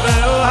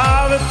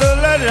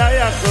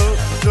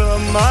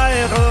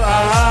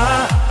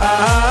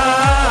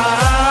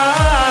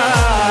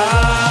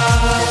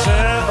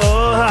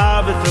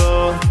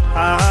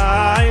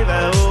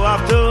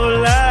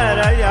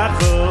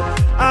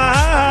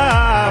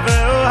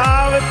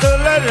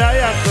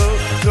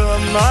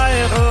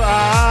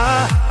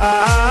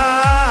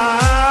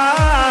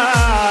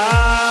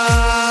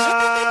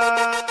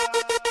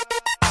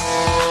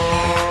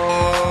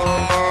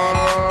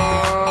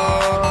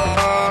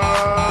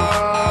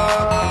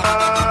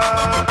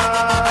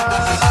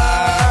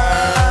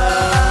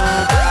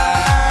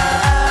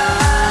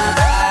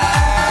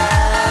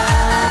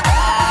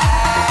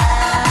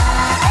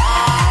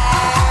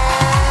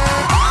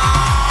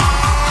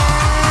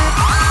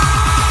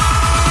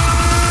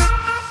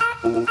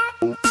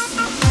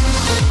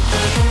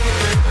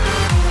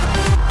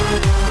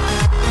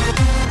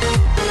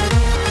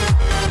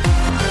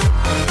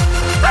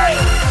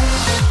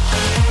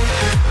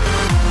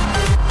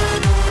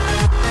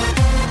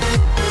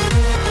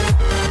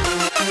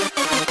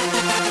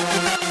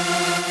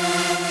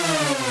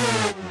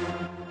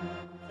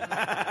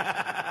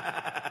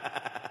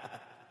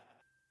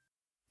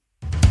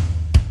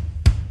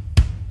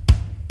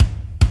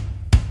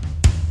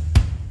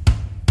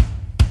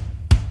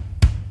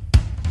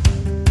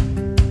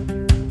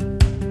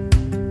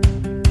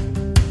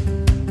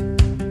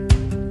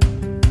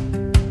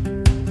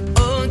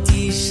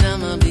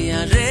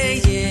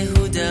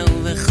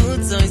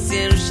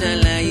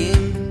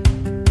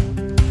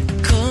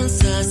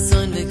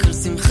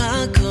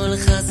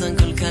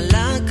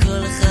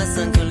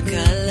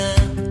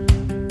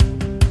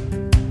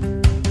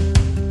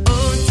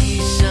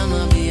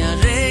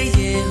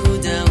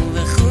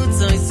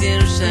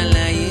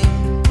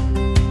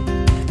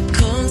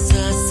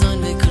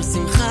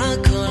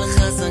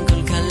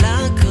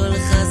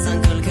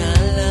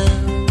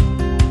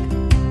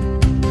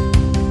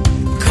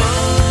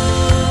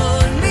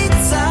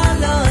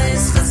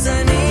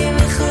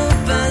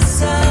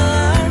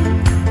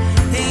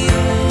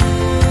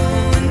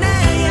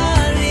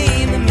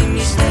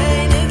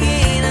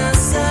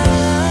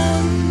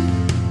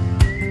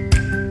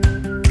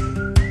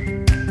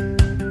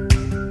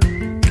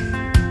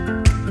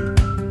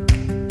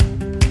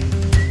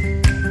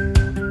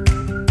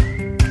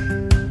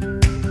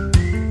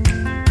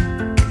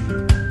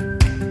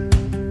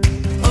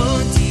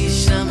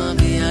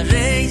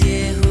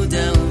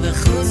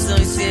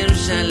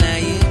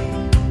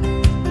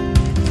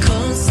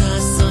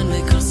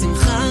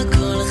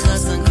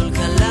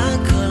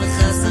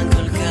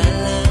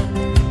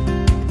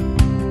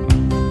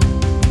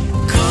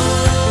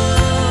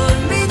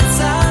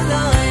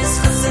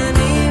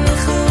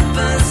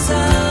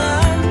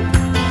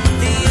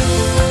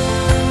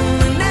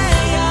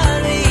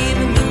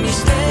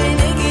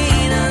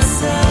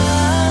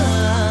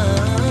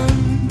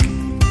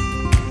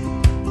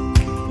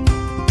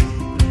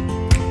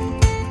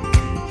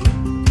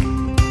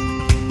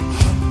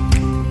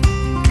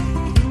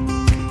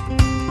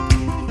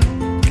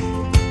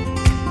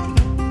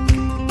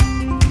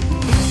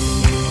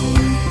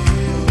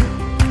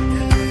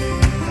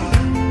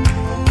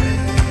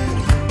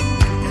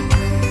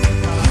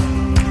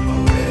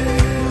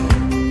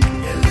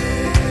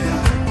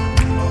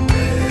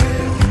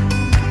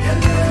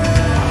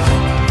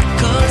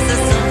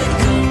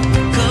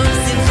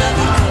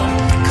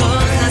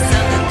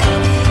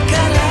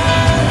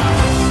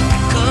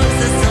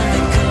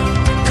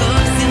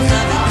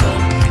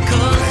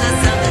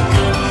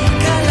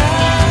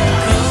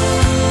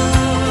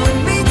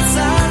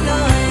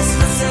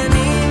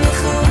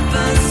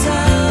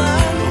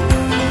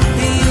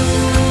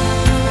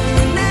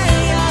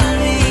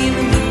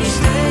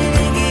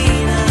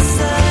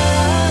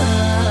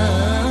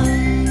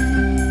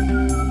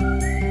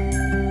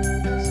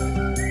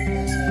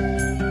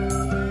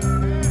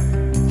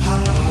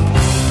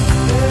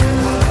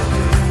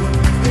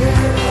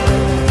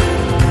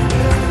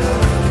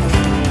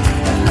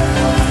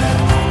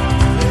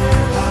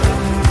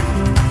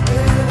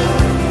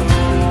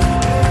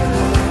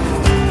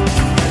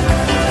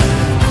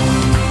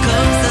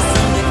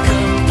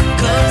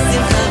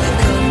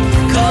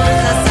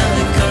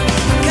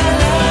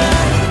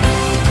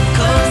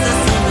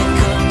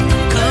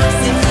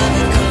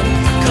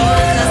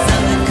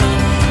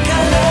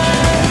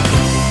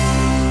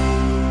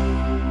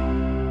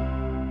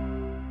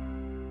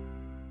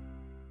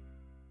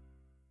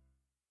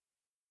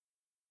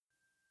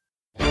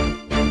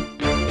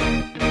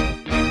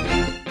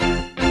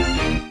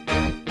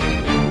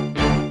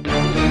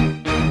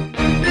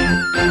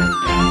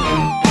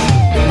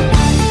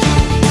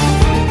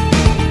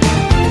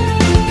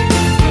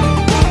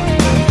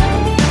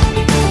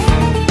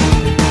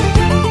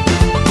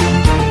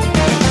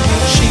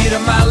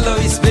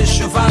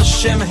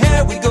 Hashem,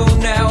 here we go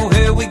now,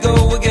 here we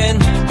go again.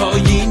 Oh,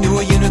 ye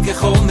knew you know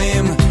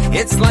kechomim.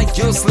 It's like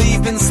you're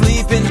sleeping.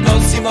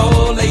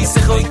 Osimo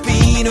leisechoik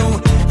pinu.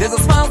 There's a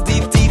smile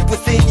deep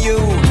within you.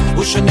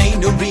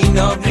 Ushaneinu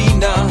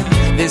rina.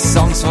 This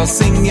song's for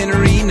singing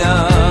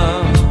Rina.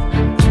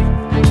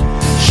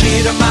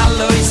 Shira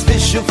malois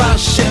vishuv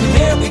Hashem.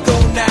 Here we go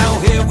now,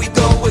 here we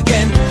go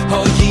again.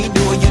 Oh, ye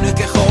knew you know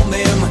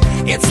kechomim.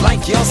 It's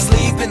like you're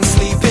sleeping.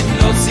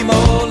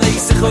 Osimo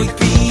leisechoik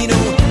pinu.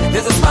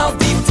 There's a smile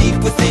deep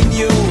within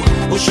you.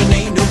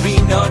 Ushaneinu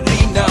rina.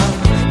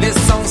 This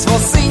song's for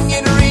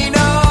singing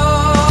Rina.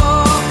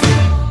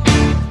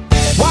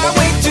 Why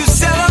wait to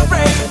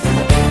celebrate?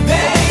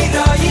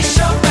 Beina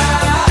Yishoma.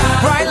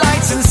 Bright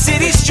lights in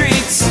city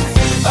streets.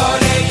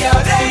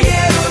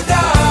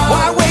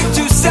 Why wait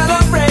to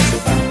celebrate?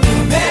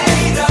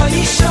 Beina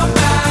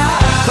Yishoma.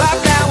 Clap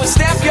now and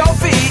stamp your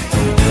feet.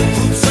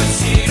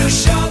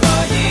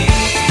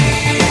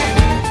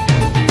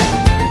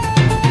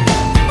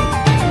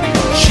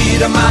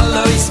 Shira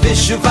Malois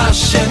Vishuv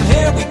Hashem.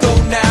 Here we go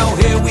now,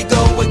 here we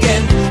go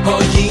again.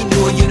 Oh, ye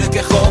knew you know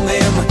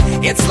kechomim.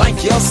 It's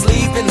like you're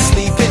sleeping.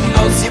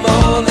 Osimo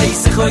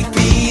leisechoik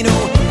pinu.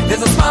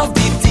 There's a smile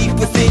deep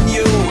within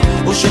you.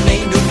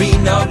 Ushaneinu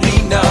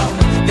rina.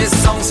 This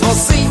song's for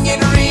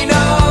singing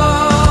Rina.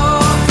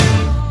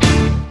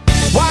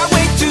 Why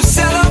wait to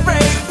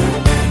celebrate?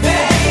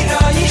 Beina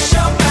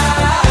Yishoma.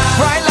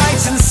 Bright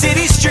lights in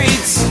city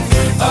streets.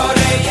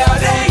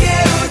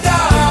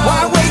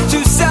 Why wait to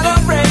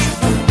celebrate?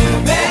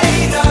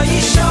 Beina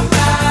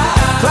Yishoma.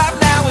 Clap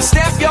now and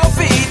stamp your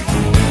feet.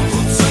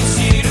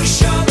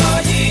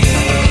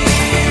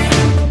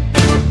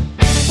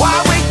 Why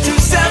wait to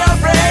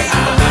celebrate?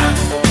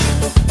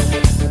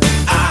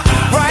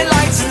 Bright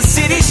lights in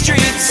city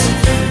streets.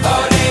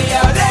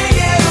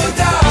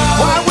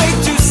 Why wait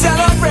to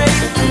celebrate?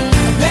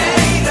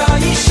 Beina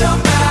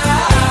Yishoma.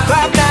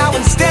 Clap now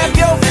and stamp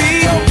your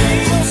feet.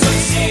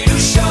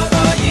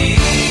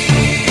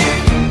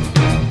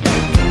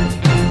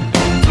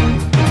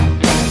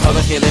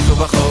 הלך ילך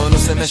ובחון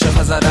עושה משך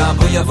חזרה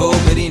בוא יבוא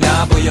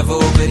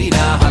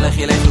ברינה הלך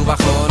ילך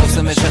ובחון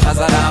עושה משך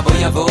חזרה בוא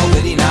יבוא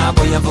ברינה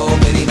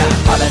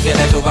הלך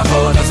ילך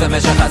ובחון עושה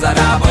משך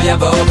חזרה בוא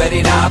יבוא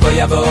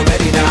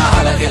ברינה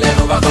הלך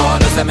ילך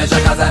ובחון עושה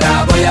משך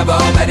חזרה בוא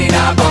יבוא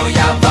ברינה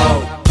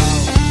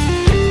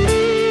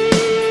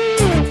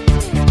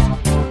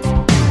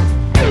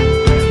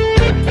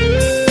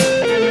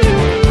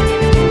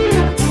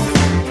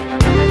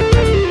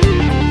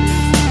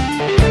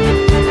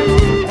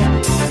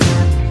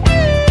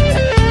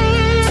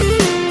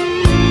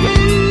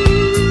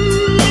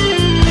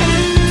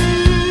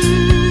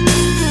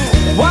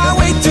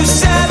to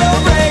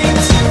celebrate.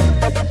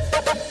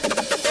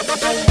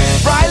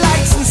 Bright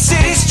lights in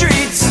city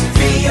streets.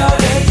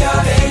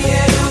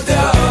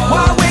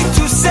 Why wait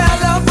to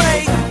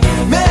celebrate?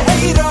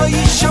 Meheira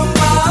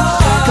Yishoma.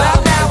 Clap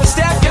now and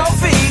stamp your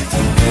feet.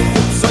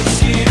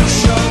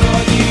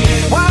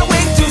 Why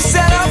wait to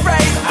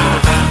celebrate?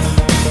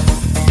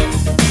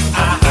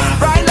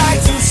 Bright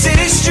lights in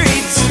city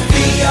streets.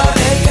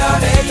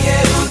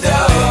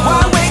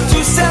 Why wait to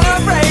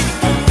celebrate?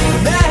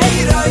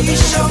 Meheira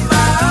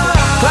Yishoma.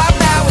 Clap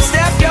now and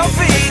stamp your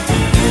feet.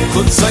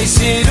 Kutzai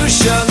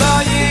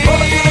Yerushalayim. All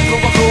the people go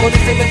before the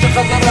image of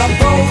Chazara.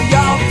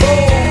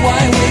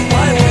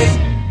 Why wait?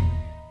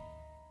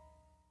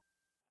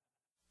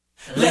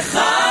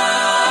 Lecha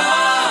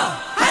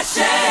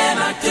Hashem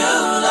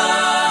Adula.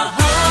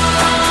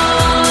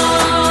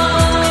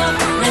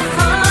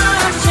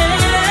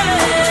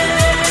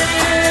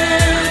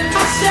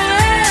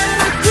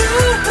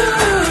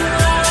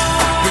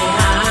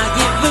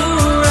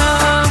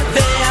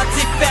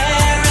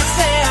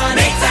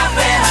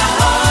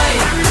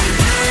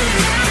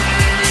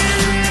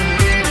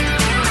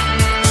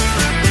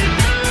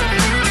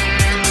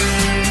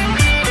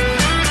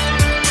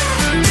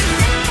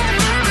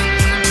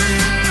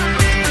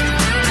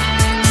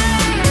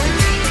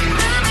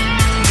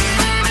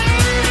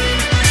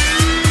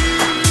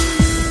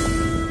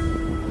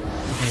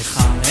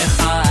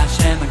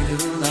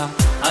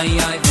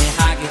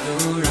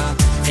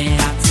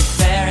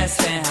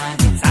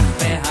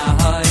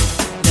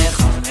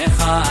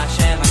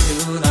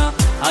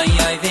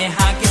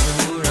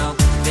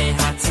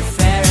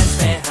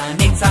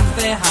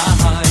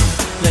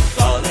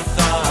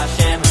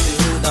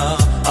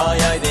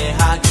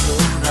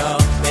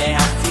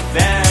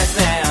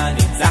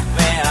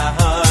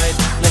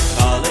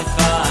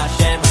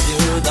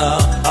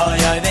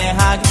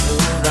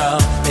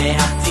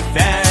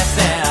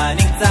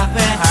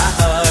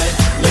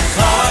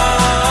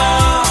 Lecha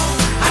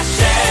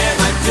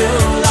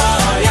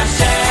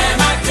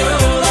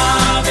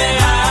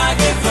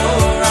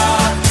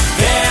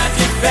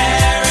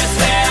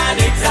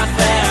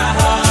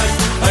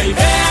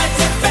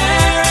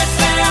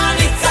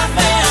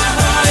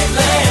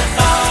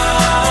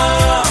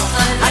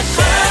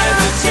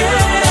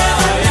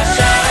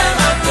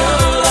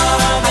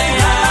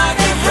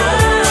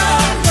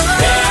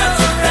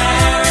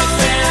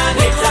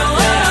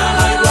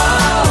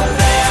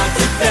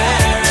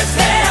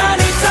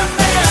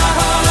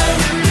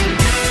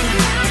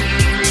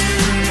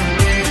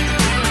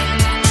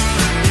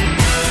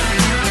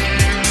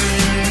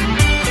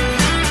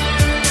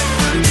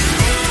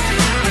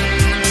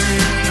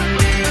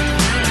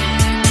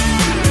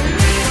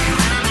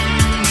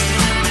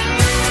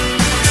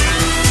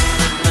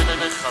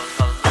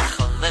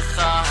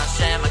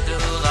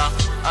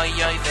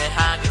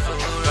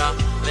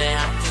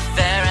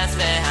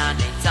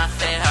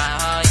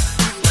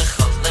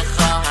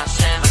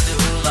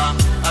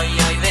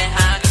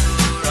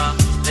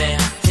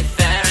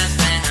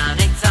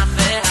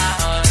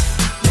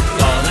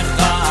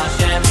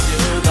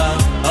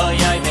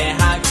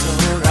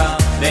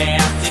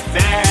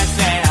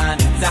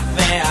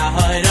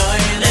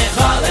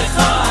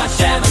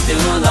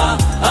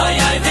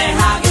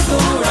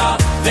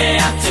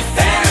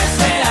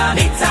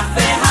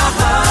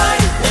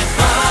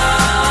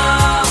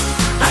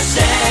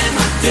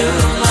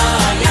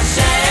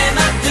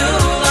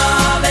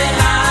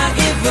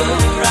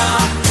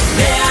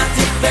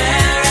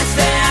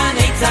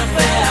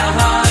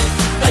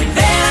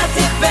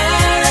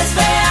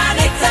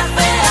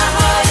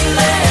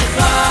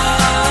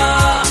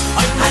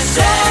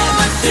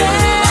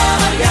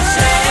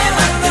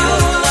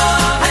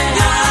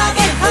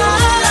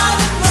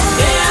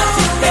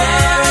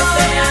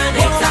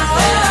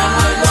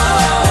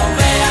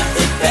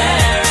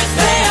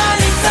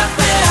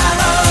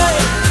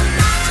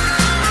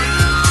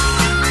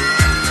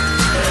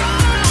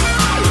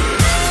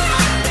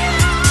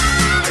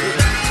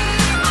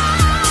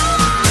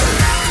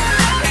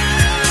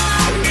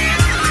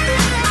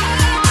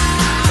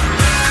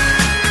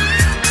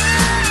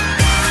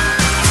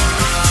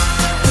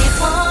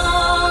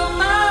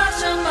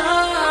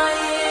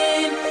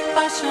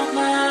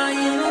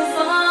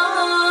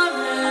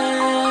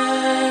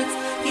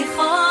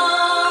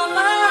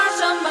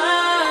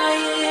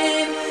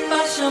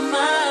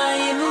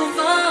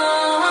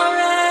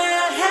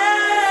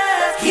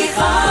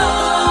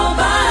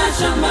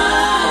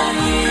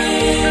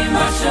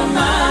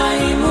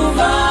בשמיים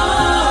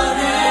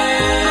ובארץ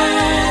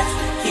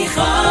כי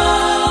כל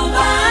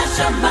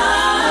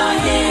בשמיים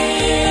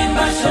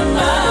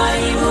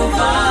בשמיים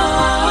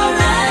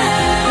ובארץ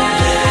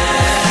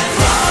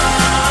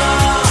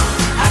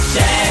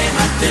השם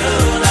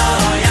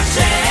אדוני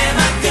השם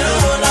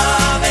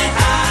אדוני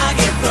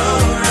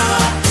והגיבורו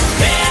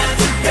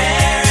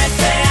והתפארת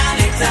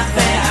והנצח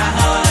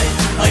וההוד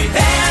אוי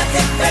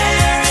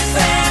והתפארת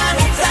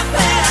והנצח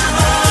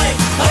וההוד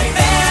אוי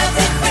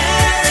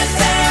והתפארת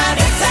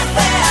והנצח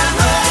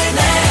וההוד לך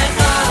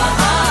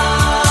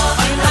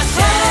אוי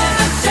השם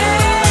השם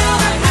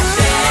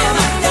השם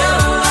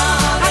אדוני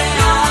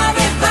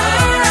והגיבורו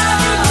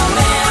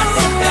והתפארת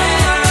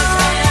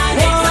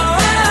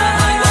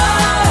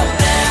והנצח וההוד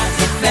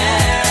והתפארת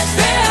והנצח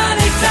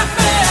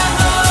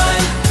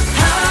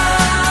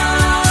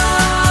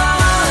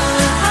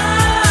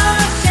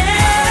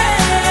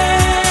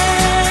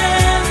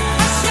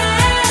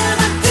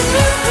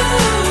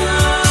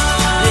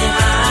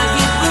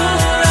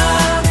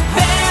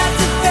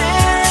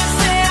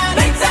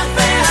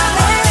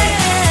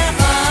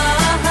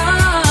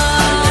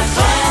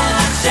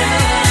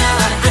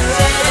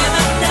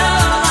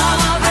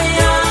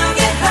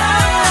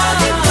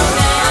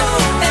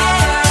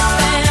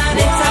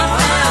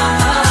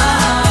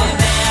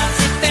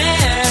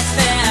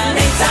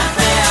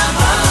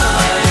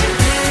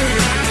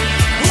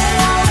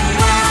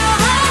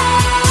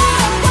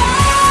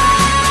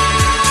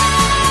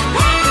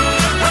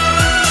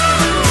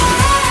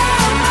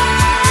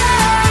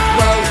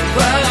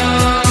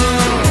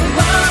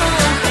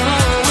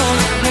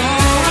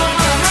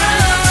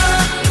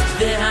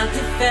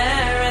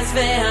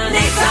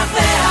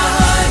וההוד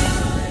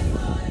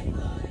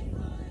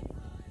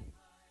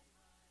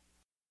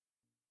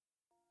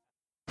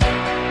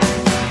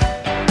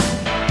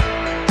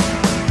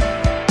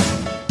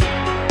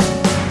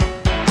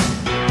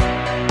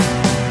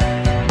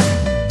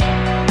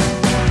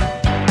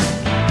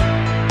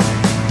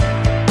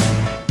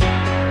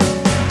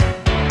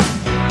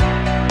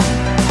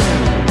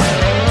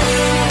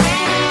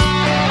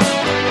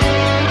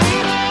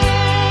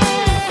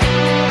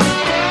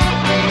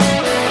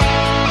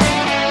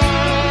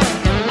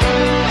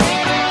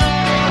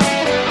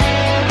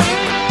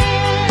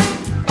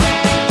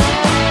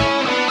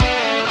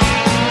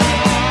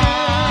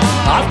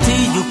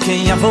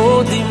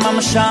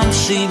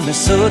משמשים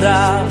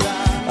מסורה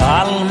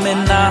על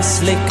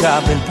מנס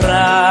לקבל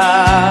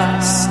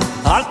פרס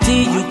אל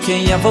תהיו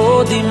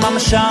כיבודים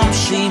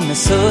המשמשים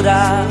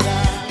מסורה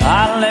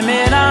על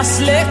מנס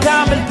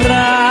לקבל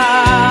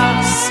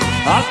פרס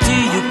אל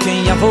תהיו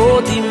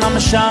כיבודים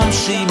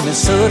המשמשים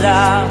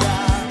מסורה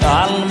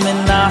על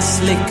מנס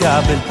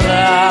לקבל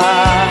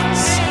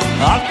פרס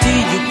אל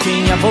תהיו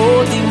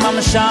כיבודים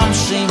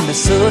המשמשים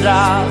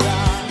מסורה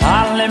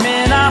על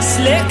מנס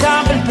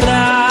לקבל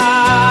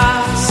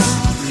פרס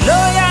לא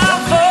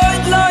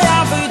יעבוד, לא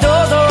יעבוד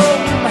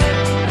אודום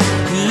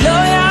לא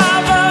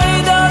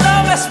יעבוד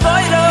אודום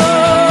בספוירו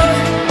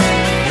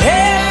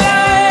אלו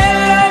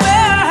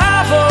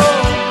מאהבו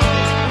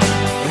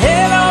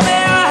אלו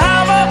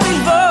מאהבו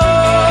בלבוד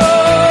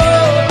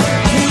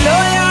לא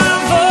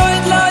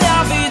יעבוד, לא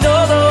יעבוד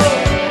אודום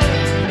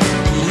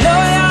לא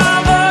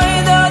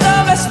יעבוד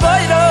אודום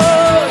בספוירו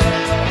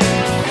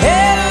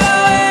אלו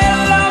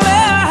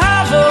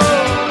מאהבו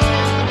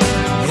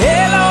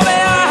אלו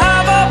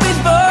מאהבו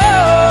בלבוד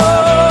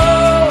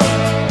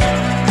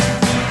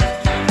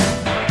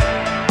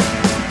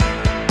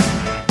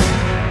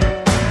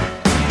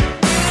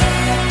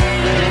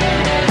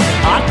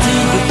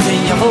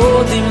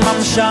יהודים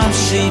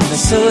המשמשים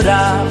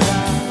מסורה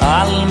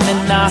על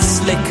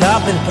מנס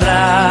לקבל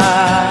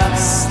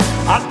פרס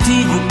אל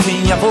תהיו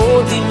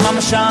כיהודים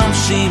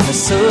המשמשים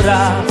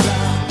מסורה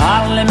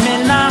על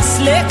מנס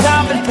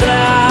לקבל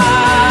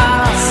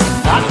פרס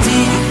אל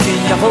תהיו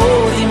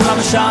כיהודים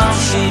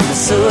המשמשים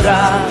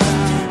מסורה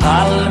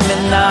על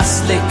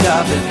מנס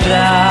לקבל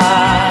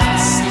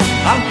פרס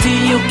אל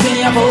תהיו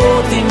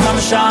כיהודים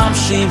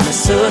המשמשים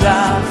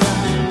מסורה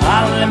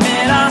על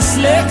מנס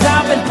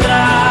לקבל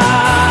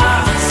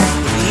פרס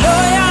לא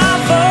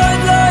יעבוד,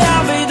 לא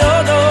יעבוד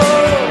אודו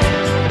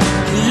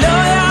לא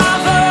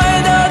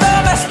יעבוד אודו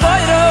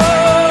בספוירו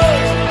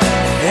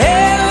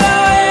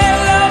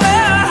אלו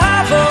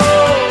מאהבו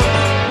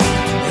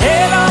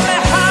אלו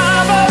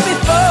מאהבו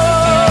בלבוד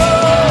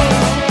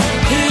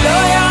לא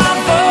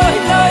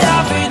יעבוד, לא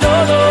יעבוד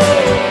אודו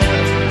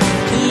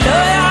לא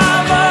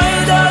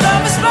יעבוד אודו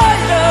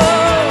בספוירו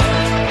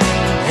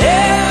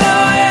אלו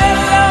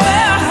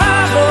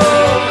מאהבו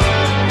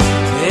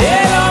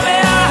אלו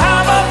מאהבו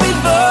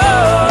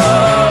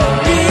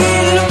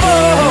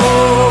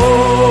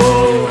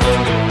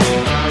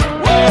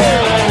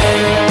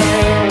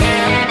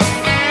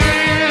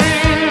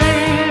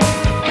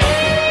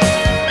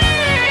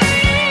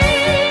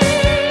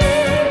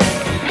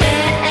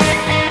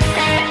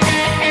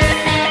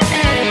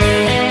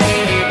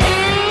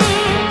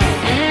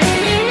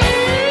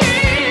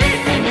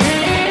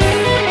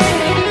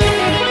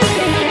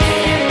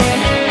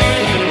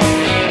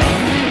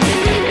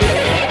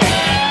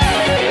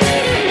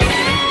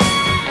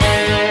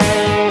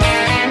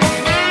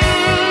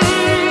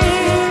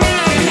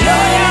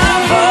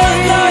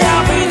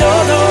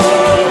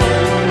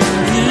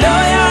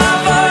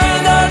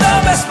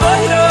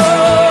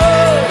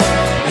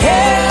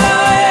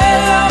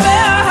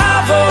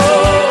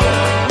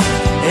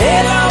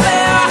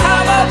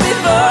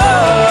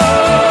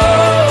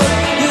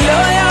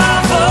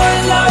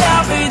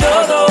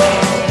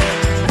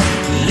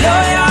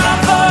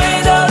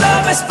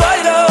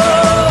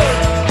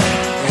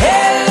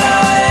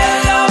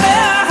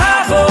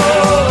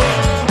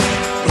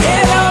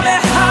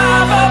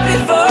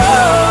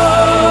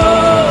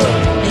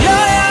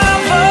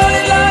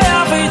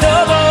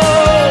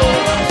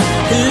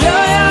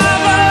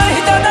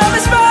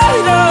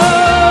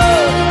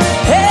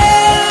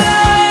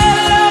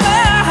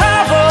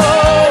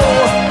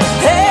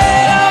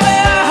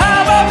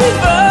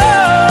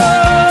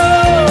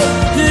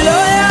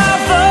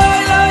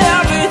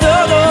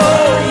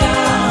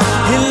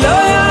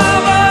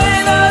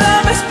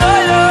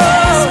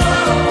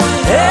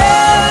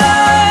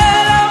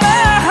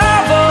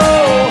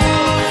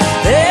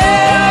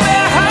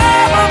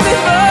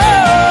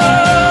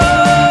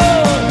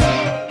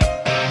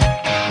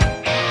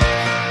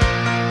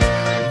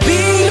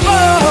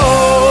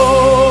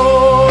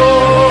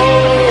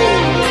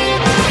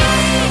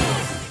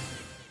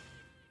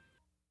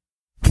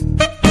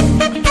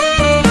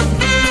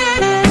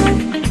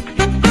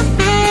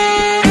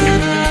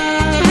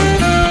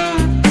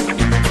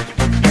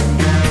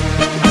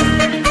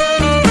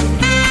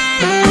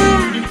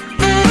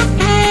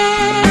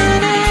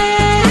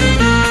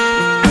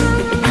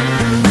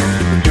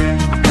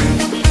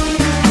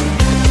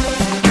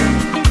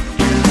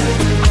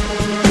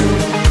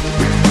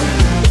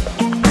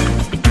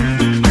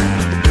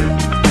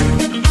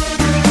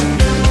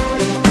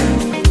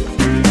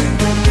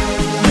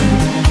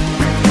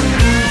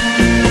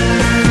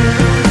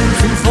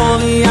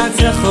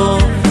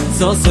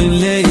so in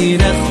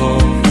leirecho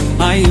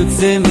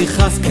ayutze mi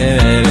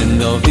chaskeren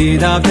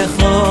David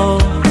abecho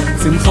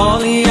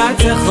simcholi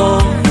yatzecho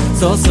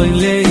so in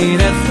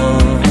leirecho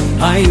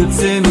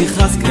ayutze mi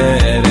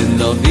chaskeren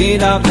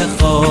David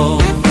abecho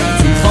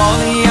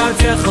simcholi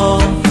yatzecho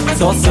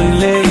so in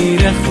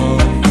leirecho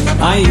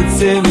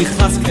ayutze mi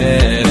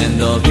chaskeren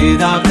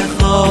David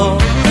abecho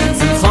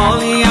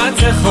simcholi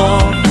yatzecho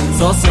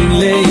so in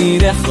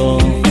leirecho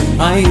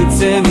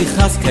ayutze mi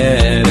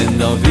chaskeren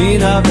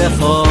David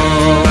abecho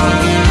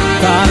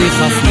Tari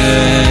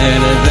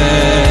chasner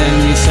ben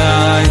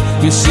Yishai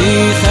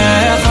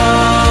Yishichecho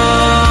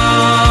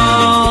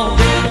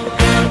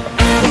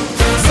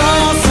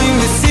Sosin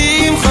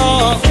v'simcho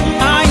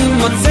Ayin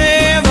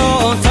motzevo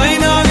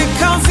Toina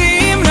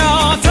v'kazim lo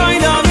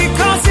Toina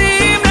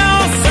v'kazim lo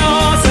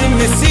Sosin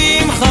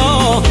v'simcho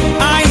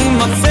Ayin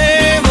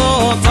motzevo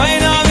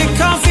Toina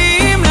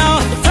v'kazim lo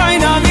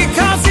Toina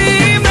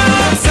v'kazim lo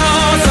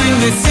Sosin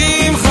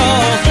v'simcho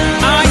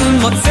Ayin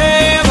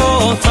motzevo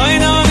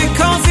Toina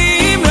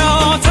v'kazim lo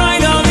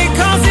Toina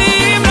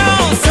v'kazim lo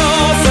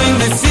Sosin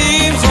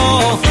v'simcho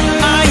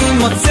Ayin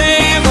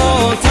motzevo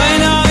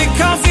Toina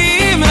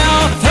v'kazim lo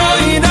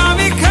Toina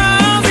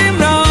v'kazim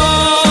lo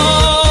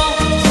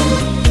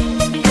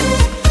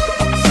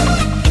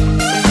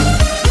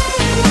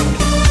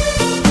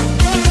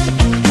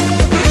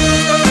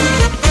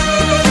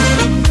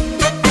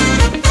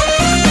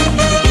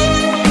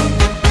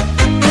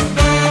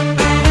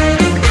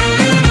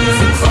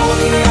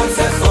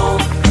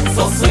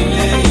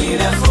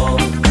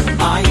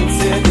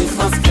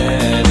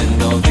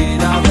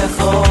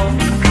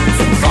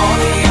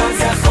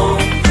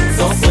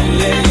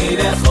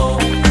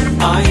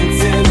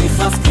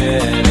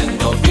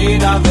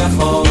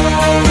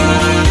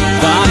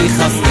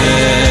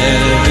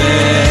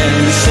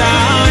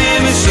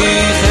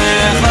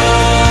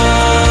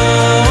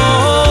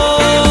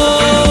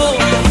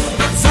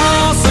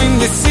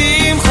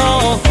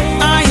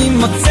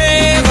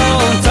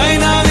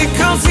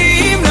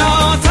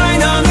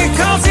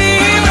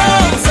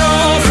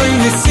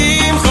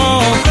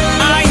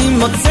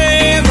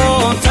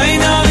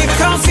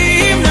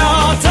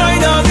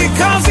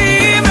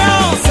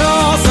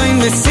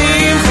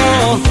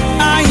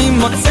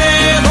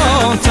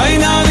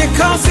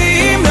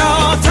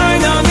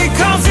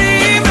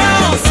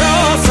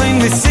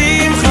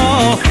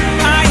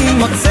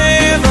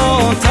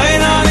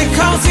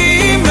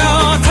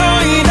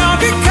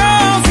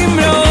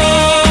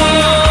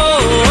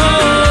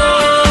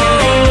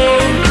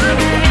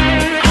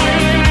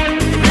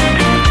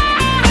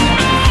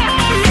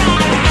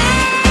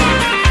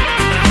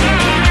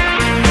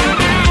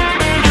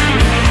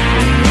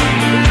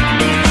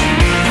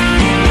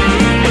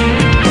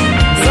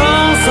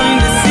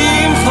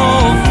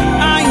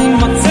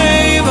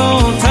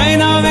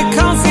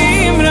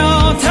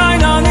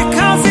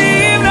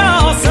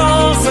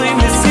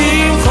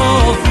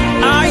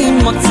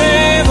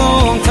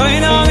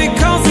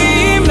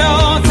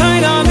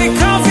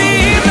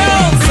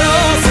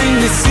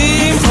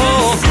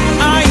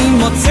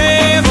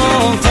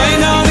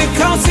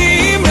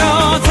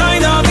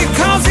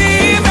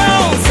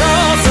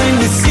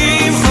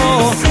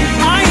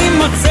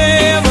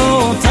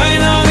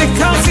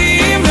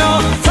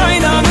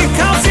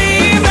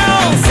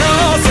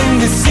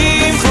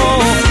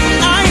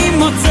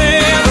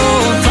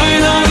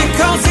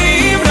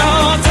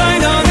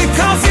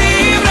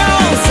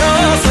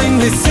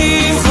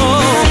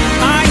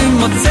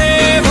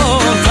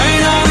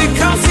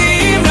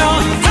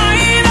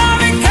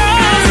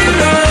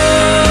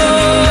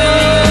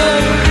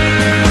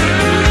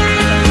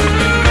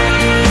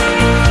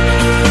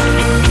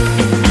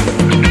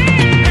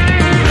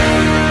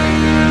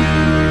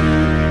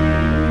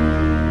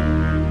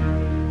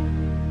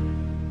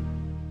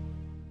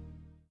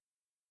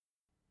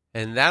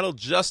And that'll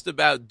just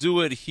about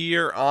do it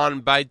here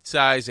on Bite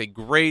Size. A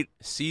great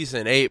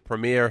Season 8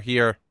 premiere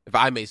here, if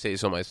I may say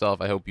so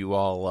myself. I hope you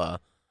all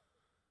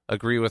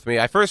agree with me.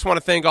 I first want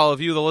to thank all of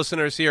you, the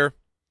listeners here,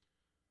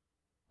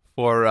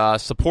 for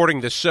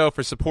supporting this show,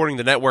 for supporting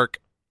the network.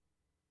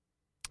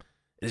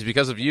 It is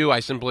because of you I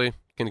simply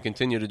can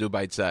continue to do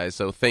Bite Size.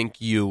 So thank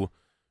you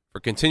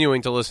for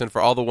continuing to listen, for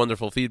all the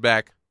wonderful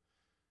feedback.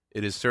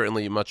 It is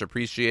certainly much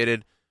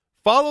appreciated.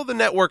 Follow the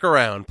network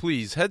around,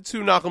 please. Head to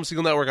Nachum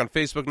Segal Network on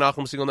Facebook,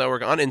 Nachum Segal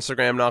Network on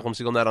Instagram, Nachum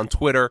Segal Net on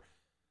Twitter.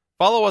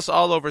 Follow us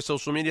all over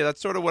social media.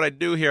 That's sort of what I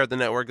do here at the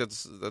network.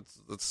 That's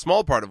a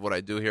small part of what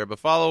I do here. But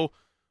follow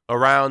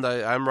around.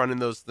 I'm running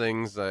those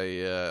things.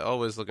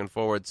 Always looking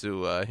forward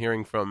to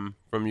hearing from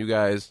you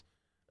guys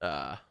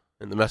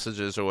in the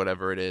messages or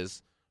whatever it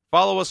is.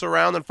 Follow us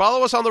around and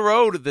follow us on the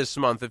road this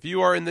month. If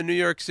you are in the New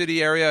York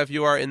City area, if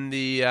you are in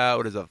the,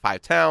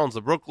 5 towns,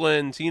 the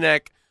Brooklyn,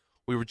 Teaneck.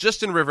 We were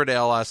just in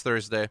Riverdale last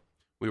Thursday.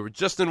 We were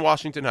just in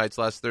Washington Heights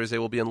last Thursday.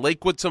 We'll be in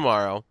Lakewood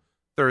tomorrow.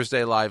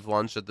 Thursday live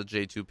lunch at the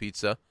J2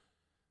 Pizza.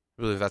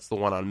 I believe that's the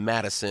one on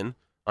Madison.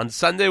 On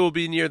Sunday, we'll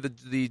be near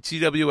the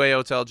TWA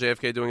Hotel,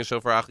 JFK, doing a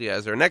show for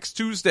Achiezer. Next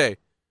Tuesday,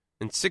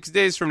 in 6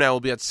 days from now, we'll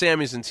be at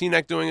Sammy's in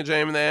Teaneck doing a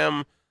Jam and the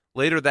Am.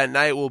 Later that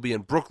night, we'll be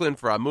in Brooklyn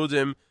for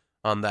Amudim.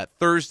 On that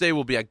Thursday,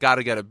 we'll be at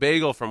Gotta Get a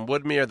Bagel from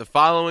Woodmere. The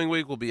following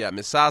week, we'll be at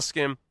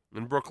Misaskim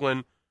in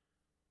Brooklyn.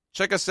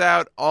 Check us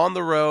out on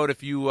the road.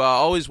 If you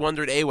always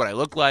wondered, A, what I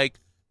look like,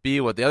 B,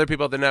 what the other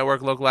people at the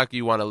network look like,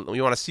 you want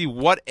to see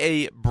what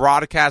a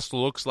broadcast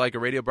looks like, a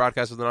radio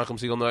broadcast of the Nachum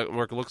Segal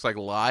Network looks like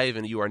live,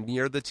 and you are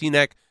near the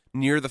Teaneck,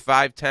 near the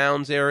Five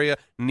Towns area,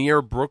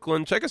 near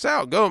Brooklyn, check us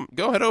out. Go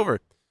head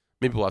over.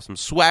 Maybe we'll have some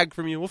swag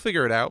from you. We'll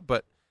figure it out,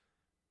 but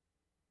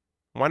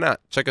why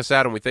not? Check us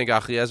out, and we thank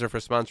Achiezer for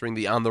sponsoring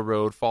the On the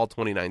Road Fall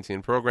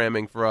 2019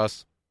 programming for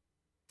us.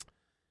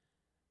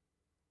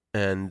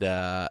 And,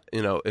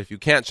 if you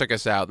can't check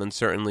us out, then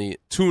certainly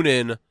tune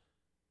in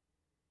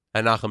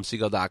at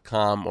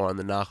NachumSegal.com or on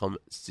the Nachum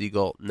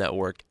Segal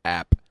Network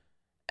app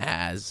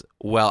as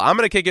well. I'm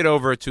going to kick it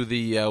over to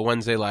the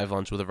Wednesday Live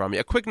Lunch with Avrami.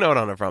 A quick note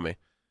on Avrami.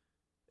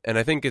 And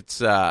I think it's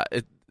the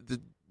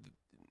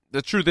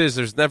truth is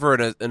there's never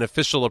an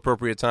official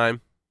appropriate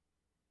time.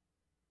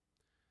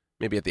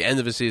 Maybe at the end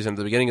of the season, at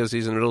the beginning of the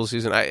season, middle of the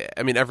season. I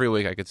mean, every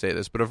week I could say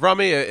this. But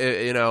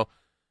Avrami,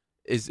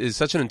 is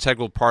such an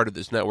integral part of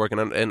this network.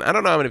 And I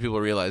don't know how many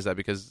people realize that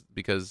because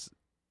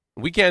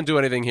we can't do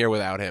anything here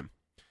without him.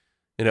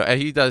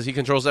 He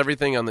controls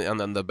everything on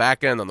the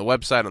back end, on the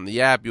website, on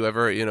the app.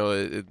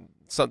 The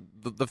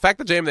fact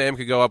that JM the AM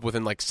could go up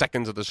within like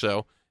seconds of the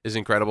show is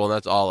incredible, and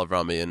that's all of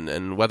Rami.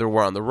 And whether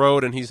we're on the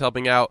road and he's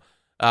helping out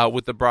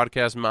with the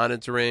broadcast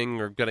monitoring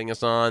or getting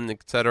us on,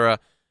 etc.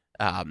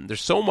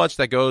 There's so much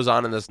that goes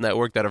on in this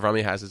network that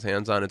Avrami has his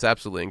hands on. It's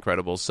absolutely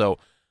incredible. So,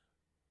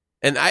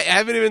 and I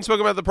haven't even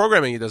spoken about the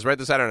programming he does, right?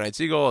 The Saturday Night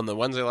Seagull and the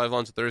Wednesday Live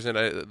Lunch,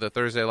 the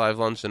Thursday Live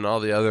Lunch, and all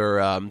the other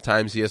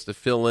times he has to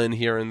fill in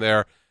here and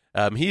there.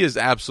 He is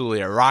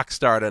absolutely a rock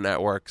star at a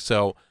network.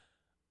 So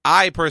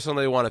I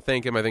personally want to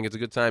thank him. I think it's a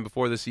good time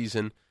before the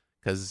season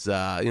because,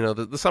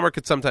 the summer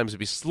could sometimes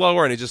be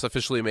slower, and he just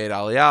officially made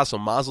Aliyah, so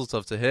mazel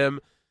tov to him.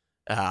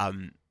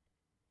 And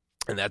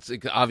that's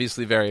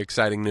obviously very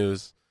exciting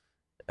news.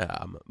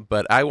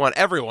 But I want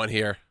everyone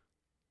here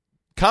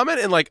comment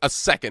in like a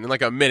second, in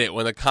like a minute,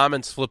 when the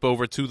comments flip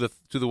over to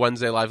the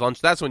Wednesday Live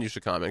Lunch. That's when you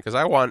should comment, because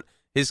I want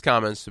his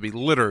comments to be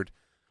littered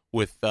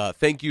with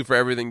thank you for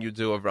everything you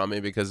do,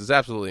 Avrami, because it's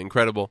absolutely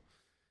incredible.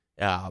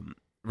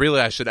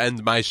 Really, I should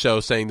end my show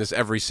saying this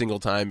every single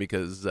time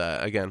because,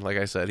 again, like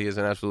I said, he is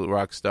an absolute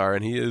rock star,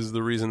 and he is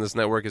the reason this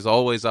network is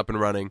always up and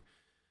running.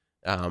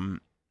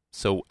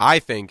 So I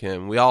thank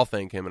him, we all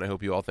thank him, and I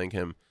hope you all thank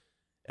him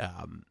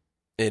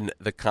in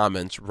the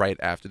comments right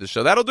after the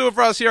show. That'll do it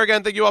for us here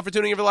again. Thank you all for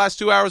tuning in for the last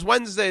 2 hours.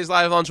 Wednesday's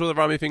Live Lunch with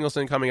Avrami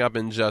Finkelstein coming up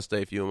in just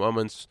a few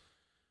moments.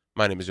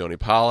 My name is Yoni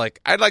Pollak.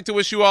 I'd like to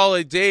wish you all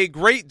a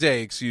great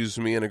day,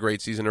 and a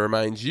great season, to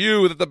remind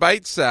you that the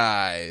bite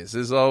size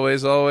is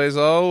always, always,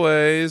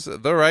 always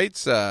the right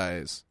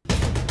size.